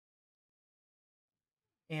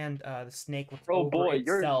 And the snake looks over boy,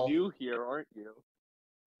 itself. You're new here, aren't you?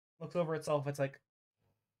 Looks over itself, it's like...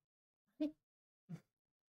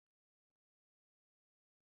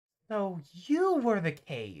 So you were the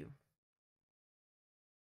cave.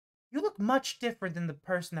 You look much different than the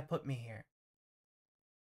person that put me here.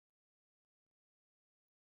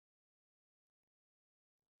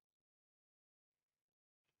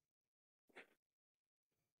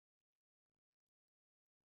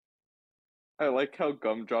 I like how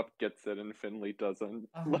Gumdrop gets it and Finley doesn't.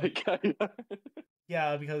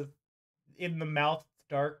 Yeah, because in the mouth, it's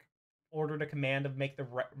dark. Ordered a command of make the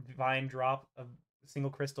vine drop. A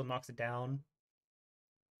single crystal knocks it down.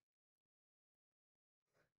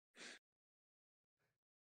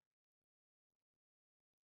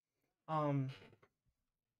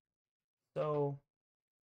 So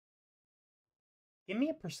give me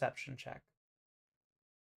a perception check.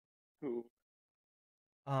 Who?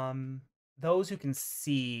 Those who can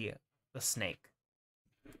see the snake.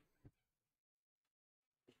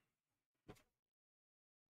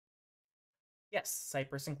 Yes,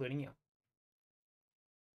 Cypress, including you.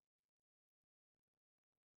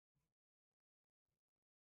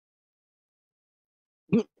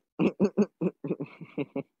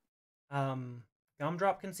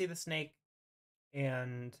 Gumdrop can see the snake,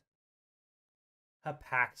 and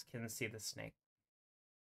Hapax can see the snake.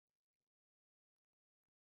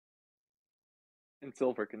 And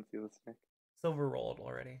Silver can see the snake. Silver rolled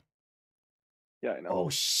already. Yeah, I know.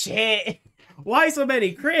 Oh shit! Why so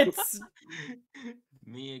many crits?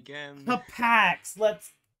 Me again. Hapax,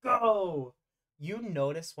 let's go! You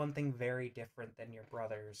notice one thing very different than your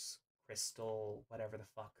brother's crystal, whatever the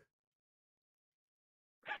fuck.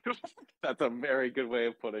 That's a very good way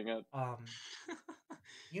of putting it.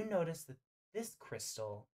 You notice that this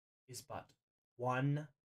crystal is but one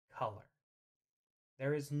color.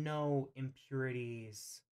 There is no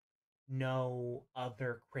impurities, no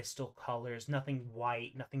other crystal colors, nothing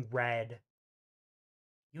white, nothing red.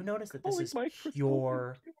 You notice that this is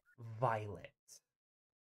pure violet.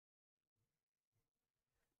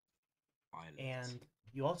 And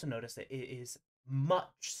you also notice that it is much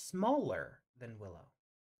smaller than Willow.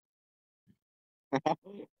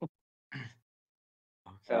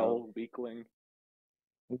 L, weakling.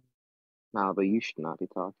 Nah, but you should not be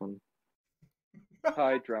talking.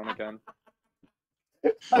 Hi, drown again.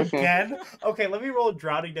 Again? Okay, let me roll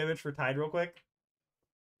drowning damage for Tide real quick.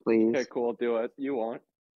 Please. Okay, cool, do it. You won't.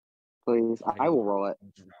 Please. I will roll it.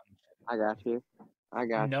 I got you. I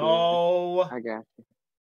got No. you. I got you.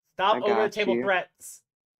 Stop I over the got table you. threats.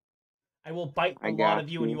 I will bite a I lot got of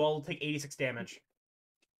you and you. you all will take 86 damage.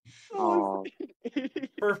 Oh.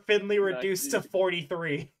 For Finley reduced to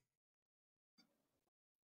 43.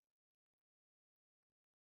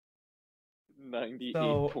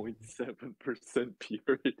 98.7%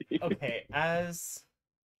 purity. Okay, as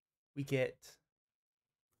we get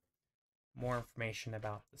more information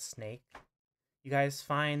about the snake, you guys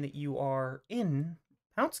find that you are in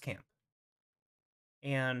Pounce Camp.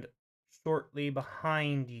 And shortly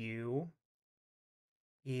behind you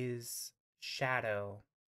is Shadow,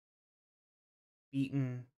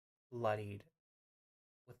 beaten, bloodied,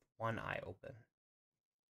 with one eye open,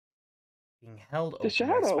 being held open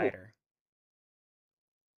by Spider.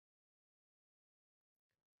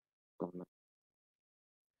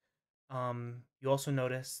 You also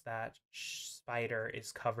notice that Spider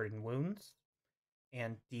is covered in wounds,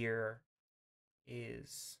 and Deer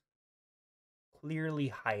is clearly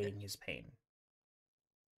hiding his pain.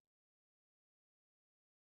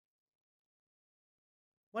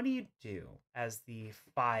 What do you do as the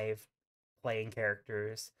 5 playing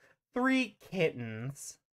characters, 3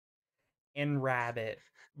 kittens, and Rabbit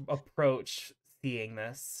approach seeing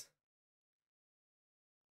this?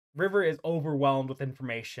 River is overwhelmed with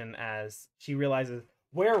information as she realizes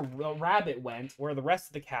where the Rabbit went, where the rest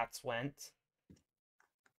of the cats went,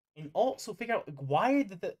 and also figure out why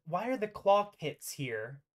are the claw kits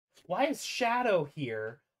here? Why is Shadow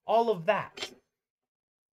here? All of that.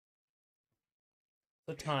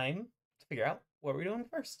 the time to figure out what we're doing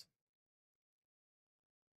first.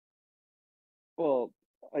 Well,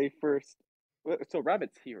 so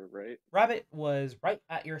Rabbit's here, right? Rabbit was right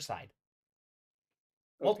at your side.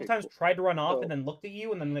 Multiple times cool. tried to run off So- and then looked at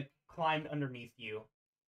you and then like climbed underneath you.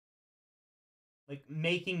 Like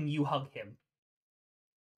making you hug him.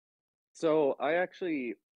 So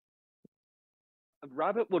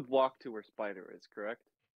Rabbit would walk to where Spider is, correct?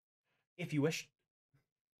 If you wish.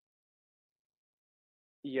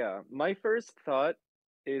 Yeah, my first thought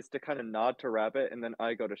is to kind of nod to Rabbit, and then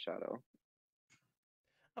I go to Shadow.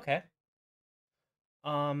 Okay.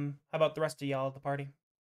 How about the rest of y'all at the party?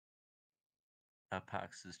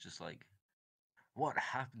 Pax is just like, what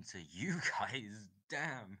happened to you guys?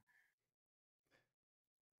 Damn.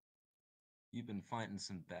 You've been fighting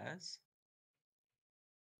some bears?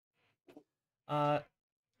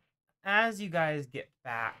 As you guys get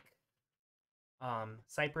back,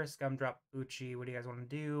 Cypress, Gumdrop, Buci, what do you guys want to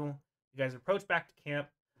do? You guys approach back to camp.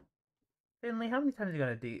 Finley, how many times are you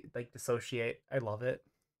gonna dissociate? I love it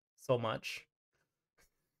so much.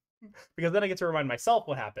 Because then I get to remind myself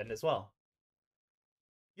what happened as well.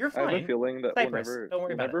 You're fine. I have a feeling that Cypress, don't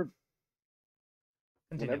worry about it.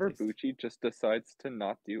 Whenever Buci just decides to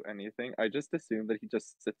not do anything, I just assume that he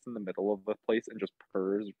just sits in the middle of the place and just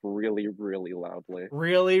purrs really, really loudly.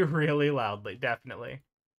 Really, really loudly, definitely.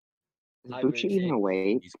 Is Buci even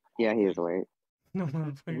awake? Yeah, he is awake. No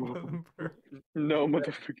motherfucker doesn't purr. No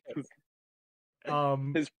motherfucker.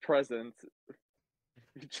 His presence.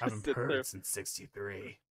 He just Haven't sits there. purred since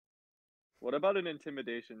 63. What about an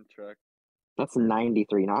intimidation check? That's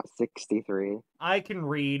 93, not 63. I can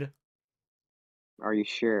read. Are you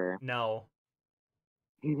sure? No.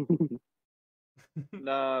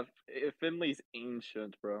 Nah, Finley's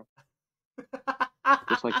ancient, bro.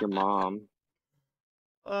 Just like your mom.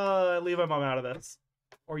 Leave my mom out of this.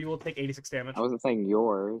 Or you will take 86 damage. I wasn't saying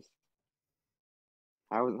yours.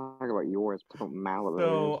 I wasn't talking about yours, but about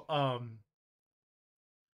Malibu. So,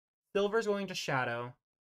 Silver's going to Shadow.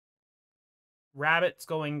 Rabbit's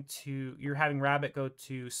going to... You're having Rabbit go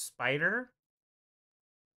to Spider.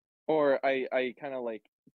 Or I kind of like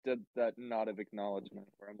did that nod of acknowledgement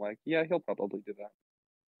where I'm like, yeah, he'll probably do that.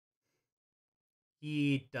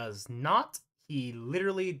 He does not. He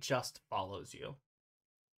literally just follows you.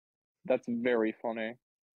 That's very funny.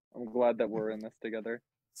 I'm glad that we're in this together.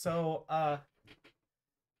 So,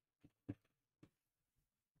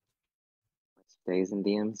 Stays in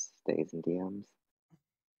DMs. Stays in DMs.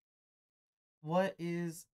 what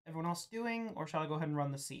is everyone else doing? Or shall I go ahead and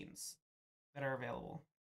run the scenes that are available?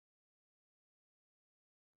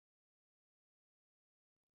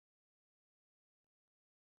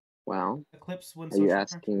 Well, Eclipse, when are you social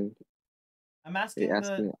asking? I'm asking,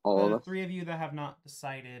 asking the all of us? three of you that have not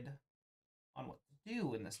decided on what to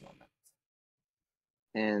do in this moment.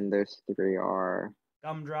 And those three are...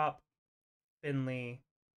 Gumdrop, Finley,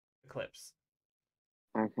 Eclipse.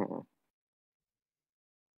 Okay.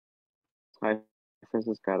 Cypress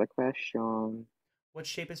has got a question. What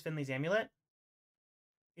shape is Finley's amulet?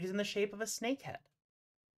 It is in the shape of a snake head.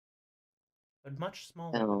 But much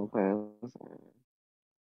smaller. Oh,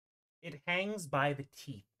 It hangs by the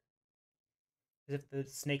teeth. As if the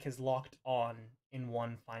snake has locked on in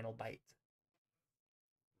one final bite.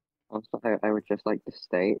 also, I would just like to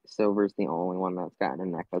state, Silver's the only one that's gotten a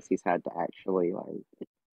necklace he's had to actually, like,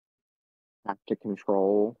 have to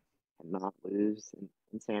control and not lose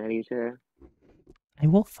insanity to. I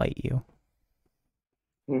will fight you.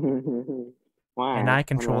 Why? And I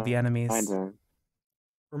control the enemies.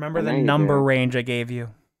 Remember I the know you number do. range I gave you.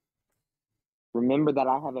 Remember that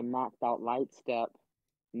I have a maxed out light step.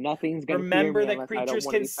 Nothing's gonna Remember fear me that unless I don't creatures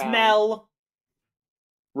want to can be found. smell.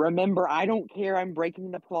 Remember, I don't care. I'm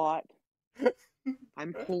breaking the plot.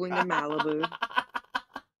 I'm pulling a Malibu.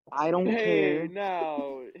 I don't care.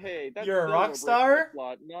 That's You're a Silver rock breaking star? the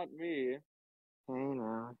plot, not me. Hey,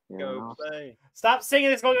 no. Go play. Stop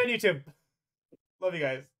singing. It's going on YouTube. Love you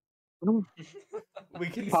guys. We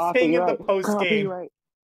can sing in the post game.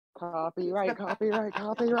 Copyright.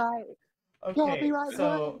 Okay,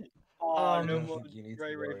 so No I more think you need to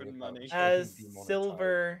GrayRaven worry about money. getting as demonetized.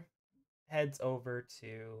 Silver heads over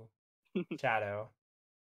to Shadow,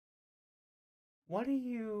 what do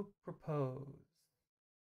you propose?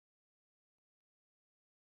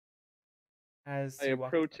 As I you walk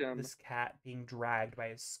approach up to him. this cat being dragged by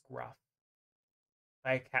his scruff,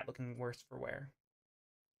 by a cat looking worse for wear.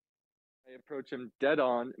 I approach him dead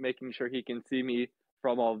on, making sure he can see me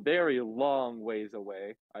from a very long ways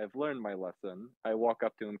away. I've learned my lesson. I walk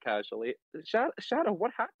up to him casually. Shadow,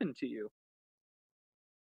 what happened to you?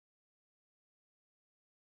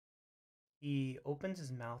 He opens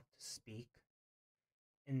his mouth to speak,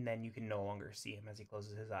 and then you can no longer see him as he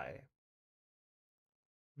closes his eye.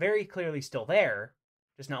 Very clearly still there,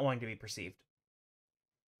 just not wanting to be perceived.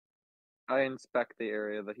 I inspect the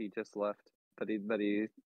area that he just left. You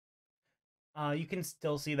can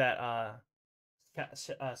still see that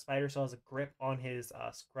Spider still has a grip on his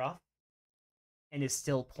scruff and is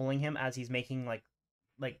still pulling him as he's making like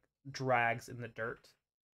drags in the dirt.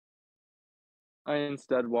 I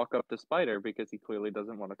instead walk up to Spider because he clearly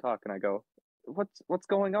doesn't want to talk, and I go, "What's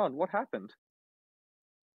going on? What happened?"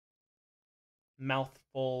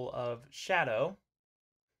 Mouthful of shadow.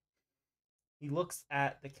 He looks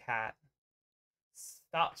at the cat,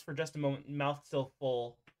 stops for just a moment, mouth still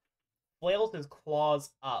full, flails his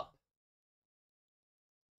claws up,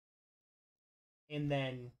 and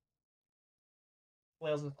then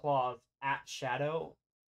flails his claws at Shadow,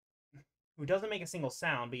 who doesn't make a single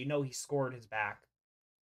sound, but you know he scored his back,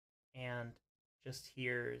 and just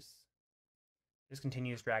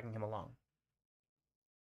continues dragging him along,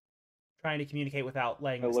 trying to communicate without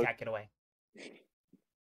letting this cat get away.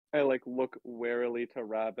 I look warily to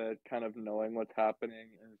Rabbit, kind of knowing what's happening,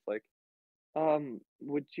 and it's like,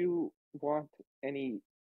 would you want any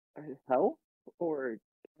help? Or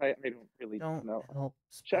I don't really know. Don't help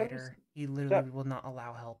Spider. He literally will not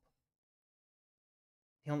allow help.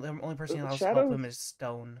 The only person who allows help him is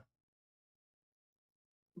Stone.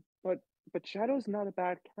 But Shadow's not a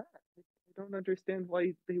bad cat. I don't understand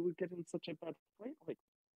why they would get in such a bad fight like.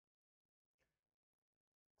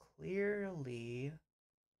 Clearly,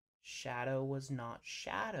 Shadow was not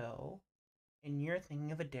Shadow, and you're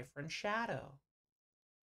thinking of a different Shadow.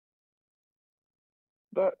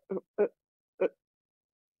 But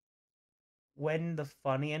when the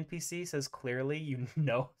funny NPC says clearly, you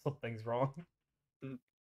know something's wrong.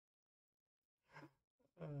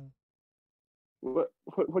 What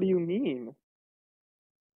do you mean?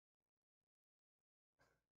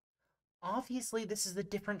 Obviously, this is a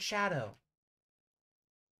different Shadow.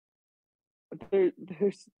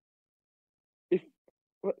 There's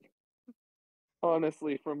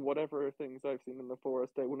honestly, from whatever things I've seen in the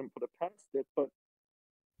forest, I wouldn't put it past it, but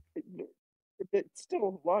it's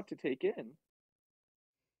still a lot to take in.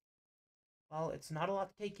 Well, it's not a lot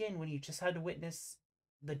to take in when you just had to witness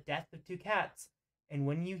the death of two cats. And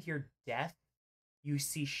when you hear death, you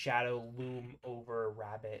see Shadow loom over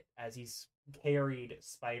Rabbit as he's carried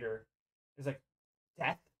Spider. It's like,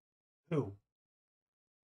 death? Who?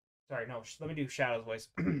 Sorry, no, let me do Shadow's voice.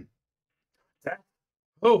 Death?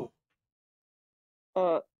 Who?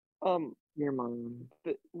 Your mom.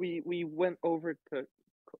 We went over to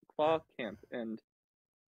Claw Camp, and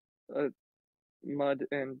Mud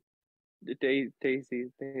and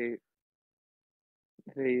Daisy, they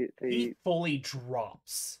He fully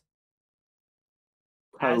drops.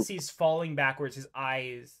 As he's falling backwards, his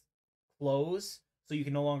eyes close, so you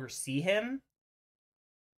can no longer see him.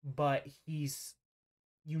 But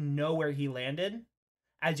you know where he landed,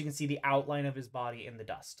 as you can see the outline of his body in the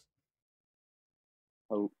dust.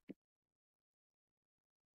 Oh.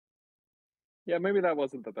 Yeah, maybe that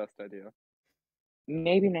wasn't the best idea.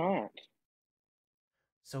 Maybe not.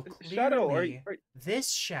 So clearly, Shadow,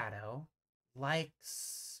 this Shadow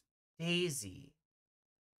likes Daisy.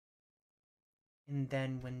 And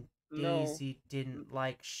then when Daisy didn't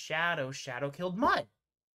like Shadow, Shadow killed Mud.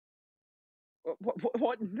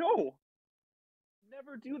 What? No!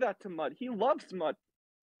 Never do that to Mud. He loves Mud.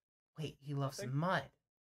 Wait, he loves Mud.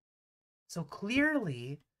 So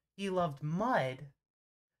clearly, he loved Mud.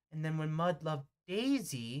 And then when Mud loved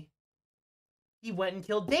Daisy, he went and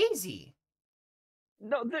killed Daisy.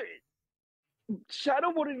 No,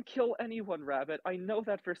 Shadow wouldn't kill anyone, Rabbit. I know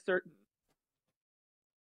that for certain.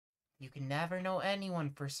 You can never know anyone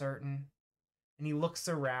for certain. And he looks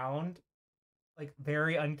around, like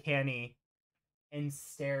very uncanny, and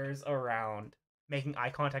stares around, making eye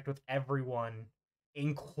contact with everyone,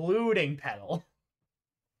 including Petal.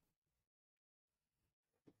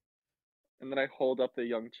 And then I hold up the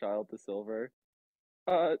young child to Silver.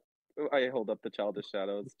 I hold up the child to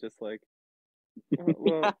Shadow. It's just like,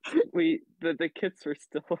 well, the kids were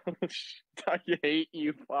still. I hate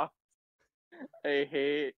you, Fox.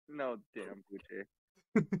 No, damn, Buci.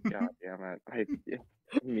 God damn it!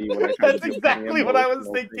 That's exactly what I was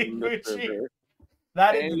thinking, Buci.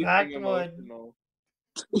 That exact one.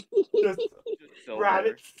 Just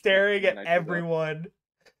Rabbit staring at everyone.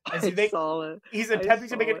 As you think he's attempting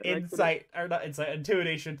to make an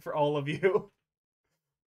intimidation for all of you.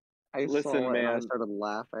 Listen, man. I started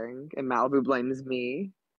laughing, and Malibu blames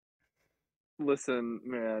me. Listen,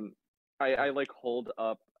 man. I hold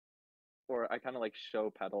up, or I kind of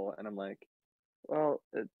show Petal, and I'm like, well,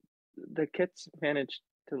 the kids managed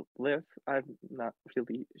to live? I'm not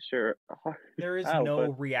really sure. There is how, no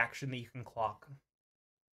but reaction that you can clock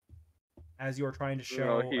as you're trying to no,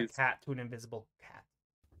 show a he's cat to an invisible cat.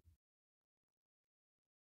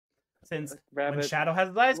 Since when Rabbit. Shadow has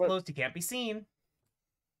his eyes What, closed, he can't be seen.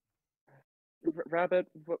 Rabbit,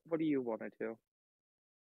 what do you want to do?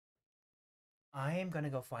 I am gonna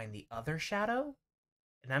go find the other Shadow,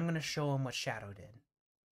 and I'm gonna show him what Shadow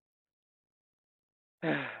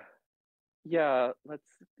did. Yeah,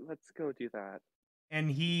 let's go do that. And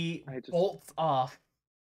he I just bolts off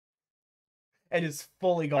and is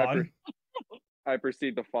fully I, gone. I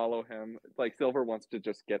proceed to follow him. Like Silver wants to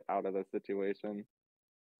just get out of the situation.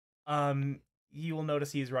 You will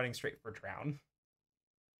notice he's running straight for Drown.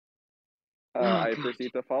 I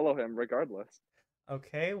proceed to follow him regardless.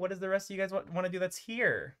 Okay, what does the rest of you guys want to do that's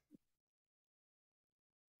here?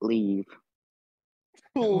 Leave.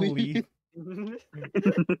 Leave. Leave.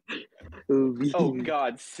 Oh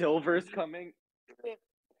God, Silver's coming.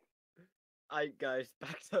 Alright, guys,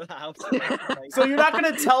 back to the house. So you're not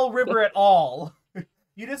gonna tell River at all.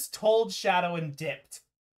 You just told Shadow and dipped.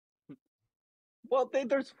 Well,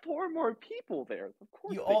 there's 4 more people there. Of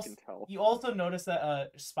course they can tell. You also notice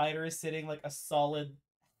that Spider is sitting like a solid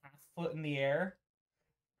half foot in the air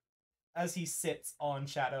as he sits on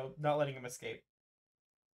Shadow, not letting him escape.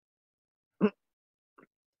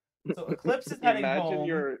 So Eclipse is heading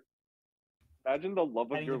home. Imagine the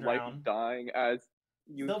love of your life dying as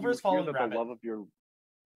you hear that Rabbit. the love of your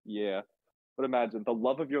But imagine the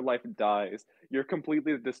love of your life dies. You're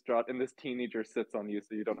completely distraught, and this teenager sits on you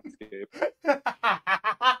so you don't escape.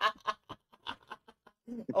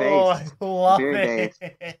 Oh, I love Very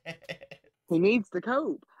it. He needs to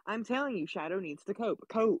cope. I'm telling you, Shadow needs to cope.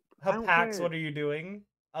 Cope. Pax, what are you doing?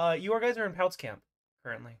 You guys are in Pouts camp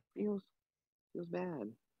currently. Feels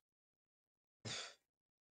bad.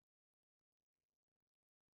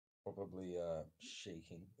 Probably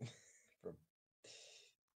shaking from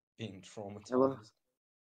being traumatized. Hello?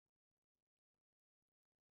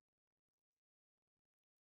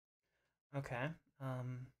 Okay.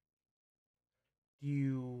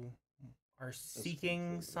 You are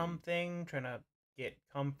seeking something, trying to get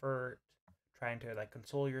comfort, trying to like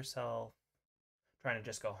console yourself, trying to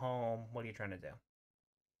just go home. What are you trying to do?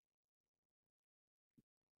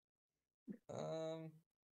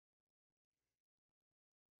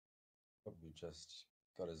 Probably just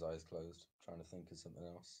got his eyes closed, trying to think of something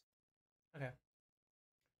else. Okay.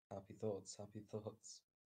 Happy thoughts, happy thoughts.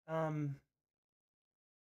 I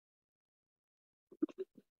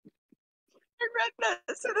read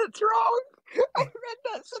that sentence wrong. I read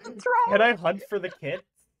that sentence wrong. Can I hunt for the kids?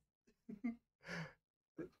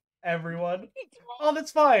 Everyone. Oh,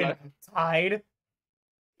 that's fine. Tide.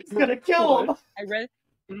 It's gonna kill him. I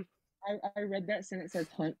read that sentence as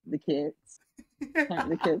hunt the kids. Hunt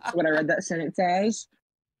the kids. What I read that sentence as.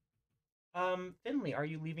 Finley, are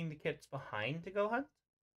you leaving the kids behind to go hunt?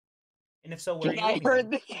 And if so, where are you I leaving heard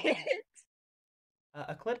them? the kids.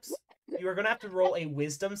 Eclipse, you are gonna have to roll a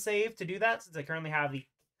wisdom save to do that, since I currently have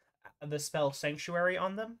the spell Sanctuary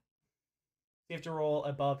on them. You have to roll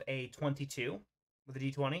above a 22 with a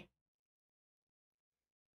d20.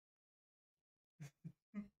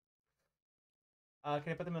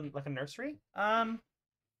 Can I put them in like a nursery?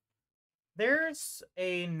 There's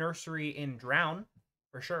a nursery in Drown,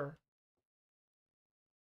 for sure.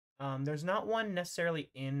 There's not one necessarily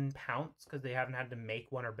in Pounce, because they haven't had to make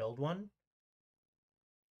one or build one.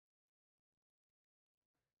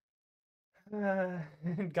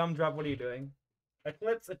 Gumdrop, what are you doing?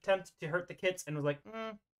 Eclipse attempted to hurt the kids and was like,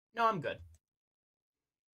 no, I'm good.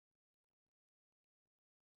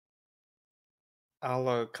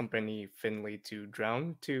 I'll accompany Finley to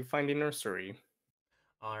Drown to find a nursery.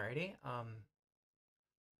 Alrighty.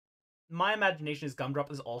 My imagination is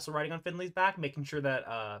Gumdrop is also riding on Finley's back, making sure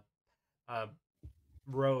that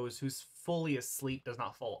Rose, who's fully asleep, does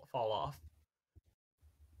not fall off.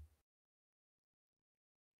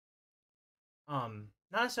 Not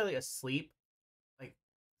necessarily asleep, like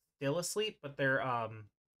still asleep, but they're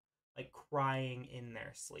like crying in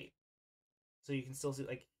their sleep. So you can still see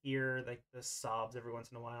like hear like the sobs every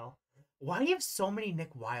once in a while. Why do you have so many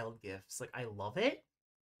Nick Wilde gifts? Like I love it,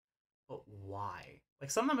 but why?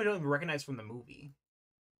 Like some of them I don't even recognize from the movie.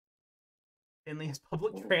 Finley has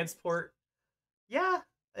public transport. Yeah,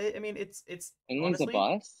 I mean it's Finley's honestly, a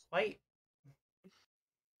bus. Quite.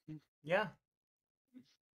 Yeah.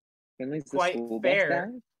 Finley's the Quite school fair.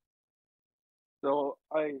 bus guy. So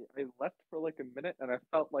I left for like a minute and I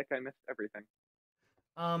felt like I missed everything.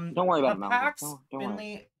 Don't worry about it, Pax, don't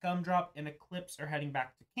Finley, worry. Gumdrop, and Eclipse are heading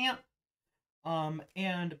back to camp.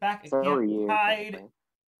 And back at So camp, are you,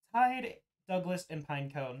 Tide Douglas, and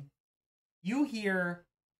Pinecone, you hear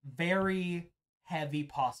very heavy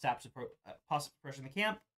paw steps approaching the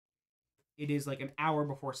camp. It is like an hour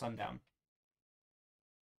before sundown.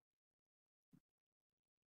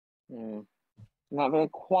 Not very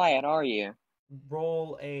quiet, are you?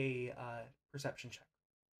 Roll a perception check.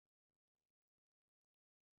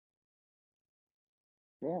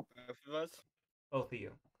 Yeah. Both of us? Both of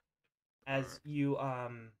you. As you,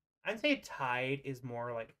 I'd say Tide is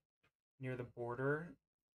more like near the border.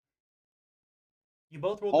 You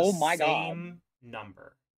both rolled Oh the my God. same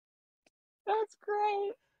number. That's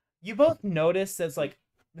great. You both notice as like,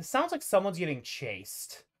 this sounds like someone's getting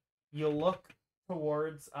chased. You look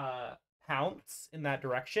towards Pounce in that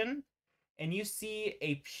direction, and you see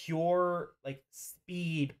a pure like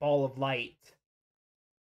speed ball of light,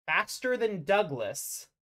 faster than Douglas,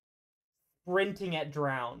 sprinting at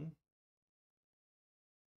Drown.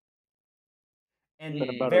 And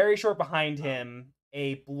But about very short behind him,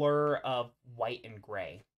 a blur of white and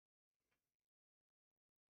gray.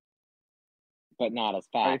 But not as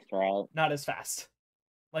fast, right? Not as fast.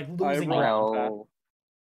 Like I losing run ground. fast.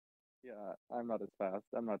 Yeah, I'm not as fast.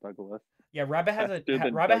 I'm not Douglas. Yeah, Rabbit has Faster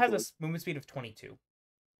than Rabbit has Douglas. a movement speed of 22.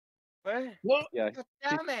 What? Yeah, God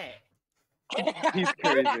damn it! he's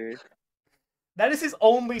crazy. That is his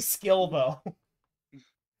only skill, though.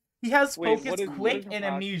 He has Wait, focus, what is- what quick, is and Rabbit?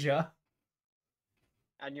 amnesia.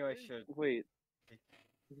 I knew I should. Wait.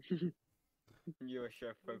 Knew I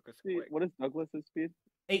should focus See, quick. what is Douglas's speed?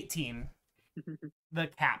 18. The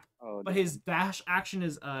cap. Oh, But his dash action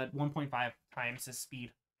is 1.5 times his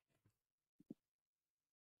speed.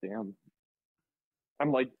 damn.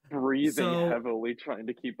 I'm like breathing So- heavily trying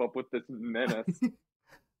to keep up with this menace.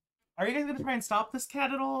 Are you guys going to try and stop this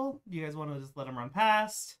cat at all? Do you guys want to just let him run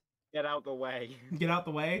past? Get out the way. Get out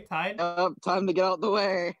the way, Tide? Time to get out the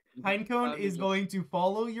way. Pinecone is just going to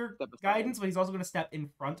follow your step aside. guidance, but he's also going to step in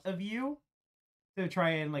front of you to try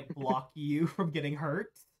and like block you from getting hurt.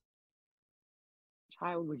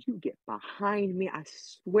 Child, would you get behind me? I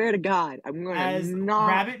swear to God, I'm going As to not.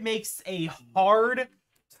 Rabbit makes a hard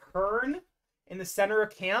turn in the center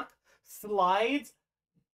of camp, slides,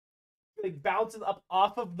 like bounces up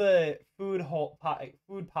off of the food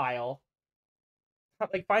pile,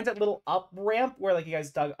 like finds that little up ramp where like you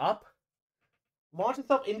guys dug up, launches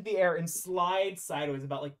himself into the air and slides sideways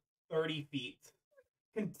about like 30 feet.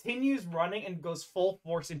 Continues running and goes full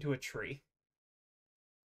force into a tree.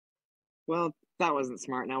 Well, that wasn't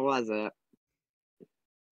smart now, was it?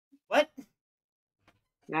 What?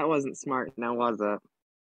 That wasn't smart now, was it?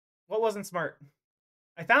 What wasn't smart?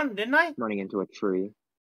 I found him, didn't I? Running into a tree.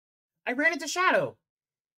 I ran into Shadow.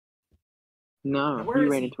 No, Where you is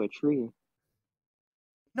ran he? into a tree.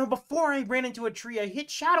 No, before I ran into a tree, I hit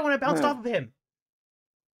Shadow and I bounced off of him.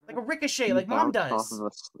 Like a ricochet, You like Mom bounced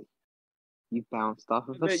does. You bounced off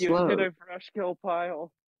of a But you slope. hit a fresh kill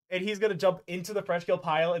pile. And he's gonna jump into the fresh kill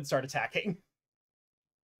pile and start attacking.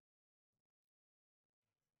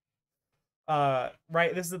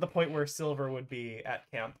 Right, this is the point where Silver would be at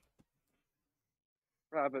camp.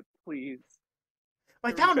 Rabbit, please. I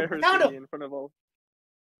You're found him! I found embarrassing me him! in front of all.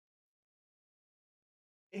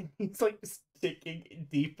 And he's like sticking a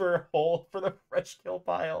deeper hole for the fresh kill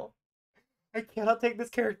pile. I cannot take this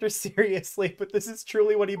character seriously, but this is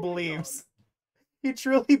truly what he believes. He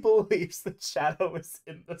truly believes that Shadow is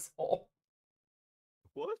in this hole.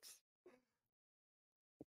 What?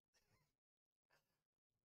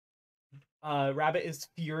 Rabbit is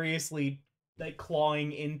furiously like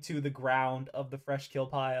clawing into the ground of the fresh kill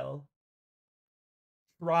pile,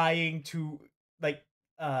 trying to like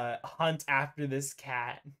hunt after this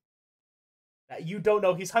cat that you don't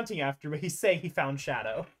know he's hunting after, but he's saying he found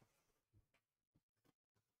Shadow.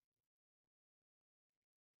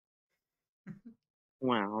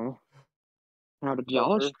 Wow. How did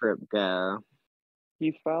y'all's Silver. trip go?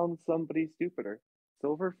 He found somebody stupider.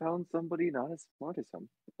 Silver found somebody not as smart as him.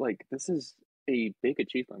 Like, this is a big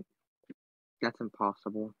achievement. That's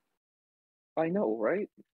impossible. I know, right?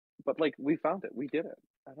 But, like, we found it. We did it.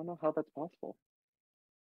 I don't know how that's possible.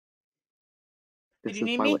 Did This you is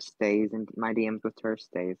need why me? what stays in my DMs with her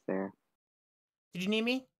stays there. Did you need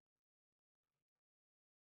me?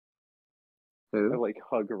 I, Who? like,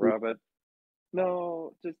 hug a rabbit.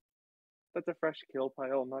 No, just, that's a fresh kill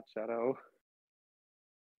pile, not Shadow.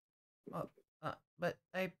 But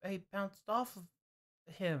I bounced off of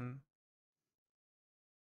him.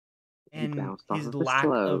 You And bounced off his of the lack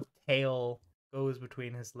of slope. tail goes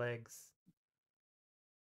between his legs.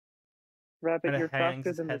 Rabbit, Kinda you're hangs faster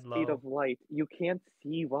his than the head speed low. of light. You can't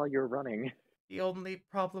see while you're running. The only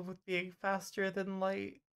problem with being faster than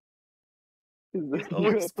light Is is that you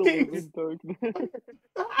always have to live being in darkness.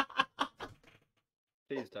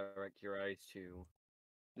 Please direct your eyes to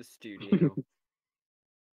the studio.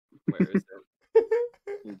 Where is it?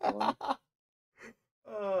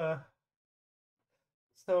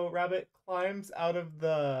 So Rabbit climbs out of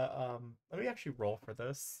the let me actually roll for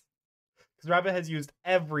this. Because Rabbit has used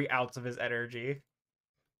every ounce of his energy.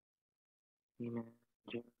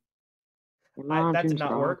 That did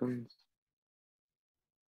not work.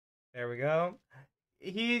 There we go.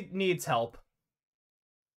 He needs help.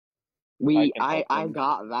 I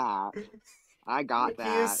got that. I got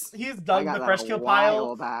that. He's dug the fresh kill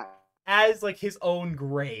pile as like his own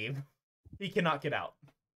grave. He cannot get out.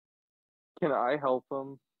 Can I help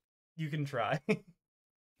him? You can try.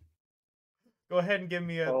 Go ahead and give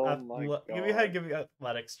me a give me an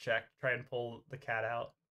athletics check. Try and pull the cat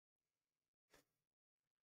out.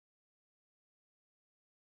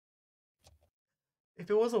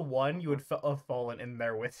 If it was a 1, you would have fallen in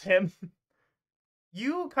there with him.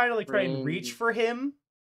 You kind of like try and reach for him,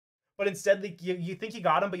 but instead like, you think you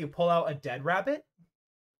got him, but you pull out a dead rabbit.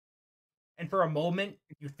 And for a moment,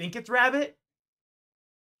 you think it's Rabbit.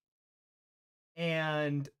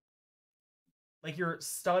 And like you're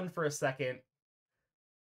stunned for a second.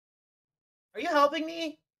 Are you helping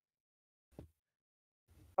me?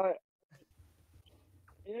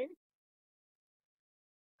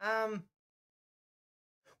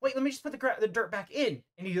 Wait, let me just put the dirt back in.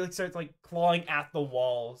 And he like starts like clawing at the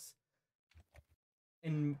walls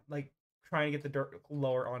and like trying to get the dirt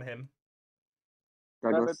lower on him.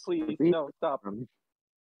 Rabbit, please, no, stop.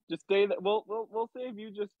 Just stay there. We'll save you.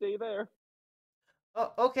 Just stay there.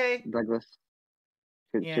 Oh, okay. Douglas,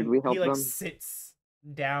 should we help he like them? sits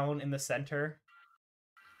down in the center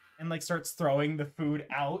and like starts throwing the food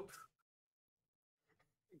out.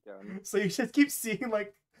 So you just keep seeing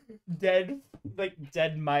like dead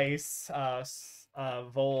mice,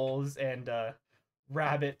 voles, and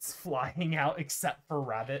rabbits flying out, except for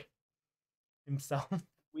Rabbit himself.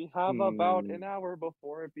 We have about an hour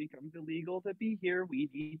before it becomes illegal to be here. We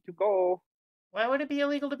need to go. Why would it be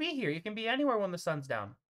illegal to be here? You can be anywhere when the sun's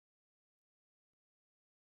down.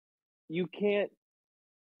 You can't,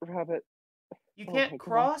 Rabbit. You can't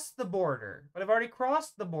cross the border. But I've already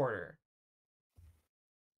crossed the border.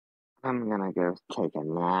 I'm gonna go take a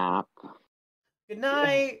nap. Good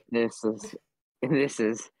night. This is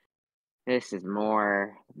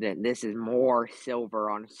more silver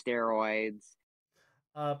on steroids.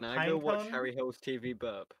 Can I go watch Harry Hill's TV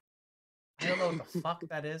burp? I don't know what the fuck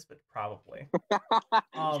that is, but probably.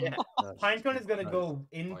 Pinecone is gonna go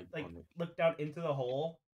in, like, look down into the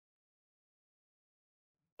hole.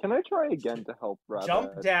 Can I try again to help Rabbit?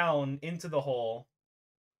 Jump down into the hole.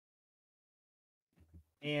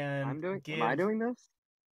 And am I doing this?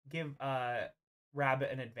 Give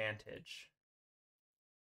Rabbit an advantage.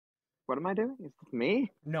 What am I doing? Is this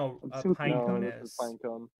me? No, Pinecone is.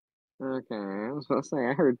 Pinecone. Okay, I was supposed to say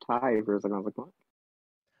I heard Ty for a second. I was like, what?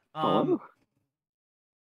 Hello?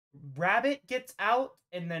 Rabbit gets out,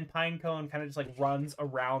 and then Pinecone kind of just like runs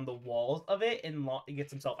around the walls of it and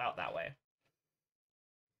gets himself out that way,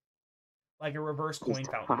 like a reverse coin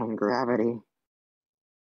fountain. Gravity.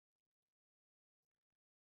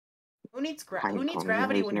 Who needs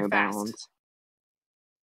gravity when you're fast? Bounds.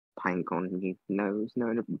 Pinecone knows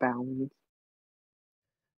no bounds.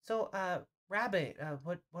 So, Rabbit,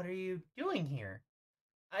 what are you doing here?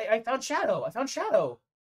 I found Shadow.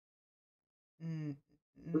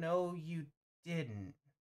 No, you didn't.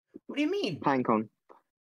 What do you mean? Pinecone,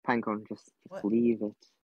 just leave it.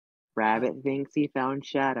 Rabbit thinks he found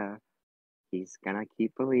Shadow. He's gonna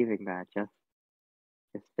keep believing that. Just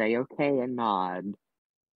say okay and nod.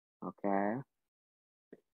 Okay.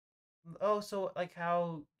 Oh, so like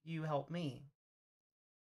how you help me?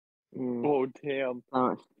 Oh damn.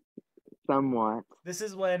 Somewhat. This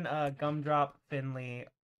is when Gumdrop, Finley,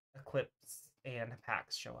 Eclipse, and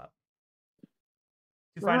Pax show up.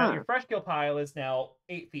 To find out your fresh kill pile is now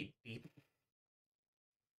 8 feet deep.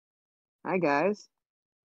 Hi guys.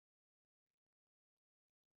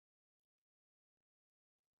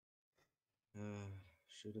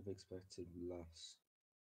 Should have expected less.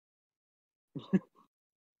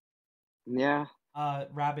 Yeah.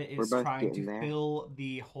 Rabbit is trying to fill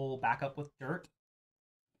the hole back up with dirt.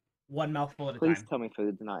 One mouthful at a time. Please tell me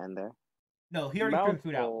food's not in there. No, he already threw the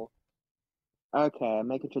food out. Okay, I'm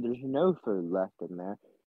making sure there's no food left in there.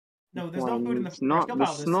 No, there's no food in the fresh kill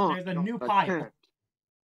pile. There's a new pile.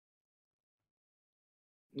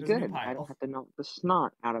 Good. I don't have to knock the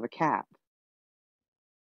snot out of a cat.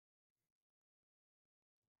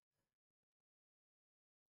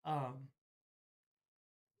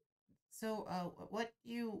 So, what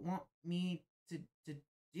do you want me to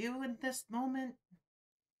do in this moment?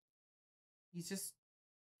 He's just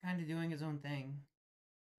kind of doing his own thing.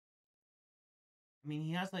 I mean,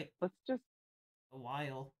 he has like Let's just a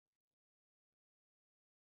while.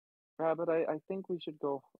 Rabbit, I think we should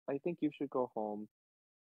go. I think you should go home.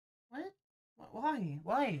 What? Why?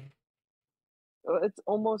 Why? It's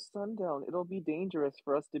almost sundown. It'll be dangerous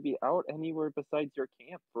for us to be out anywhere besides your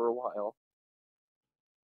camp for a while.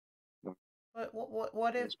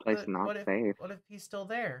 What if This place is not safe. what if he's still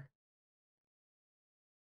there?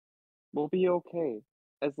 We'll be okay.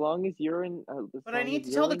 As long as you're in. But I need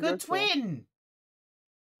to tell the good twin.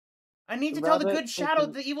 I need to tell the Rabbit, good shadow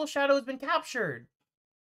the evil shadow has been captured.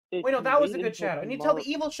 It Wait, no, can that was the wait good until shadow. I need to tell the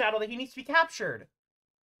tomorrow. evil shadow that he needs to be captured.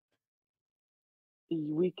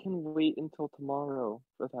 We can wait until tomorrow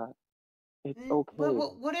for that. It's Mm, okay.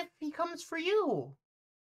 What if he comes for you?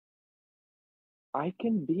 I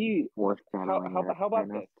can be. Foreshadowing it, How about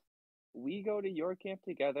kind of. this? We go to your camp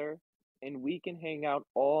together, and we can hang out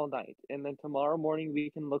all night, and then tomorrow morning we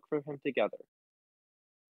can look for him together.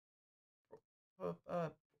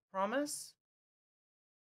 Promise?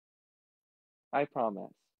 I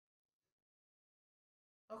promise.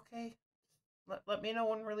 Okay. Let me know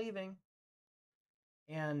when we're leaving.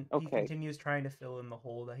 And he Okay. continues trying to fill in the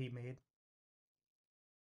hole that he made.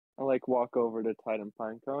 I walk over to Tide and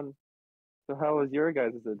Pinecone. So how was your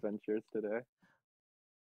guys' adventures today?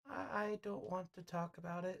 I don't want to talk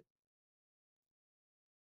about it.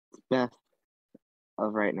 It's best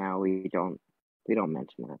of right now. We don't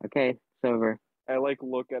mention it. Okay, it's over. I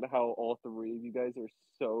look at how all three of you guys are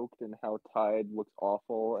soaked and how Tide looks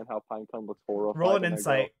awful and how Pinecone looks horrified. Roll an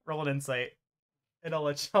insight. Roll an insight. And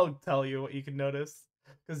I'll tell you what you can notice.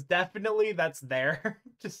 Because definitely that's there.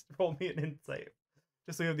 Just roll me an insight.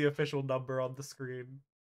 Just so you have the official number on the screen.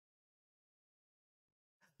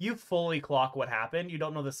 You fully clock what happened. You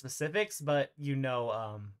don't know the specifics, but you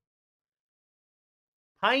know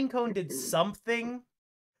Pinecone did something,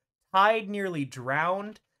 Tide nearly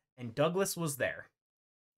drowned, and Douglas was there.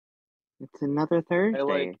 It's another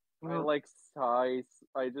Thursday. I sigh.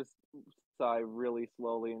 I just sigh really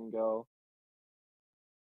slowly and go,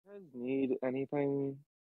 "You guys need anything?"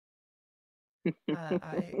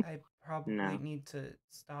 I probably No. need to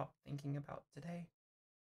stop thinking about today.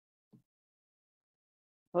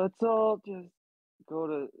 Let's all just go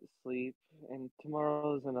to sleep, and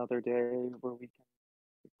tomorrow's another day where we can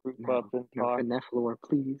group up and No talk. finesse floor,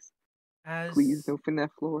 please. As Please, no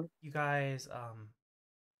finesse floor. you guys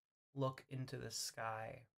look into the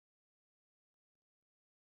sky,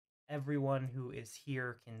 everyone who is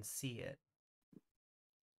here can see it.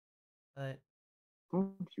 But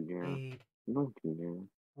Don't you dare. a Don't you dare.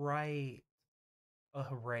 bright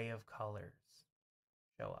array of colors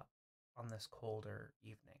show up on this colder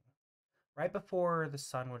evening. Right before the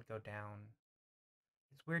sun would go down.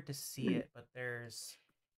 It's weird to see it, but there's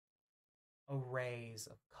arrays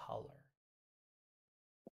of color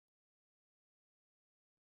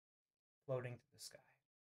floating through the sky.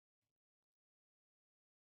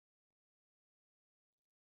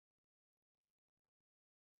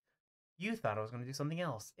 You thought I was going to do something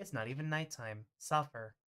else. It's not even nighttime.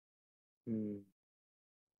 Suffer.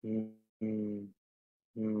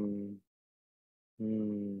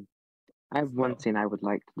 I have one scene I would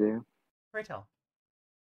like to do. Pray tell.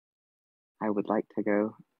 I would like to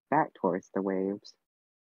go back towards the waves.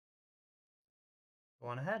 Go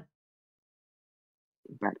on ahead.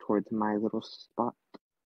 Back towards my little spot.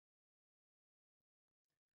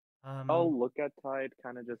 I'll look at Tide,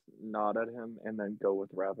 kind of just nod at him, and then go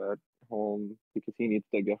with Rabbit home because he needs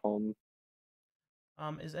to get home.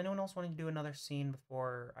 Is anyone else wanting to do another scene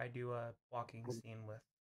before I do a walking scene with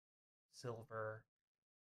Silver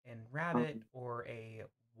and Rabbit, or a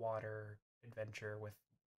water adventure with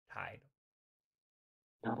Tide?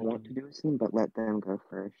 I want to do a scene, but let them go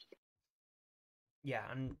first. Yeah,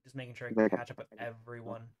 I'm just making sure I They can got- catch up with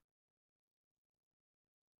everyone.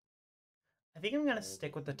 I think I'm gonna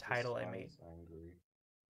stick with the title I made. Angry.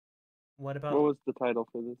 What about What was the title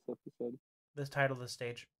for this episode? this title of the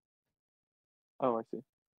stage? Oh, I see.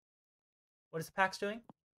 What is Pax doing?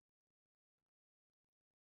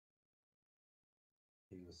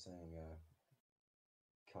 He was saying,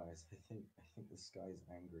 guys, I think the sky's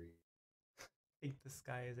angry. I think the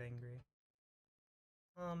sky is angry.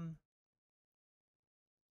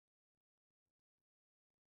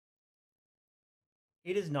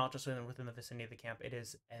 It is not just within the vicinity of the camp. It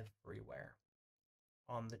is everywhere.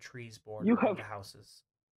 On the trees bordering the houses.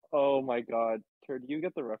 Oh my god. Turd, do you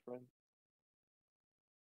get the reference?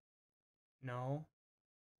 No.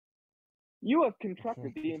 You have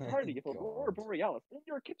contracted the Oh entirety of my Aurora God. Borealis in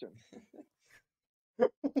your kitchen.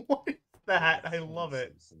 What is that? I It's from love The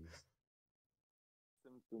it. Simpsons.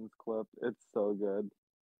 Simpsons clip. It's so good.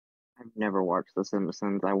 I've never watched The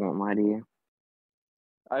Simpsons. I won't lie to you.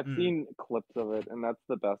 I've seen clips of it, and that's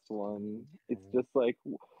the best one. It's just like,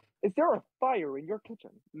 is there a fire in your kitchen?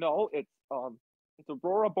 No, it's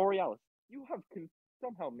Aurora Borealis. You have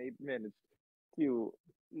somehow managed to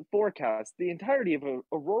forecast the entirety of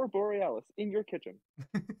Aurora Borealis in your kitchen.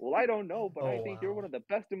 Well, I don't know, but I think you're one of the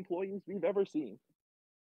best employees we've ever seen.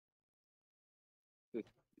 It's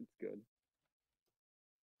good.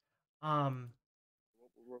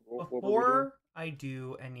 Before I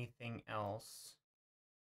do anything else,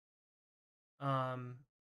 I'm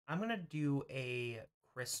gonna do a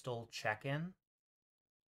crystal check-in.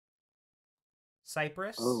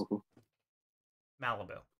 Cypress,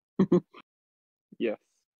 Malibu. Yes.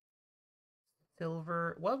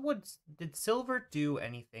 Silver. Did Silver do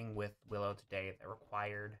anything with Willow today that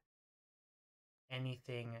required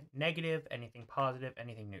anything negative, anything positive,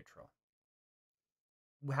 anything neutral?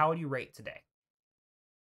 How would you rate today?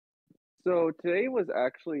 So today was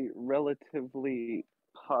actually relatively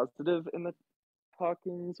positive in the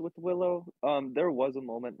talkings with Willow. There was a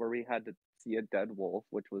moment where we had to see a dead wolf,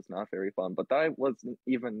 which was not very fun, but that wasn't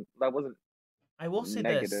I will say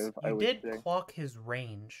negative, this. You did clock his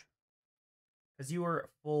range. Because you were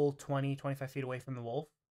full 20, 25 feet away from the wolf.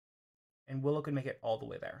 And Willow could make it all the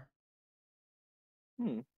way there.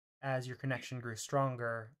 As your connection grew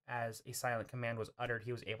stronger, as a silent command was uttered,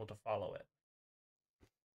 he was able to follow it.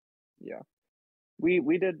 Yeah.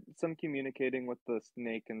 We did some communicating with the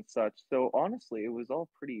snake and such, so honestly, it was all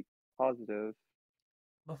pretty positive.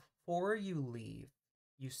 Before you leave,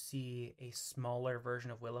 you see a smaller version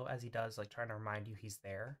of Willow as he does, like trying to remind you he's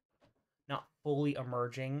there. Not fully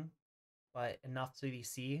emerging, but enough to be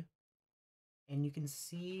seen. And you can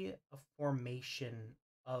see a formation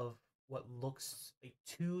of what looks like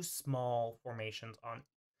two small formations on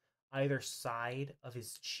either side of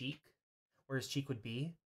his cheek, where his cheek would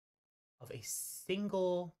be, of a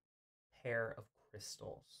single pair of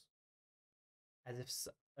crystals, as if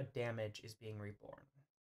a damage is being reborn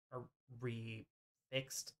or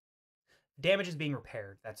refixed. Damage is being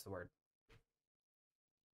repaired. That's the word.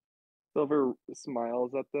 Silver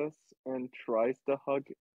smiles at this and tries to hug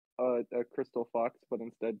a crystal fox, but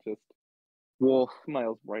instead just wolf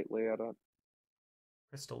smiles brightly at it.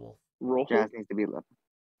 Crystal wolf. Jazz needs to be left.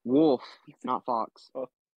 Wolf, not fox. Oh.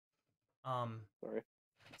 Sorry.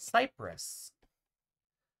 Cypress.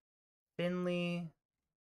 Finley.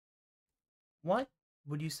 What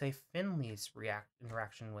would you say Finley's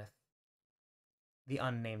interaction with the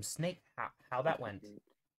unnamed snake? How that went?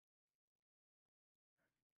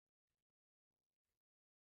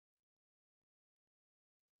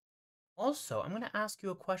 Also, I'm going to ask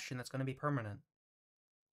you a question that's going to be permanent.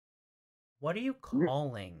 What are you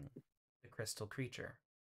calling the crystal creature?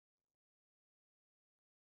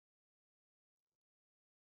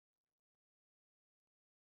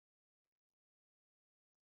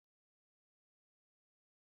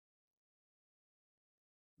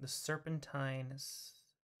 The serpentine is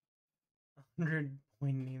 100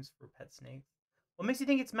 point names for pet snakes. What makes you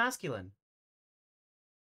think it's masculine?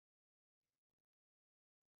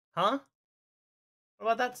 Huh? What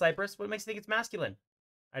about that, Cypress? What makes you think it's masculine?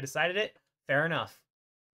 I decided it. Fair enough.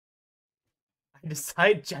 I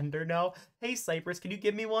decide gender now. Hey, Cypress, can you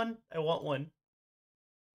give me one? I want one.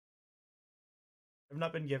 I've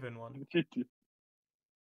not been given one.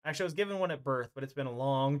 Actually, I was given one at birth, but it's been a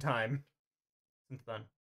long time since then.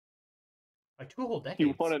 Like 2 whole decades.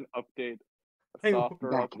 You want an update? A softer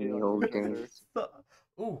back in the old days.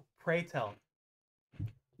 Ooh, pray tell.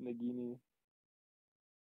 Nagini.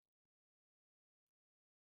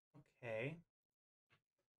 Okay.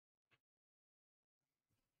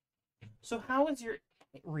 So how is your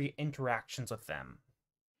interactions with them?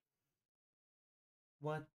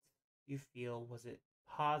 What do you feel? Was it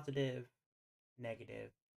positive,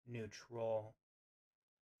 negative, neutral?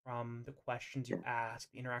 From the questions you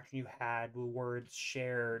asked, the interaction you had, the words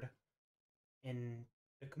shared, in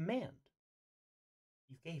the command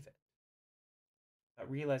you gave it. Not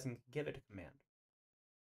realizing you could give it a command.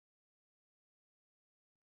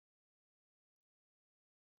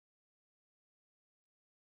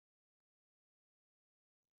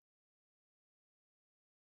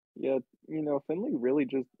 Yeah, Finley really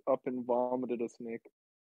just up and vomited a snake.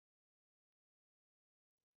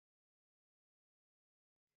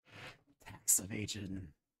 Tax evasion.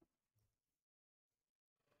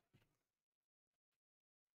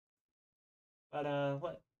 But,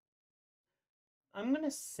 what? I'm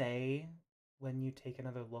gonna say, when you take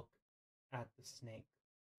another look at the snake,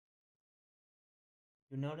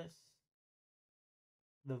 you notice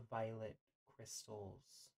the violet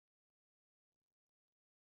crystals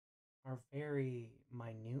are very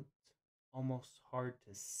minute almost hard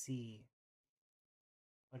to see,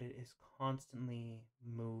 but it is constantly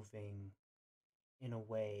moving in a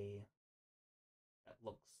way that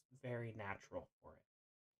looks very natural for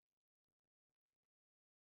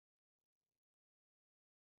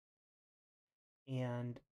it.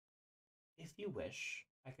 And if you wish,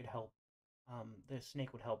 I could help. The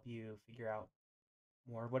snake would help you figure out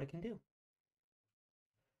more of what it can do.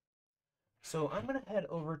 So I'm going to head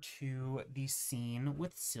over to the scene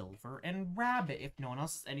with Silver and Rabbit if no one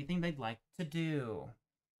else has anything they'd like to do.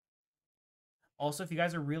 Also, if you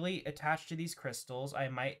guys are really attached to these crystals, I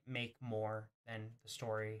might make more than the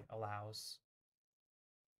story allows.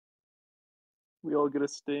 We all get a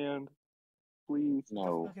stand, please. What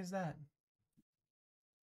the No, fuck is that?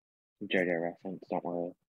 JJ reference, don't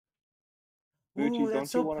worry. Buci, Ooh, don't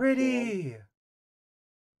that's you so want a pretty!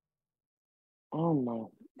 Oh my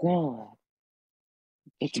god.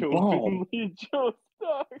 It's Bud. Jokingly, Joe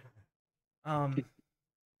Stark.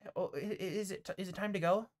 Is it time to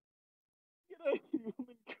go? Get a human.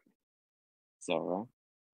 Zora.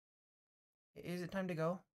 Is it time to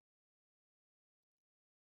go?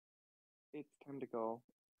 It's time to go.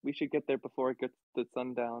 We should get there before it gets the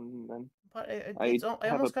sundown, and then. But I I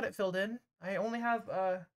have almost got it filled in. I only have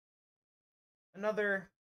another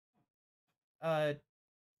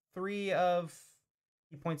 3 of,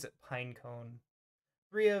 he points at Pinecone,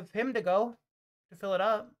 3 of him to go to fill it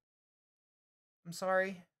up. I'm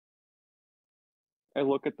sorry. I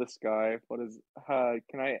look at the sky. What is?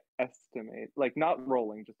 Can I estimate? Like not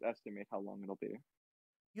rolling, just estimate how long it'll be.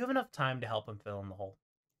 You have enough time to help him fill in the hole.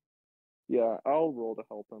 Yeah, I'll roll to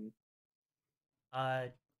help him.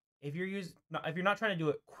 If you're not trying to do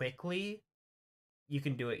it quickly, you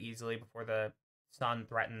can do it easily before the sun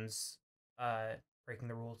threatens breaking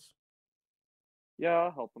the rules. Yeah,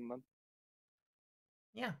 I'll help him then.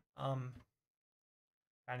 Yeah. Kind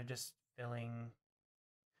of just filling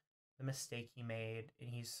the mistake he made, and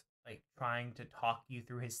he's like trying to talk you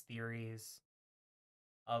through his theories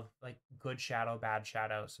of like good shadow, bad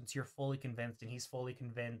shadow, since you're fully convinced and he's fully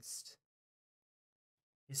convinced.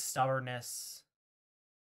 His stubbornness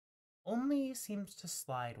only seems to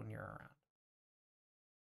slide when you're around.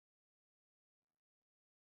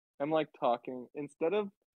 I'm like talking. Instead of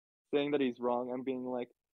saying that he's wrong, I'm being like,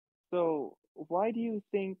 so why do you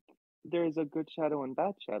think there's a good shadow and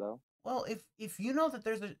bad shadow? Well, if you know that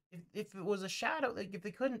there's if it was a shadow, like if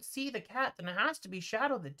they couldn't see the cat, then it has to be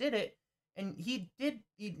Shadow that did it, and he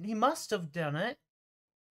must have done it.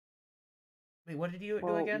 Wait, what did you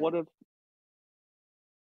do again?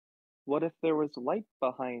 What if there was light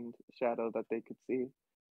behind Shadow that they could see?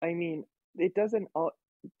 I mean, it doesn't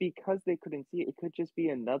because they couldn't see it. It could just be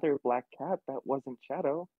another black cat that wasn't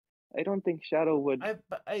Shadow. I don't think Shadow would.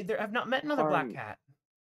 I've not met another black cat.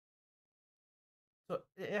 So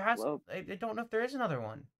it has. Well, I don't know if there is another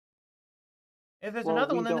one. If there's well,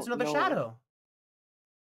 another we one, then it's don't another know. Shadow.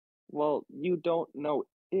 Well, you don't know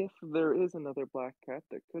if there is another black cat.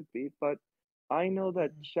 There could be, but I know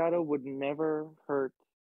that Shadow would never hurt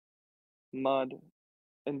Mud,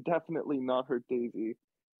 and definitely not hurt Daisy,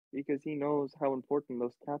 because he knows how important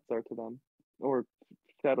those cats are to them, or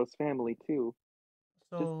Shadow's family too.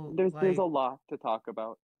 So Just, there's a lot to talk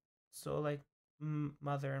about. So like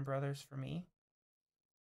mother and brothers for me.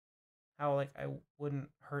 How like I wouldn't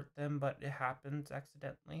hurt them, but it happens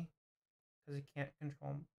accidentally because he can't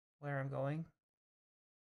control where I'm going.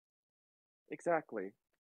 Exactly.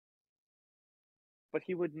 But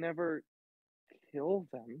he would never kill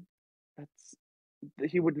them.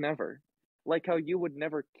 He would never. Like how you would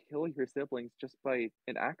never kill your siblings just by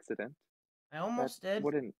an accident. I almost did.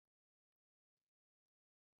 Wouldn't.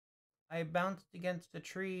 I bounced against a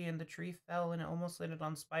tree and the tree fell and it almost landed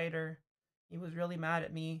on Spider. He was really mad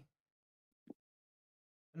at me.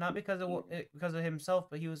 Not because of himself,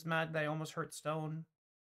 but he was mad that I almost hurt Stone.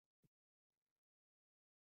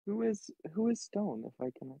 Who is Stone? If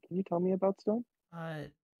I can you tell me about Stone?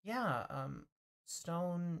 Yeah.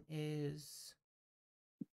 Stone is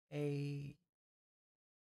a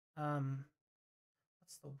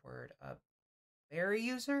what's the word? Berry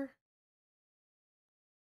user.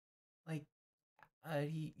 Like,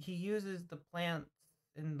 he uses the plants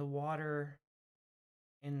in the water,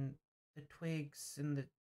 and the twigs and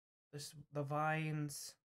the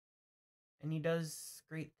vines, and he does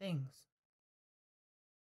great things.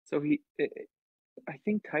 So I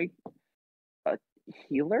think Tide, a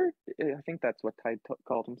healer. I think that's what Tide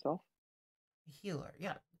called himself. A healer,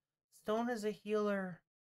 yeah. Stone is a healer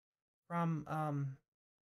from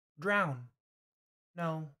Drown.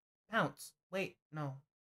 No, Pounce. Wait, no.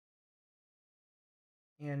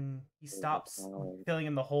 And he stops filling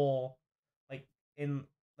in the hole, like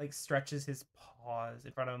like stretches his paws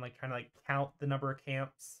in front of him, like trying to like count the number of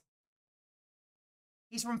camps.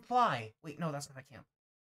 He's from Fly. Wait, no, that's not a camp.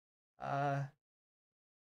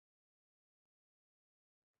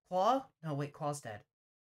 Claw? No, wait, Claw's dead.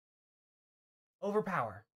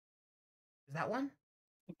 Overpower. Is that one?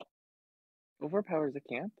 Overpower's a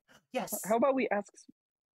camp? Yes. How about we ask...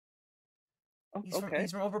 Oh, He's okay.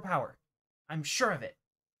 from Overpower. I'm sure of it.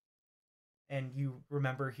 And you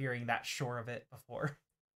remember hearing that sure of it before.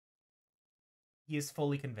 He is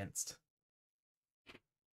fully convinced.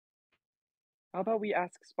 How about we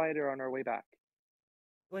ask Spider on our way back?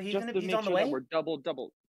 Well, Just to he's make on the sure that way? we're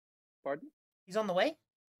double... Pardon? He's on the way?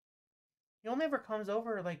 He only ever comes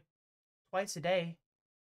over like twice a day.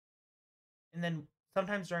 And then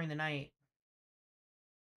sometimes during the night.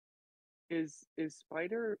 Is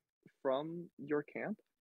Spider from your camp?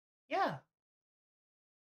 Yeah.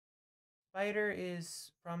 Spider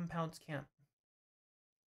is from Pounce Camp.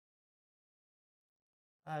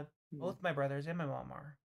 Both my brothers and my mom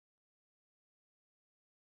are.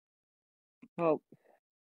 Well,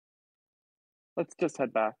 let's just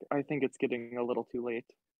head back. I think it's getting a little too late.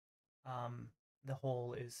 The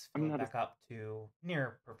hole is I'm filled not back up to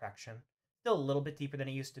near perfection. Still a little bit deeper than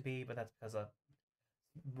it used to be, but that's because a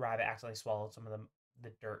rabbit accidentally swallowed some of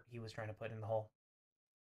the dirt he was trying to put in the hole.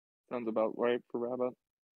 Sounds about right for rabbit.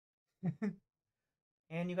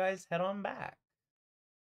 And you guys head on back.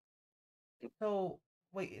 So,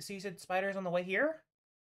 wait, so you said Spider's on the way here?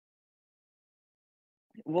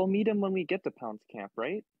 We'll meet him when we get to Pounce Camp,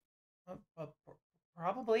 right?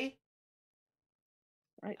 Probably.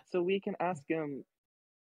 Right, so we can ask him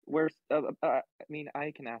where... I mean,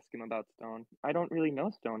 I can ask him about Stone. I don't really know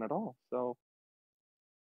Stone at all, so...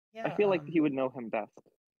 Yeah, I feel like he would know him best.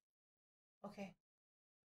 Okay.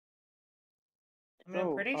 I mean,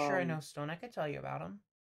 I'm pretty sure I know Stone. I could tell you about him.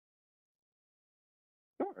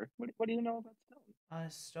 Sure. What do you know about Stone?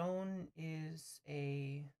 Stone is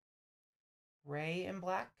a gray and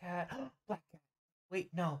black cat. Black cat. Wait,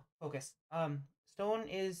 no. Focus. Stone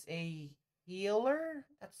is a healer?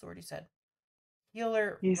 That's what he said.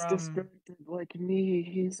 Healer He's from... distracted like me.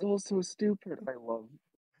 He's also stupid. I love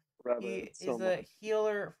Rabbit so much. He is a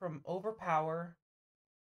healer from Overpower.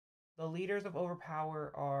 The leaders of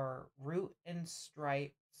Overpower are Root and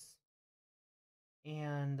Stripes.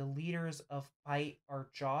 And the leaders of Fight are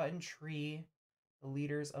Jaw and Tree. The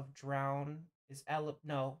leaders of Drown is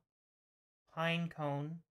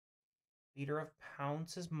Pinecone. Leader of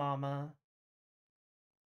Pounce is Mama.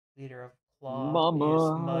 Leader of Claw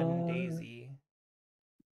is Mud and Daisy.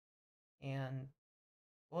 And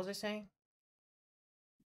what was I saying?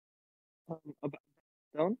 About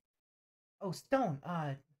Stone? Oh, Stone.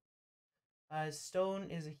 Stone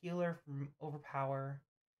is a healer from Overpower,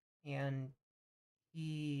 and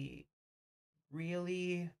he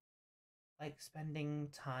really likes spending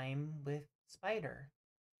time with Spider.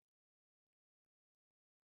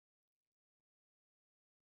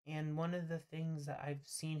 And one of the things that I've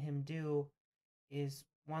seen him do is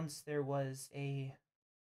once there was a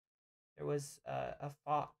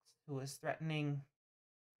fox who was threatening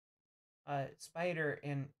Spider,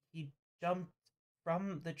 and he jumped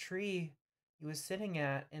from the tree he was sitting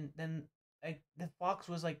at, and then the fox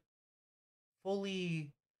was like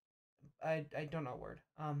fully I don't know a word.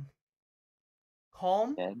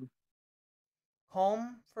 Calm? Dead.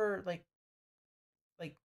 Calm for like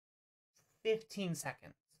 15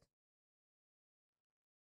 seconds.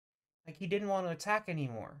 Like he didn't want to attack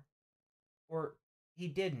anymore. Or he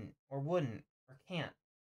didn't, or wouldn't, or can't.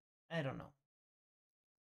 I don't know.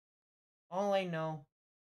 All I know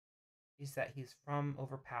is that he's from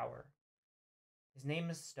Overpower. His name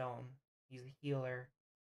is Stone. He's a healer.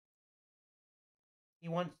 He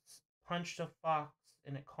once punched a fox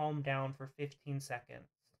and it calmed down for 15 seconds.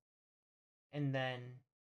 And then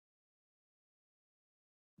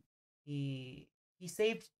he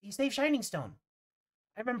saved Shining Stone.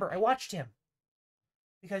 I remember I watched him.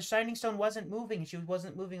 Because Shining Stone wasn't moving. She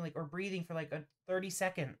wasn't moving like or breathing for like 30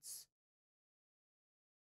 seconds.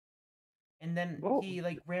 And then he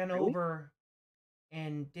like ran over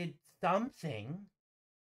and did something.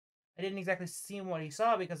 I didn't exactly see what he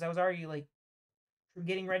saw because I was already like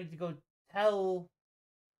getting ready to go tell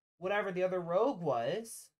whatever the other rogue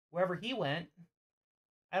was, wherever he went.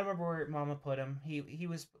 I don't remember where Mama put him.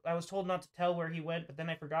 I was told not to tell where he went, but then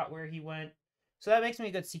I forgot where he went. So that makes me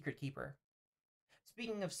a good secret keeper.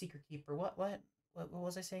 Speaking of secret keeper, what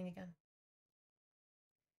was I saying again?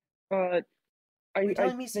 I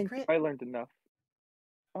telling me think secret? I learned enough.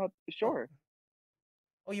 Sure.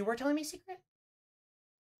 Oh, you were telling me a secret?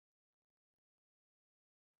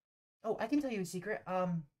 Oh, I can tell you a secret. I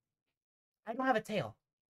don't have a tail.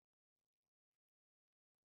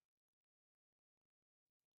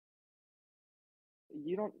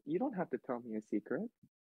 you don't have to tell me a secret.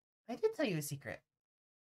 I did tell you a secret.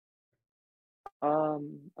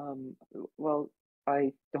 Well,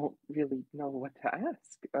 I don't really know what to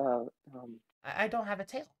ask. I don't have a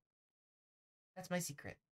tail. That's my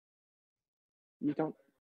secret. You don't.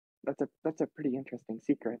 That's a pretty interesting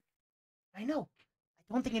secret. I know.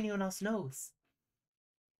 I don't think anyone else knows.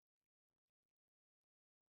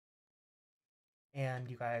 And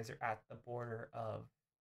you guys are at the border of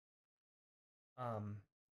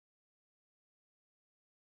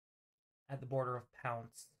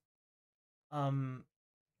Pounce.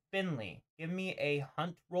 Finley, give me a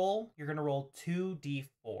hunt roll. You're gonna roll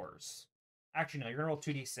 2d4s. Actually, no, you're gonna roll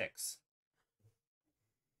 2d6.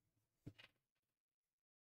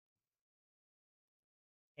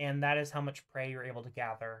 And that is how much prey you're able to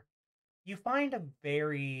gather. You find a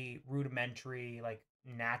very rudimentary, like,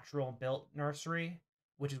 natural built nursery,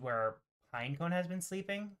 which is where Pinecone has been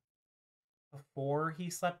sleeping before he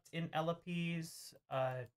slept in Elapi's,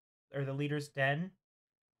 or the leader's den.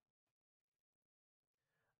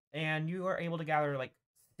 And you are able to gather like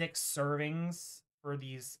 6 servings for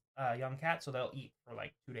these young cats, so they'll eat for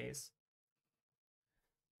like 2 days.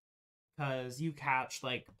 Because you catch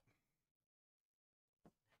like,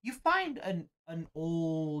 you find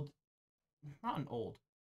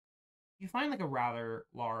you find like a rather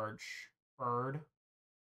large bird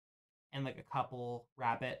and like a couple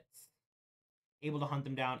rabbits. Able to hunt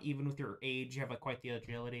them down, even with your age, you have like quite the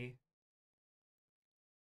agility.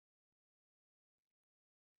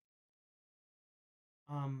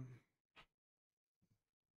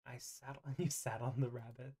 You sat on the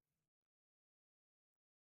rabbit.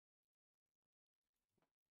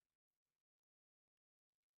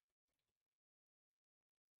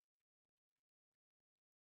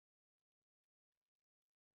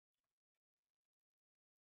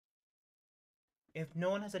 If no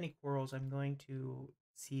one has any quarrels, I'm going to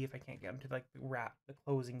see if I can't get them to like the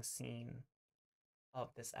closing scene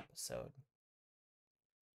of this episode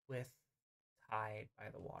with Tied by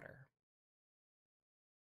the Water.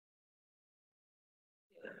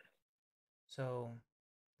 So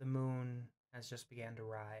the moon has just began to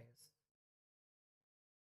rise.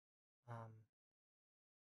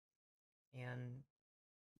 And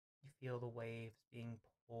you feel the waves being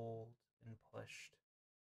pulled and pushed.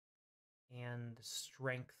 And the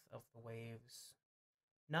strength of the waves,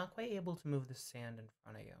 not quite able to move the sand in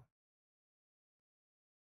front of you.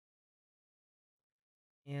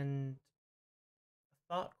 And a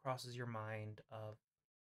thought crosses your mind of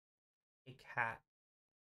a cat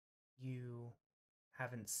you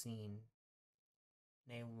haven't seen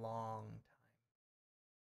in a long time.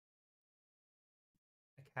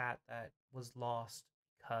 A cat that was lost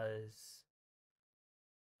because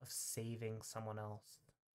of saving someone else.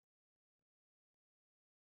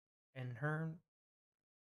 And her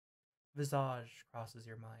visage crosses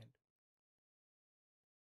your mind.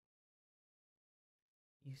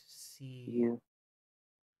 You see... You.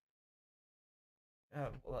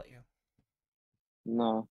 We'll let you.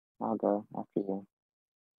 No, I'll go after you.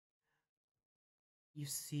 You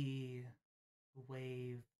see the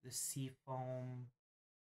wave, the sea foam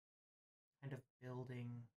kind of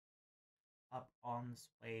building up on this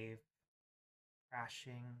wave,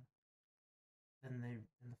 crashing. Then the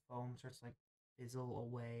foam starts to like fizzle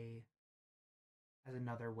away as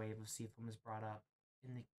another wave of sea foam is brought up,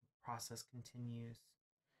 and the process continues.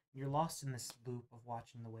 You're lost in this loop of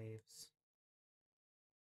watching the waves.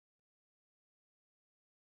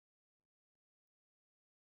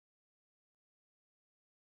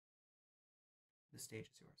 The stage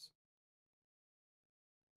is yours.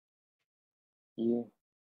 You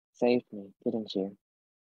saved me, didn't you,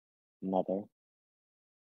 Mother?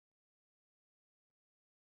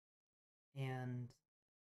 And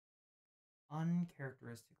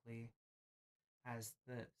uncharacteristically, as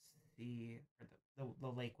the sea or the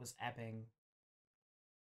lake was ebbing,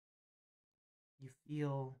 you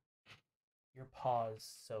feel your paws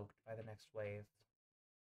soaked by the next wave.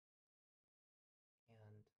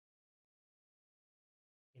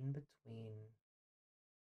 And in between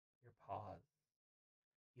your paws,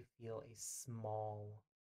 you feel a small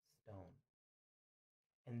stone.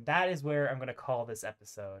 And that is where I'm going to call this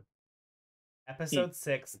episode. Episode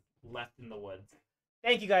 6, Left in the Woods.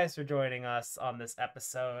 Thank you guys for joining us on this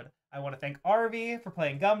episode. I want to thank Arve for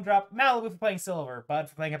playing Gumdrop, Malibu for playing Silver, Bud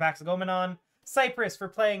for playing Apaxagomenon, Cypress for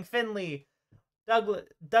playing Finley,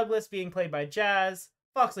 Douglas being played by Jazz,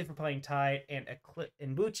 Foxley for playing Tide, and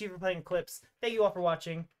Buci for playing Eclipse. Thank you all for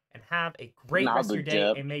watching, and have a great rest of your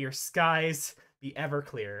day, and may your skies be ever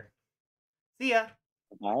clear. See ya!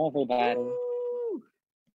 Bye, everybody.